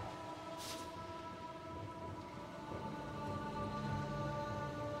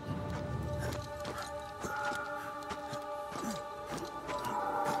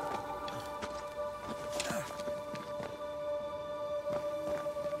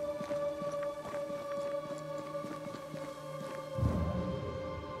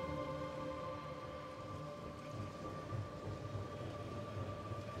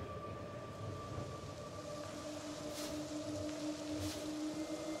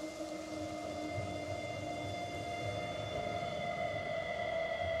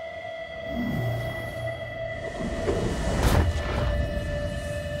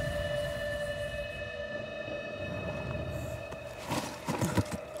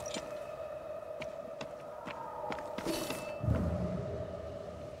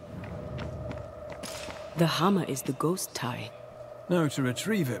 The hammer is the ghost tie. Now to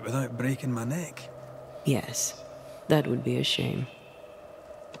retrieve it without breaking my neck. Yes, that would be a shame.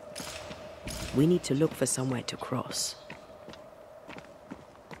 We need to look for somewhere to cross.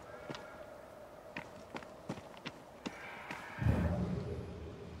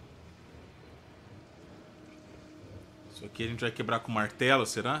 Isso aqui a gente vai quebrar com martelo,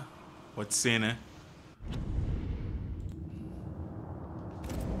 será? Pode ser, né?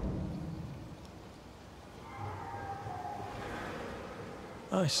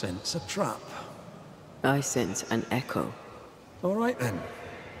 I sense a trap. I sense an echo. All right then,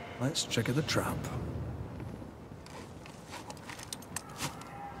 let's trigger the trap.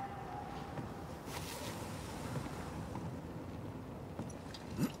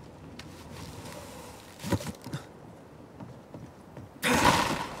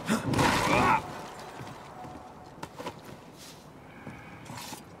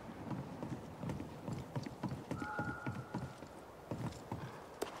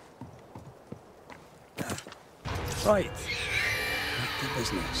 Right. Back to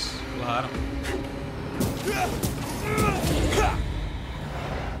business. Claro.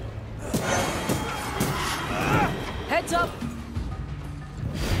 Heads up!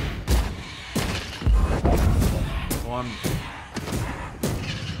 Tome.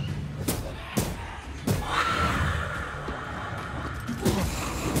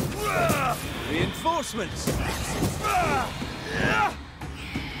 Reinforcements!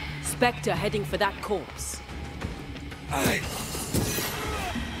 Spectre heading for that corpse. I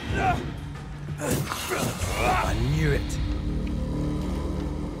knew it.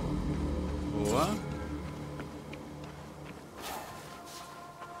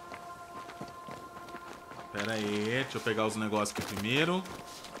 Pera aí, deixa eu pegar os negócios aqui primeiro.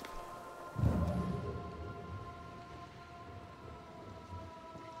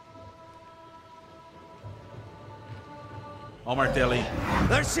 Olha o martelo aí.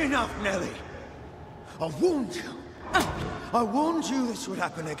 That's enough, Nelly. I warned you. I warned you this would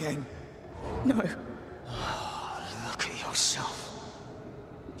happen again. No. Look at yourself.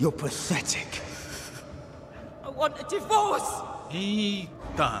 You're pathetic. I want a divorce.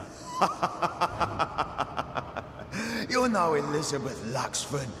 Eita. You're no Elizabeth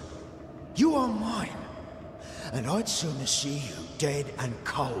Luxford. You are mine. And I'd sooner see you dead and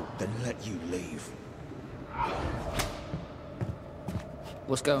cold than let you leave.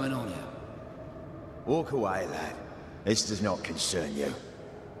 What's going on here? Walk away, lad. This does not concern you.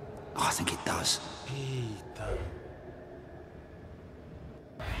 I think it does. Eita.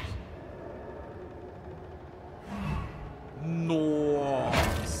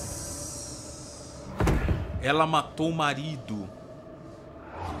 Nossa. Ela matou o marido.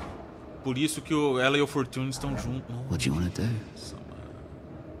 Por isso que ela e o Fortune estão juntos. What do you want to do?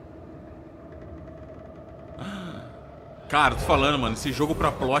 Cara, tô falando, mano. Esse jogo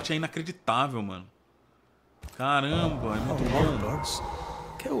pra plot é inacreditável, mano. Caramba, é muito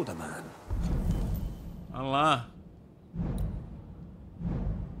bom. Killed a man. Olha lá.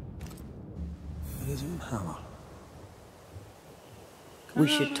 His own hammer. We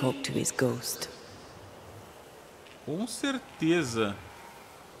should talk to his ghost. Com certeza.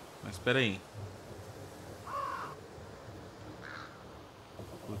 Mas espera aí.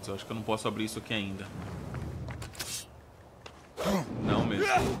 Putz, eu acho que eu não posso abrir isso aqui ainda. Não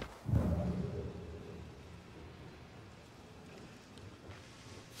mesmo.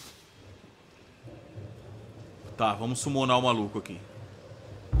 Tá, vamos summonar o maluco aqui.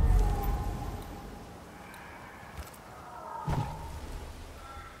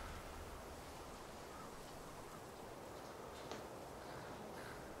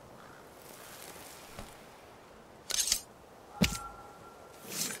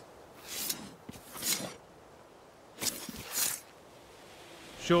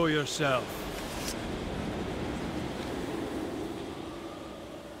 Show yourself.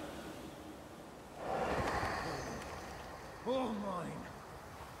 All mine.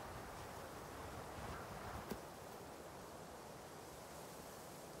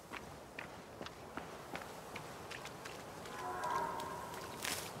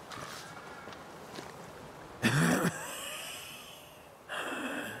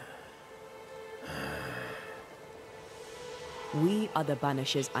 We are the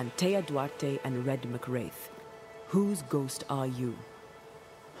Banishers Antea Duarte and Red Mac Raith. Whose ghost are you?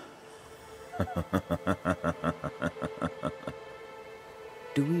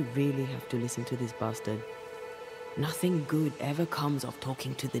 Do we really have to listen to this bastard? Nothing good ever comes of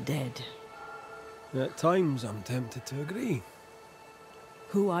talking to the dead. At times, I'm tempted to agree.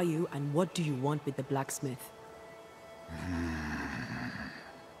 Who are you and what do you want with the blacksmith?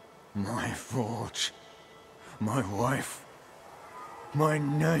 My forge. My wife. My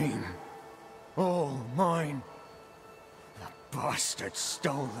name. All mine. The bastard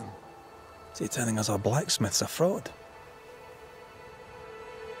stole them. Is he telling us our blacksmith's a fraud?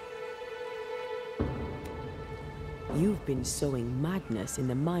 You've been sowing madness in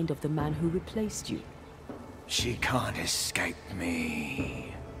the mind of the man who replaced you. She can't escape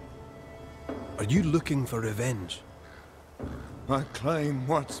me. Are you looking for revenge? I claim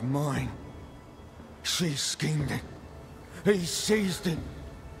what's mine. She schemed it. He seized it.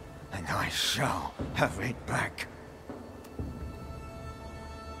 And I shall have it back.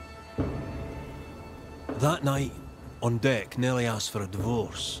 That night, on deck, Nelly asked for a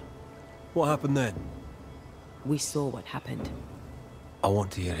divorce. What happened then? We saw what happened. I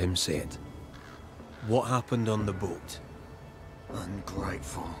want to hear him say it. What happened on the boat?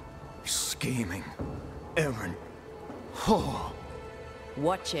 Ungrateful, scheming, errant, whore.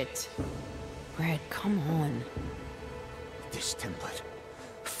 Watch it. Brad, come on. Distempered,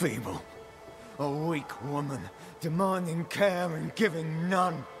 feeble, a weak woman, demanding care and giving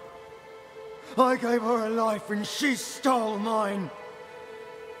none. I gave her a life and she stole mine.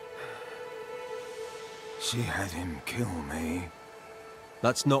 She had him kill me.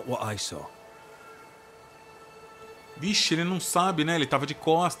 That's not what I saw. Vixe, ele não sabe, né? Ele tava de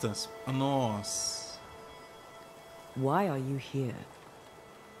costas. Nossa. Why are you here?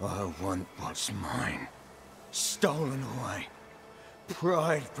 I want what's mine. Stolen away.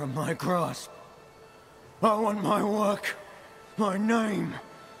 Pried from my grasp. I want my work. My name.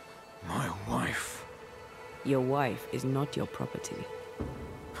 My wife. Your wife is not your property.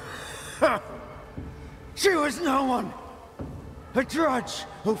 She was no one! A drudge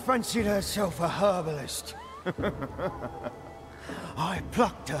who fancied herself a herbalist. I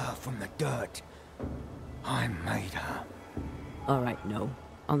plucked her from the dirt. I made her. All right, no.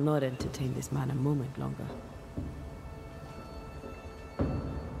 I'll not entertain this man a moment longer.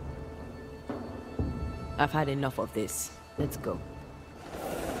 I've had enough of this. Let's go.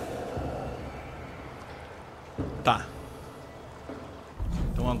 Tá.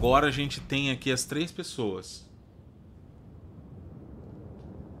 Então agora a gente tem aqui as 3 pessoas.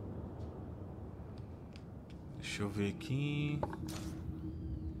 Deixa eu ver aqui.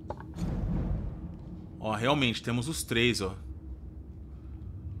 Ó, realmente temos os 3, ó.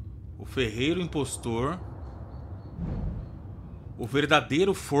 O ferreiro impostor, o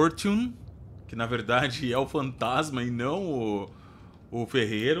verdadeiro Fortune, que na verdade é o fantasma e não o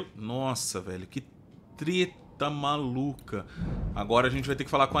ferreiro. Nossa, velho, que treta maluca. Agora a gente vai ter que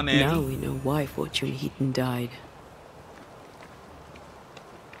falar com a Nelly. Now we know why Fortune Heaton died.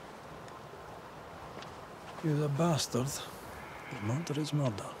 He was a bastard. He murdered his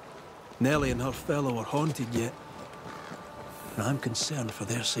mother. Nellie and her fellow are haunted yet. And I'm concerned for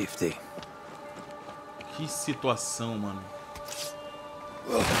their safety. Que situação, mano.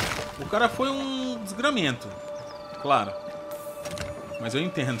 O cara foi um desgramento. Claro. Mas eu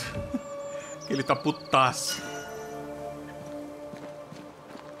entendo. Que ele tá putaço.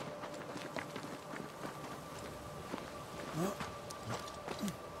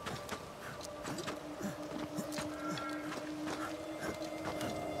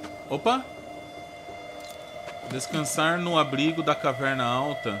 Opa! Descansar no abrigo da caverna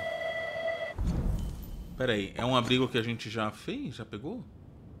alta. Pera aí, é um abrigo que a gente já fez? Já pegou?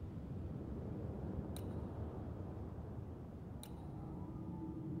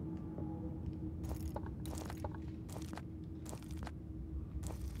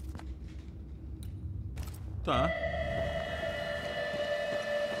 Tá.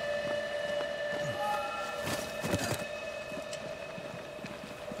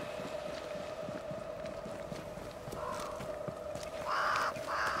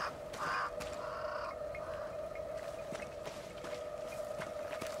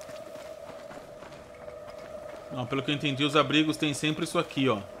 Não, pelo que eu entendi, os abrigos tem sempre isso aqui,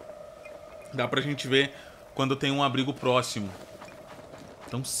 ó. Dá pra gente ver quando tem um abrigo próximo.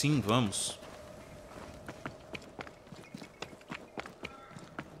 Então sim, vamos.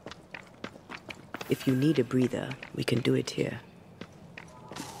 If you need a breather, we can do it here.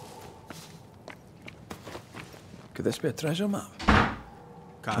 Could this be a treasure map?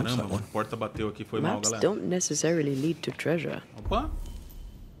 Caramba, a porta bateu aqui, foi mal, Maps galera. don't necessarily lead to treasure. Opa!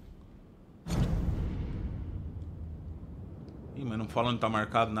 Ih, mas não fala onde tá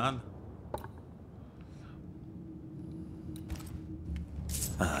marcado nada.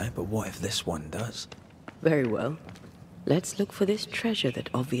 Aye, but what if this one does? Very well. Let's look for this treasure that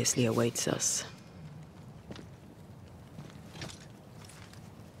obviously awaits us.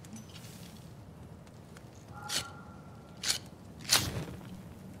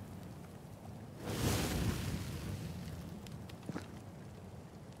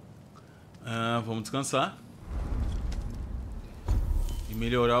 Vamos descansar. E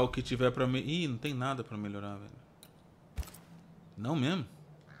melhorar o que tiver pra... Ih, não tem nada pra melhorar, velho. Não mesmo?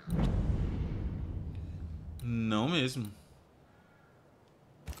 Não mesmo.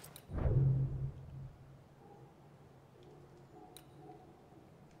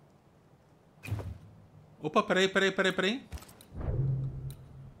 Opa, peraí.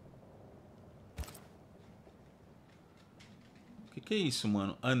 Que é isso,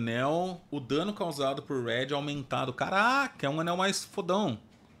 mano? Anel, o dano causado por Red aumentado. Caraca, é um anel mais fodão.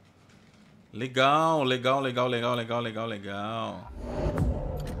 Legal.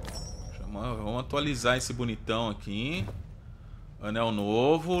 Vamos atualizar esse bonitão aqui. Anel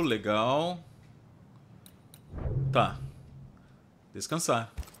novo, legal. Tá.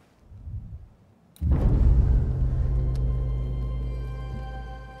 Descansar.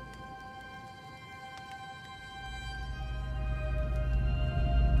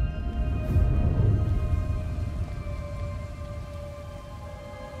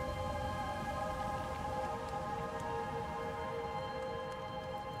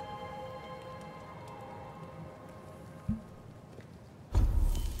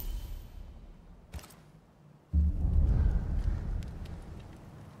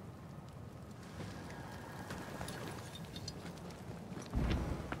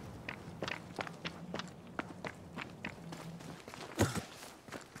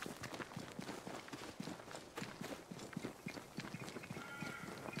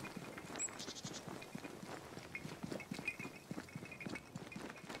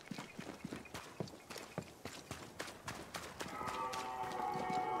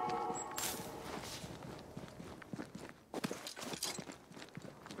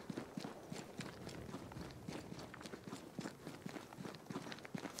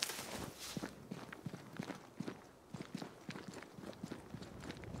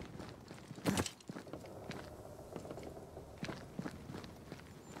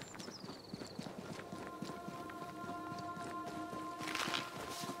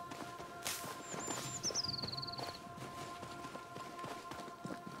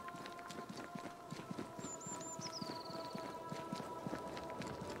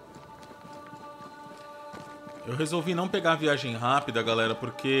 Eu resolvi não pegar a viagem rápida, galera,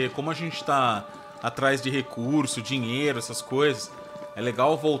 porque como a gente tá atrás de recurso, dinheiro, essas coisas, é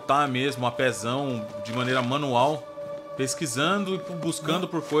legal voltar mesmo a pezão de maneira manual, pesquisando e buscando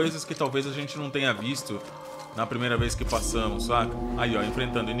por coisas que talvez a gente não tenha visto na primeira vez que passamos, saca? Aí, ó,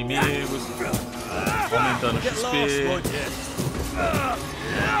 enfrentando inimigos, aumentando o XP.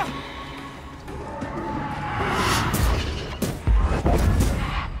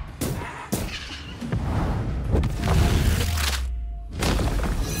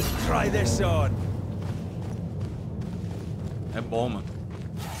 Try this on. É bom, mano.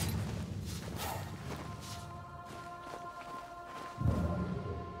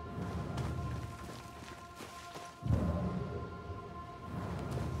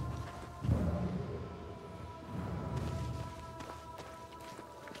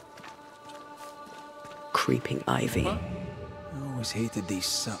 Creeping ivy. I always hated these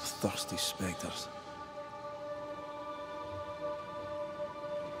sap-thirsty spectres.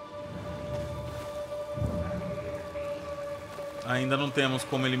 Ainda não temos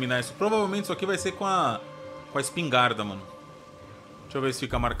como eliminar isso. Provavelmente isso aqui vai ser com a espingarda, mano. Deixa eu ver se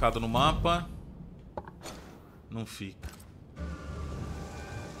fica marcado no mapa. Não fica.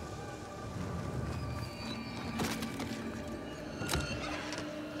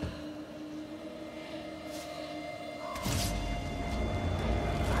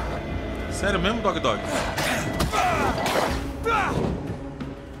 Sério mesmo, Dog Dog?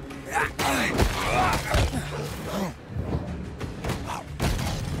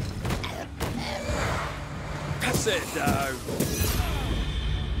 Sit down.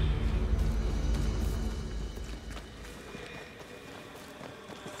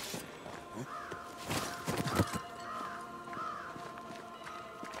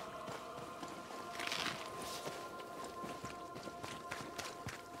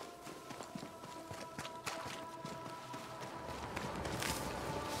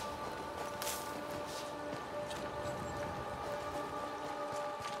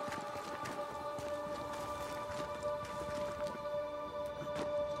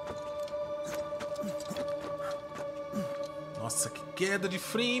 Nossa, que queda de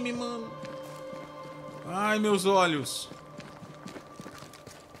frame, mano. Ai, meus olhos.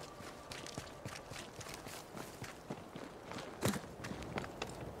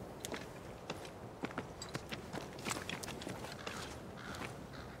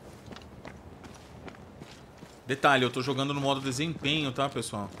 Detalhe, eu tô jogando no modo desempenho, tá,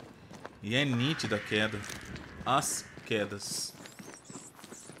 pessoal? E é nítida a queda. As quedas.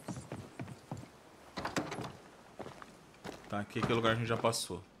 Tá, aqui aquele lugar a gente já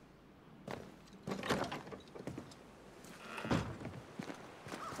passou.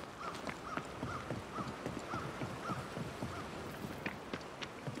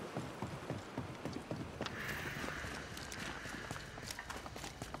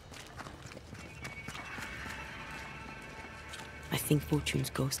 I think Fortune's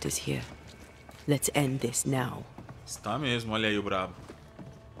ghost is here. Let's end this now. Está mesmo, olha aí o brabo.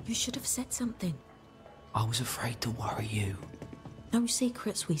 You should have said something. I was afraid to worry you. No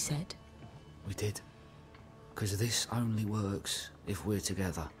secrets, we said. We did. Because this only works if we're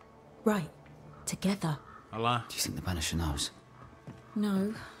together. Right. Together. Olha lá. Do you think the Banisher knows?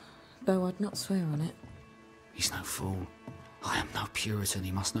 No. Though I'd not swear on it. He's no fool. I am no Puritan,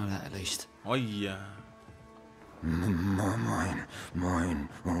 he must know that at least. Olha. Mine,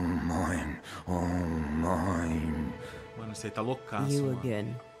 oh mine, oh mine. Mano, você tá loucaço, You mano.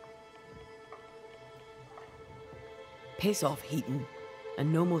 again. Piss off, Heaton.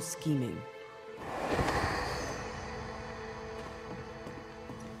 And no more scheming.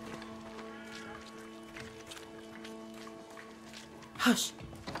 Hush.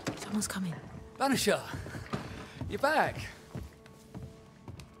 Someone's coming. Banisher, you're back.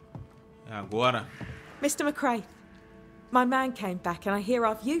 É agora. Mr. Mac Raith, my man came back and I hear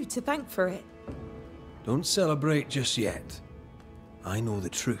I've you to thank for it. Don't celebrate just yet. I know the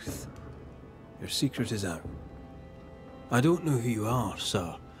truth. Your secret is out. I don't know who you are,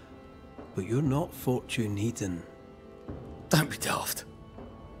 sir, but you're not Fortune Heaton. Don't be daft.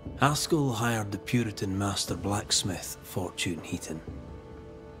 Haskell hired the Puritan master blacksmith, Fortune Heaton.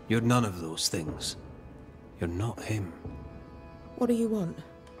 You're none of those things. You're not him. What do you want?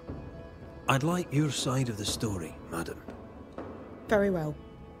 I'd like your side of the story, madam. Very well.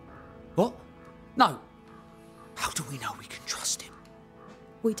 What? No. How do we know we can trust him?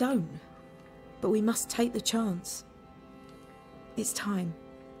 We don't. But we must take the chance. It's time.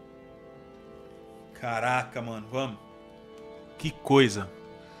 Caraca, mano, vamos. Que coisa.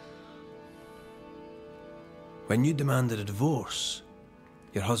 When you demanded a divorce,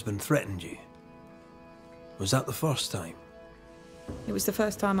 your husband threatened you. Was that the first time? It was the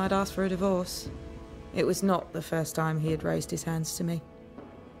first time I'd asked for a divorce. It was not the first time he had raised his hands to me.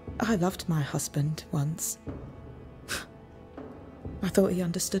 I loved my husband once. I thought he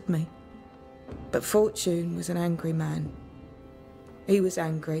understood me. But Fortune was an angry man. He was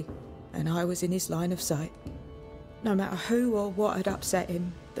angry, and I was in his line of sight. No matter who or what had upset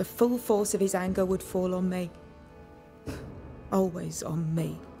him, the full force of his anger would fall on me. Always on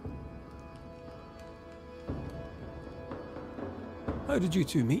me. How did you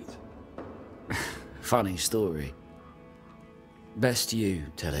two meet? Funny story. Best you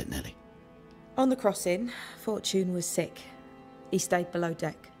tell it, Nelly. On the crossing, Fortune was sick. He stayed below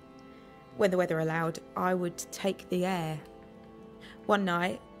deck. When the weather allowed, I would take the air. One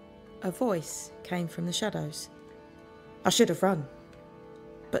night, a voice came from the shadows. I should have run,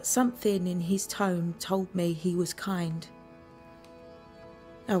 but something in his tone told me he was kind.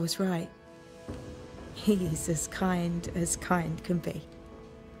 I was right. He is as kind can be.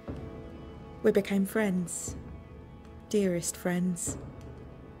 We became friends. Dearest friends.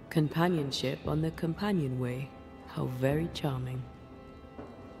 Companionship on the companion way. How very charming.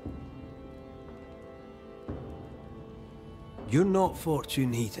 You're not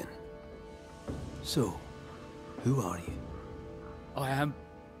Fortune Heaton. So, who are you? I am.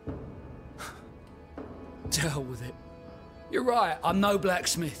 To hell with it. You're right, I'm no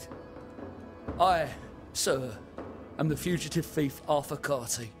blacksmith. I, sir, am the fugitive thief Arthur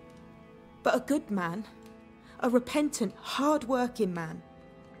Carty. But a good man. A repentant, hard-working man.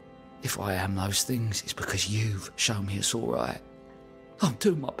 If I am those things, it's because you've shown me it's all right. I'm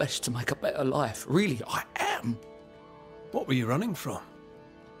doing my best to make a better life. Really, I am. What were you running from?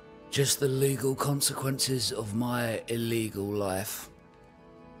 Just the legal consequences of my illegal life.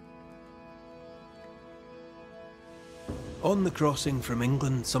 On the crossing from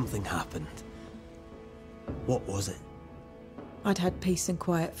England, something happened. What was it? I'd had peace and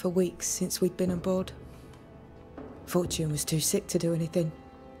quiet for weeks since we'd been on board. Fortune was too sick to do anything.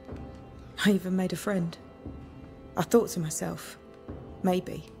 I even made a friend. I thought to myself,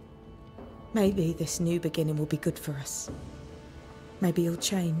 maybe this new beginning will be good for us. Maybe he'll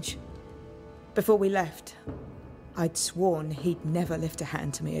change. Before we left, I'd sworn he'd never lift a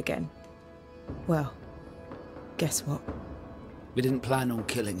hand to me again. Well, guess what? We didn't plan on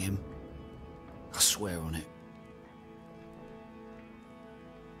killing him. I swear on it.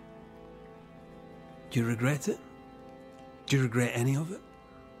 Do you regret it? Do you regret any of it?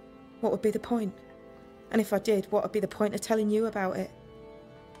 What would be the point? And if I did, what would be the point of telling you about it?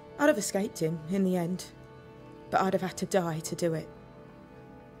 I'd have escaped him in the end, but I'd have had to die to do it.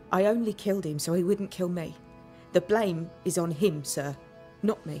 I only killed him so he wouldn't kill me. The blame is on him, sir,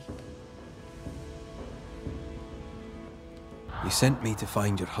 not me. You sent me to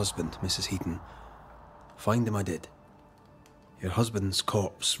find your husband, Mrs. Heaton. Find him I did. Your husband's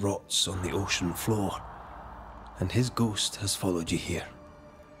corpse rots on the ocean floor, and his ghost has followed you here.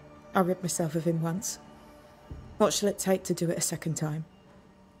 I rid myself of him once. What shall it take to do it a second time?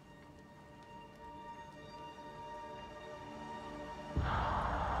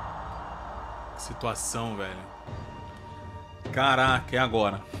 Situação, velho. Caraca, e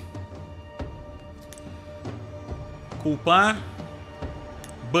agora? Culpar,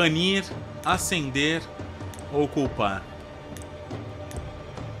 banir, acender ou culpar?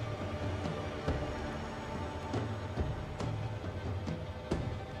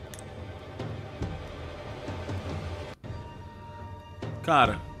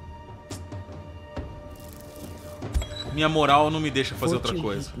 Cara, minha moral não me deixa fazer outra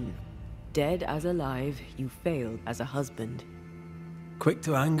coisa. Dead as alive, you failed as a husband. Quick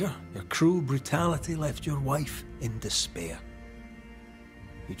to anger, your cruel brutality left your wife in despair.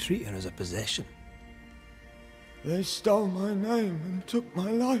 You treat her as a possession. They stole my name and took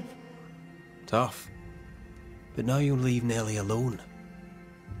my life. Tough. But now you'll leave Nellie alone.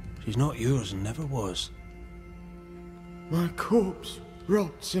 She's not yours and never was. My corpse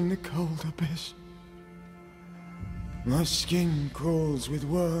rots in the cold abyss. My skin crawls with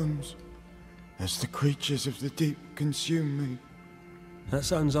worms as the creatures of the deep consume me. That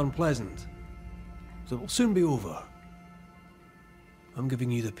sounds unpleasant. So it'll soon be over. I'm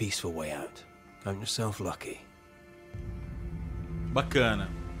giving you the peaceful way out. Count yourself lucky. Bacana.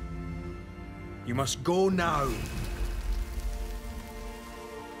 You must go now.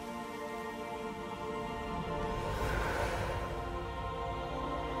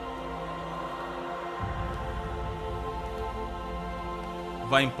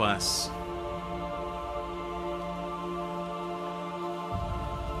 Vá em paz.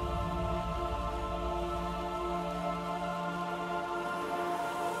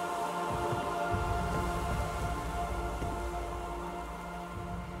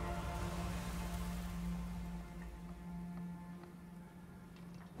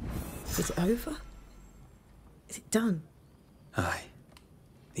 Is it over? Is it done? Aye.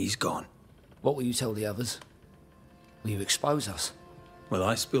 He's gone. What will you tell the others? Will you expose us? Will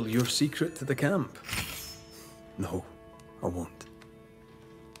I spill your secret to the camp? No, I won't.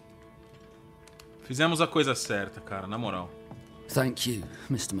 Fizemos a coisa certa, cara, na moral. Thank you,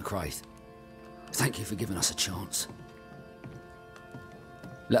 Mr. Mac Raith. Thank you for giving us a chance.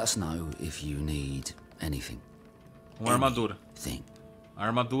 Let us know if you need anything. Uma armadura. Thing.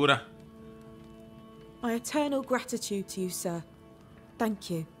 Armadura. My eternal gratitude to you, sir. Thank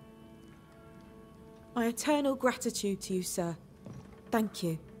you. My eternal gratitude to you, sir. Thank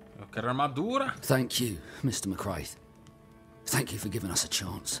you. Eu quero armadura. Thank you, Mr. Mac Raith. Thank you for giving us a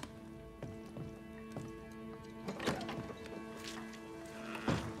chance.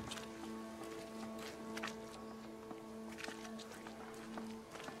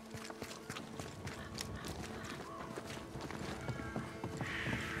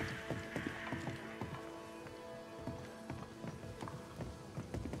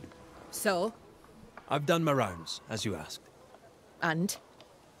 So? I've done my rounds, as you asked. And?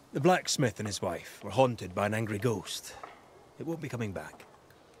 The blacksmith and his wife were haunted by an angry ghost. It won't be coming back.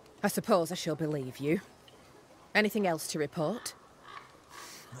 I suppose I shall believe you. Anything else to report?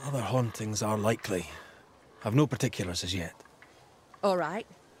 Other hauntings are likely. I've no particulars as yet. All right.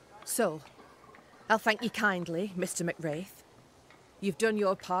 So, I'll thank you kindly, Mr. Mac Raith. You've done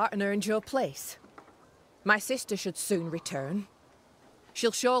your part and earned your place. My sister should soon return.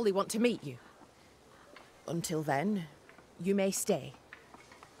 She'll surely want to meet you. Until then, you may stay.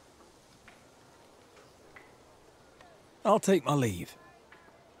 I'll take my leave.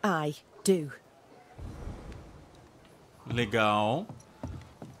 I do. Legal.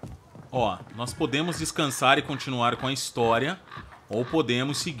 Ó, nós podemos descansar e continuar com a história, ou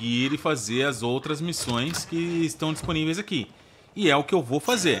podemos seguir e fazer as outras missões que estão disponíveis aqui. E é o que eu vou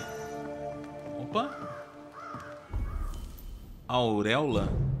fazer. Opa. Auréola?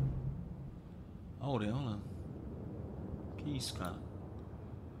 Auréola? Que isso, cara?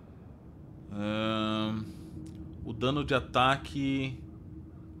 O dano de ataque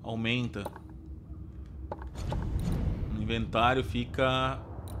aumenta. No inventário fica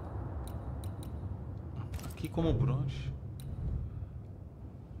aqui como broche.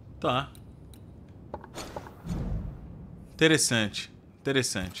 Tá. Interessante.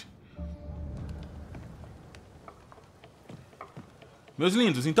 Interessante. Meus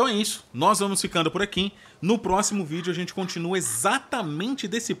lindos, então é isso. Nós vamos ficando por aqui. No próximo vídeo a gente continua exatamente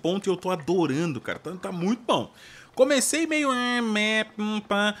desse ponto e eu tô adorando, cara. Tá muito bom. Comecei meio...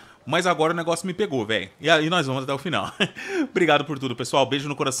 mas agora o negócio me pegou, velho. E aí nós vamos até o final. Obrigado por tudo, pessoal. Beijo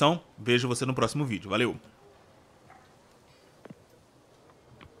no coração. Vejo você no próximo vídeo. Valeu!